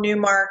Tom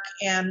Newmark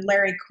and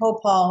Larry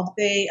Coppold.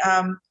 They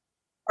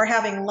are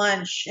having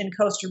lunch in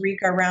Costa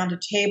Rica around a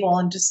table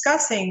and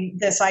discussing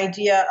this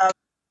idea of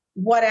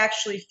what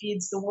actually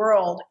feeds the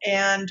world.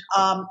 And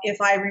if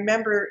I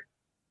remember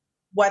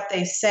what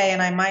they say,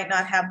 and I might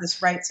not have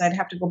this right, so I'd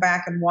have to go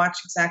back and watch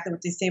exactly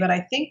what they say, but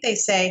I think they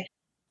say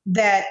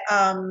that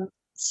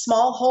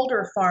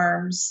smallholder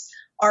farms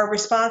are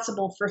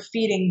responsible for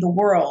feeding the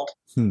world,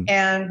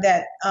 and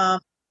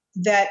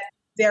that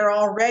they're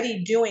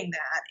already doing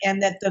that,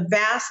 and that the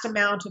vast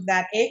amount of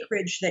that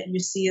acreage that you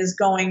see is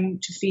going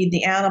to feed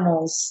the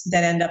animals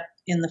that end up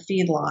in the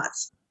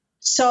feedlots.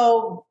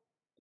 So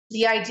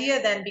the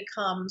idea then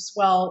becomes,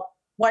 well,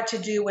 what to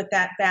do with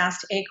that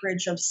vast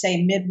acreage of,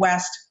 say,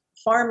 Midwest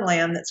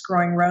farmland that's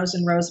growing rows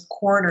and rows of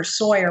corn or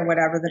soy or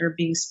whatever that are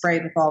being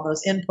sprayed with all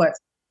those inputs.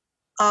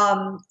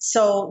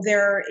 So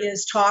there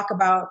is talk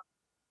about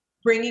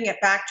bringing it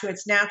back to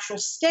its natural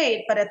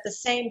state, but at the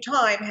same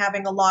time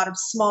having a lot of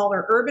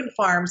smaller urban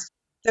farms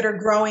that are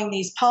growing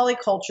these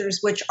polycultures,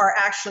 which are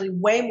actually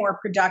way more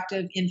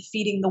productive in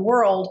feeding the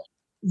world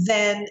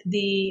than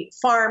the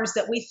farms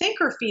that we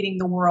think are feeding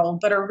the world,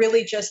 but are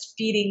really just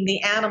feeding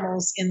the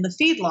animals in the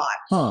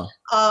feedlot.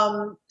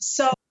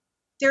 So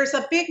there's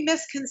a big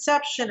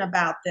misconception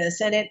about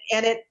this, and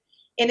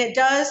it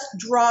does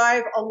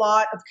drive a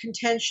lot of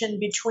contention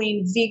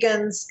between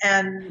vegans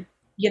and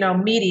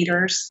meat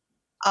eaters.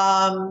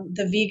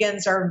 The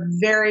vegans are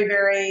very,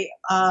 very,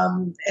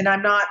 and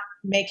I'm not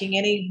making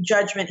any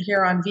judgment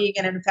here on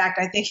vegan. In fact,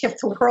 I think if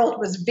the world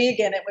was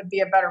vegan, it would be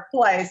a better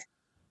place.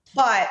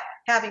 But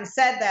having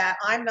said that,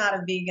 I'm not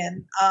a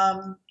vegan.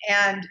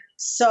 And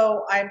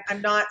so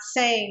I'm not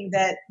saying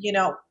that,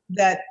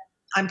 that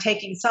I'm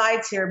taking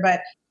sides here, but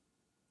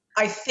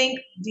I think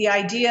the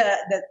idea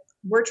that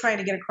we're trying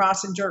to get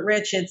across in Dirt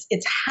Rich,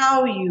 it's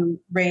how you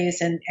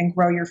raise and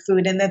grow your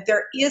food, and that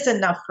there is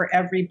enough for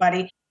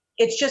everybody.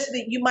 It's just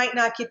that you might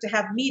not get to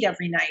have meat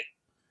every night.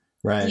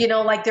 Right.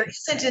 Like there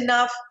isn't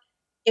enough.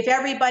 If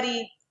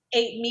everybody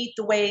ate meat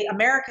the way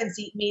Americans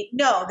eat meat,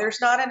 no, there's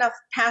not enough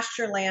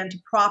pasture land to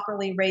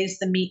properly raise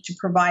the meat to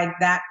provide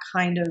that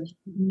kind of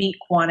meat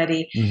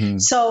quantity. Mm-hmm.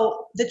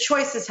 So the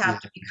choices have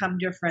to become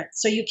different.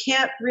 So you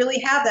can't really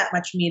have that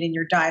much meat in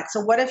your diet. So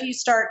what if you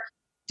start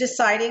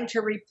deciding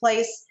to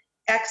replace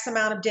X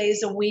amount of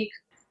days a week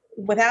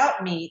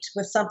without meat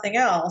with something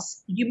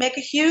else? You make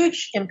a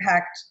huge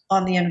impact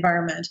on the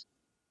environment.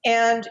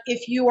 And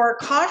if you are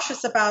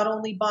cautious about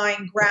only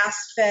buying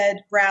grass-fed,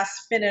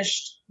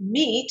 grass-finished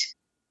meat,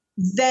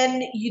 then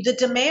the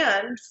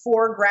demand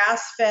for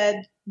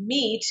grass-fed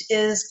meat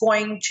is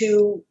going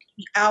to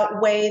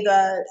outweigh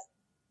the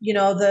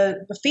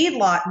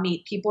feedlot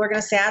meat. People are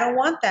going to say, I don't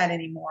want that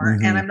anymore,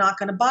 and I'm not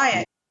going to buy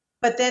it.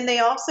 But then they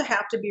also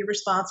have to be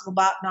responsible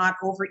about not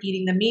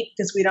overeating the meat,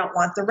 because we don't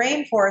want the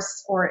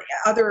rainforests or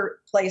other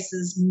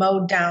places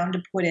mowed down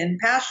to put in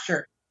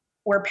pasture.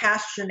 Where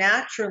pasture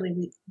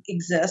naturally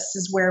exists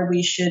is where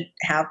we should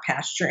have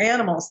pasture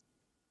animals.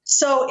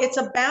 So it's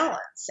a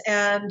balance,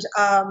 and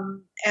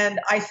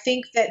I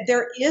think that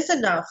there is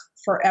enough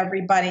for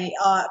everybody.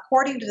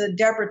 According to the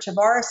Deborah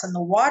Tavares and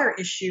the water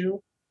issue,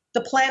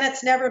 the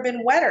planet's never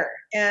been wetter,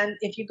 and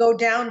if you go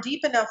down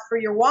deep enough for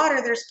your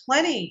water, there's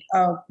plenty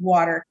of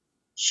water.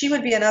 She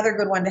would be another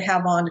good one to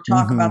have on to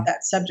talk about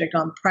that subject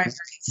on primary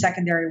and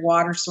secondary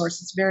water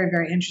source. It's very,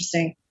 very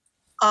interesting.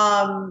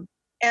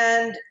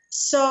 And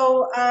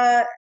so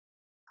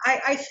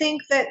I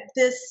think that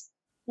this,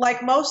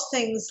 like most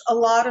things, a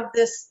lot of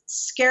this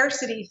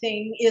scarcity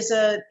thing is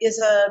a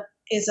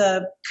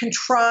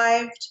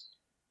contrived.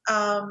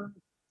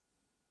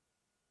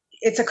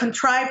 It's a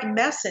contrived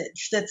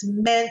message that's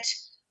meant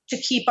to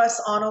keep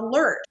us on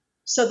alert,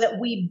 so that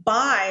we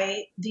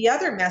buy the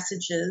other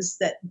messages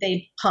that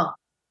they pump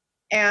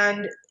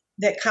and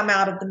that come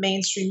out of the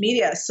mainstream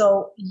media.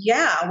 So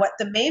yeah, what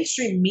the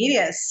mainstream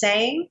media is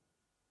saying,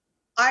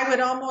 I would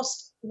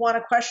almost want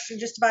to question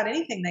just about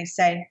anything they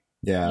say.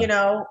 Yeah.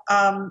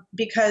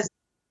 Because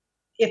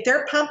if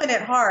they're pumping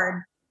it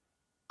hard,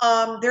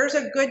 there's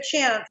a good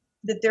chance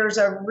that there's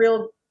a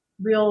real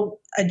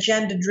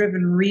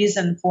agenda-driven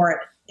reason for it,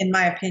 in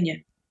my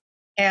opinion.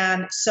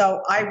 And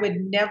so I would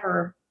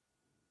never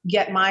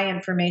get my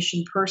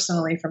information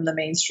personally from the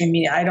mainstream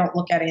media. I don't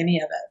look at any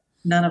of it,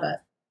 none of it.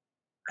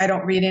 I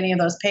don't read any of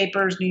those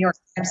papers, New York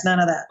Times, none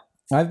of that.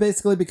 I've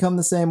basically become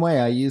the same way.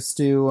 I used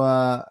to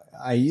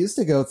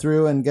go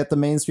through and get the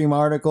mainstream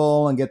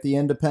article and get the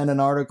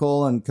independent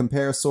article and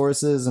compare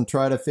sources and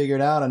try to figure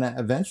it out. And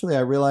eventually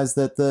I realized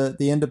that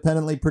the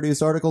independently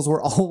produced articles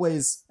were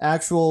always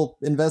actual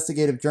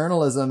investigative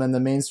journalism, and the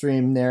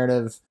mainstream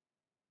narrative,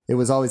 it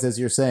was always, as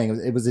you're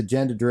saying, it was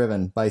agenda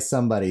driven by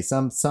somebody.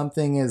 Some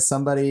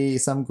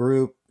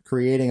group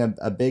creating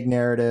a big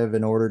narrative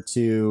in order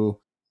to,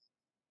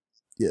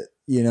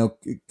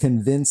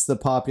 convince the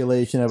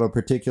population of a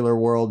particular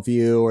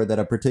worldview, or that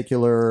a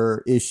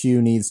particular issue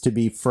needs to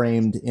be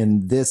framed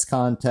in this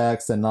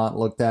context and not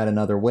looked at in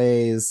other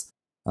ways.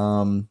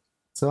 So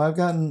I've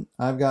gotten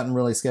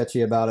really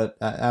sketchy about it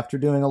after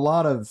doing a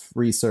lot of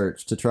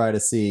research to try to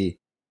see,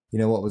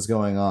 what was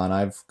going on.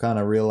 I've kind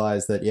of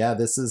realized that,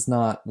 this is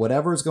not,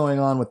 whatever's going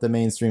on with the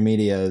mainstream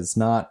media is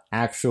not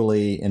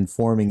actually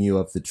informing you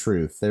of the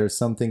truth. There's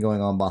something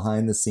going on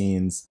behind the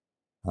scenes.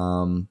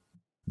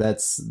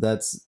 That's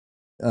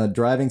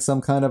driving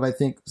some kind of, I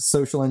think,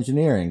 social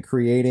engineering,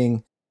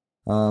 creating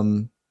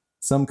some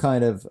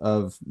kind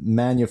of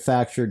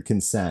manufactured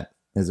consent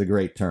is a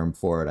great term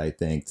for it, I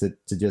think, to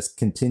just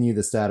continue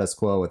the status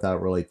quo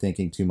without really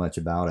thinking too much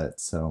about it.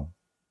 So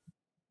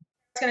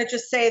I was going to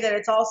just say that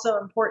it's also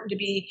important to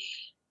be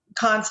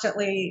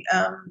constantly,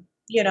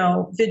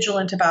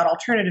 vigilant about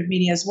alternative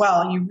media as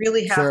well. You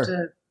really have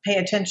to pay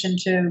attention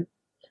to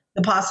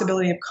the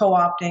possibility of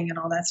co-opting and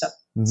all that stuff.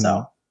 Mm-hmm.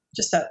 So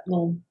just that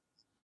little...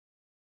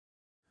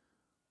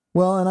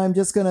 Well, and I'm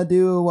just going to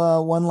do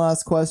one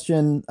last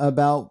question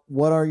about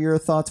what are your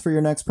thoughts for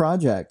your next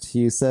project?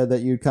 You said that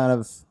you're kind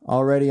of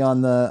already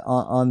on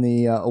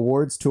the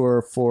awards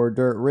tour for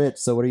Dirt Rich.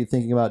 So what are you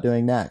thinking about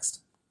doing next?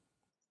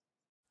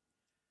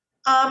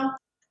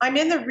 I'm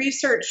in the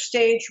research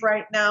stage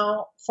right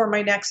now for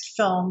my next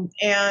film,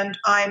 and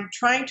I'm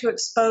trying to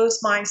expose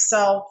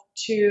myself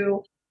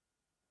to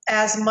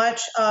as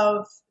much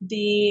of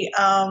the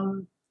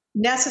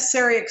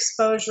necessary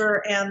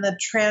exposure and the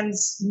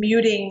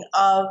transmuting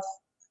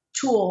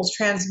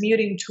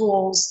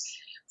tools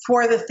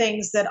for the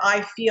things that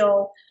I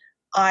feel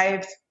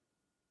I've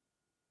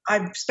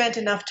spent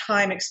enough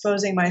time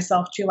exposing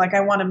myself to. Like,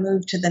 I want to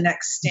move to the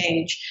next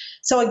stage.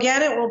 So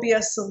again, it will be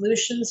a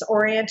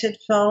solutions-oriented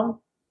film.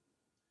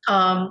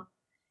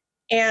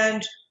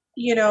 And,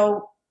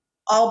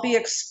 I'll be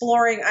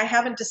exploring, I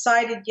haven't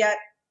decided yet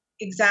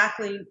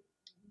exactly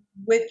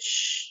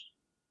which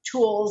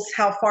tools,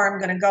 how far I'm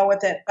going to go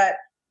with it, but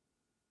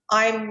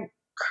I'm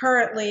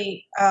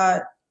currently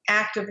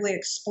actively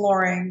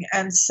exploring.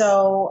 And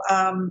so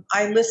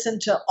I listen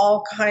to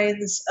all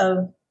kinds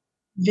of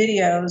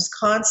videos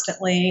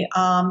constantly.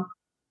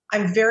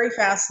 I'm very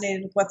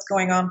fascinated with what's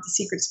going on with the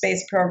secret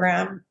space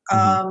program.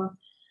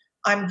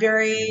 I'm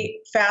very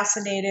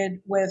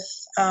fascinated with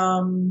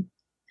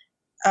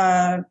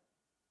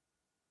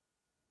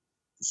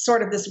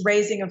sort of this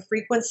raising of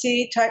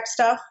frequency type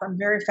stuff. I'm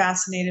very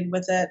fascinated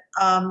with it.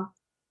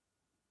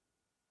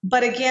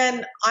 But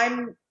again,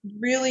 I'm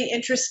really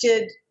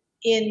interested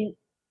in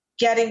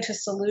getting to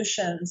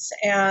solutions.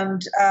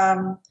 And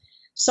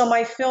so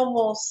my film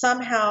will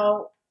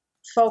somehow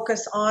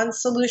focus on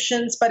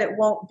solutions, but it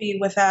won't be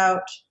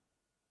without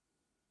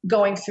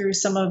going through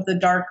some of the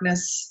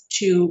darkness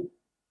to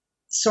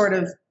sort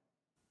of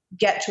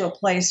get to a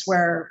place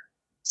where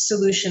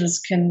solutions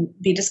can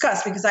be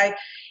discussed, because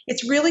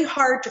it's really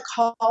hard to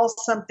call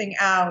something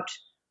out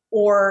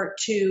or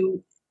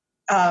to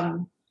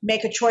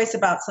make a choice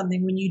about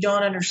something when you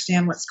don't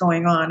understand what's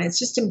going on. It's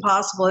just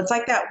impossible. It's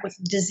like that with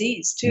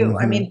disease too. Mm-hmm.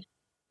 I mean,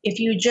 if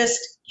you just,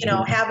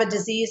 have a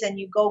disease and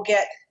you go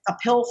get a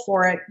pill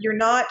for it, you're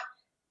not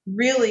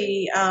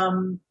really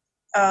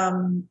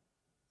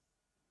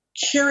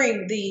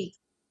curing the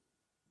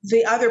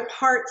the other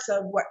parts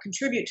of what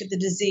contribute to the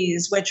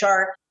disease, which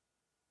are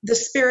the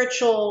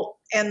spiritual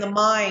and the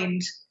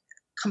mind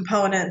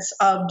components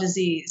of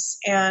disease.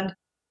 And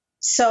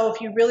so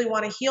if you really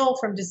want to heal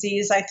from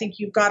disease, I think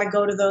you've got to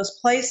go to those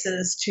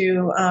places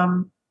to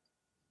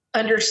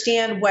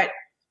understand what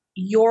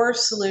your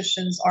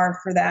solutions are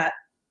for that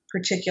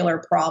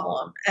particular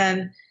problem.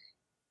 And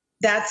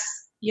that's,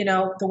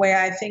 the way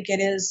I think it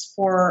is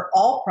for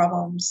all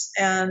problems.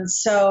 And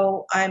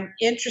so I'm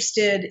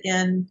interested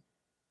in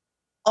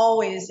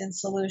always in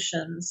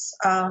solutions,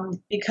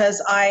 because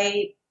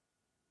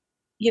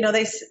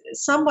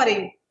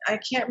somebody, I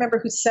can't remember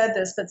who said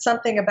this, but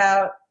something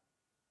about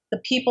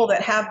the people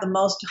that have the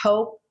most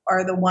hope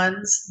are the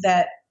ones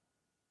that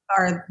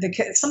are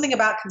something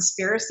about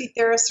conspiracy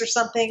theorists or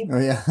something. Oh,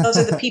 yeah. Those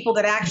are the people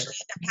that actually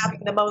end up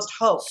having the most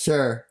hope.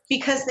 Sure.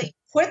 Because they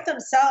put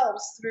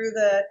themselves through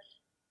the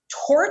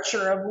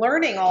torture of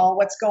learning all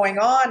what's going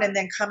on and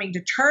then coming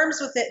to terms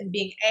with it and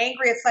being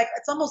angry.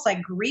 It's almost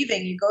like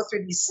grieving. You go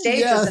through these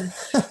stages and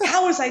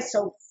how was I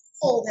so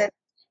fooled?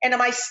 And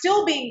am I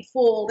still being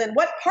fooled? And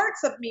what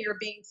parts of me are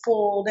being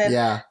fooled?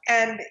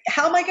 And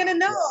how am I going to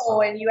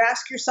know? And you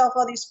ask yourself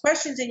all these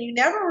questions and you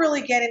never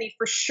really get any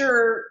for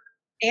sure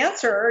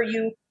answer.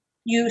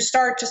 You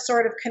start to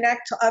sort of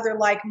connect to other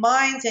like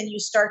minds and you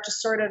start to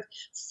sort of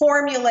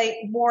formulate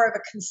more of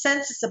a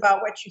consensus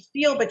about what you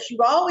feel, but you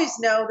always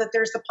know that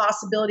there's the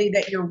possibility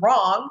that you're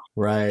wrong,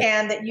 right?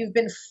 And that you've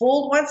been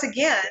fooled once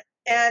again.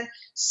 And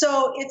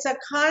so it's a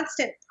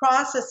constant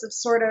process of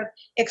sort of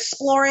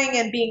exploring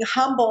and being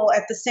humble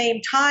at the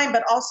same time,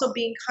 but also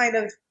being kind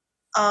of,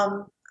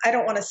 I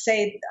don't want to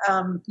say,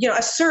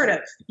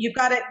 assertive. You've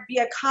got to be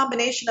a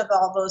combination of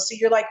all those. So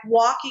you're like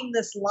walking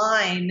this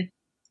line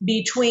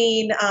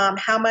between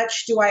how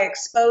much do I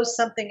expose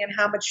something and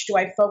how much do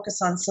I focus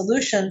on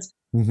solutions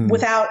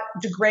without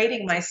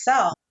degrading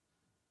myself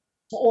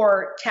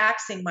or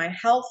taxing my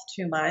health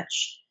too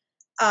much.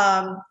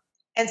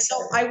 And so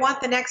I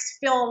want the next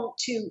film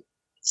to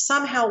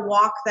somehow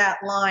walk that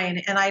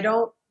line. And I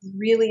don't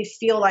really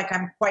feel like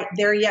I'm quite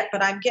there yet,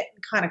 but I'm getting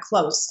kind of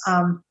close.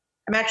 I'm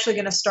actually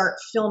going to start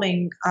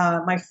filming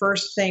my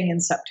first thing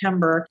in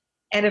September.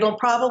 And it'll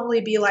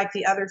probably be like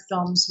the other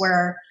films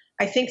where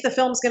I think the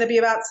film's going to be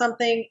about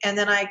something, and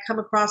then I come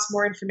across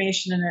more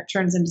information and it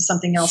turns into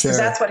something else. Because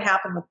that's what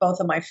happened with both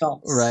of my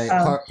films. Right.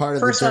 Part of the journey.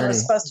 First one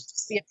was supposed to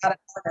just be about an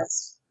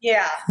artist.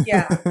 Yeah.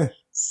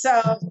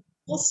 So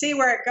we'll see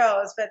where it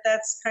goes, but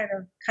that's kind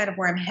of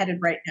where I'm headed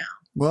right now.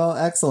 Well,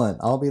 excellent.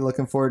 I'll be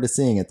looking forward to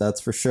seeing it.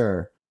 That's for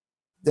sure.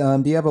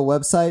 Do you have a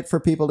website for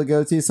people to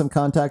go to, some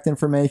contact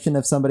information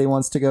if somebody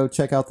wants to go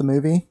check out the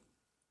movie?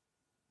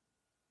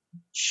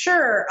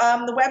 Sure.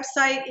 The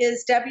website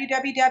is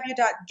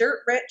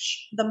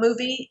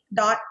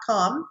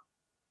www.dirtrich.themovie.com.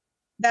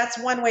 That's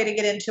one way to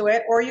get into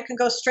it. Or you can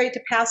go straight to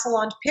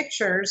Passalond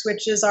Pictures,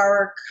 which is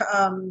our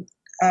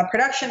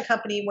production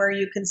company where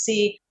you can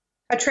see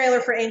a trailer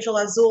for Angel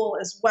Azul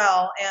as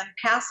well. And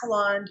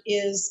Passalond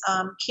is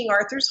King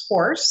Arthur's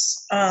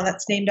horse.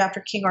 That's named after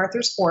King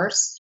Arthur's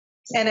horse.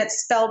 And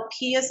it's spelled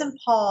P as in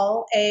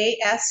Paul, ASSELAND,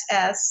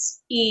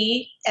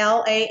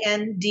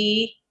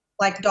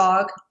 like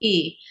dog,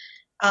 E.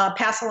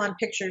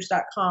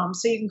 PassalonPictures.com.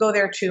 So you can go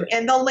there too.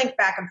 And they'll link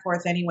back and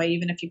forth anyway,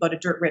 even if you go to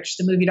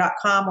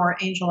DirtRichTheMovie.com or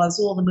Angel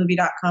Azul,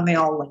 themovie.com, they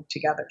all link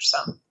together. So.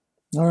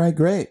 All right,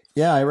 great.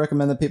 Yeah, I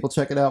recommend that people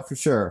check it out for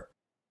sure.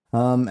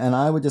 And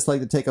I would just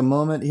like to take a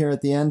moment here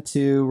at the end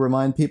to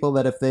remind people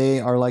that if they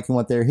are liking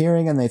what they're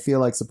hearing and they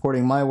feel like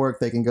supporting my work,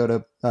 they can go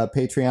to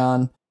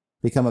Patreon,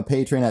 become a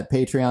patron at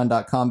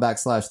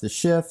patreon.com/The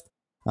Shift.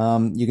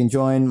 You can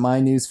join my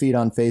newsfeed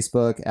on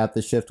Facebook at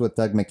The Shift with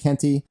Doug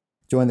McKenty.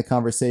 Join the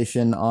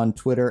conversation on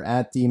Twitter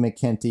at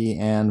DMcKenty.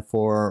 And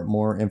for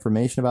more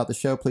information about the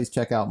show, please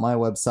check out my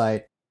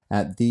website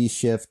at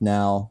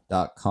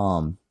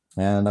theshiftnow.com.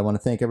 And I want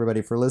to thank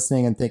everybody for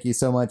listening. And thank you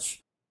so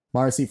much,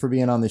 Marcy, for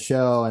being on the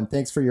show. And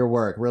thanks for your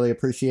work. Really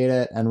appreciate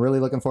it. And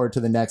really looking forward to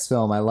the next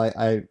film.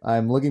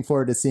 I'm looking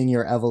forward to seeing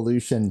your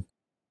evolution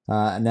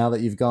now that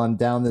you've gone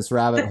down this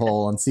rabbit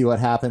hole and see what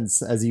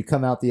happens as you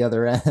come out the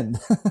other end.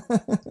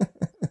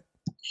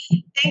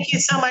 Thank you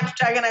so much,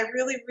 Doug. And I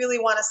really, really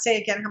want to say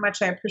again how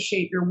much I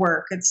appreciate your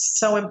work. It's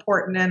so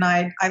important. And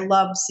I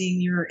love seeing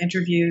your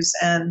interviews.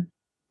 And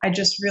I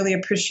just really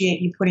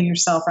appreciate you putting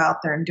yourself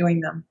out there and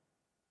doing them.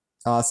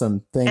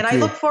 Awesome. Thank you. And I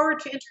look forward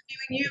to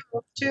interviewing you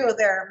too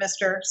there,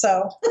 mister.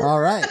 So.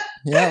 All right.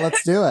 Yeah,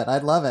 let's do it.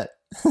 I'd love it.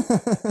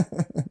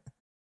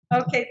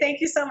 Okay.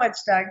 Thank you so much,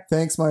 Doug.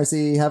 Thanks,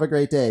 Marcy. Have a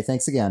great day.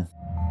 Thanks again.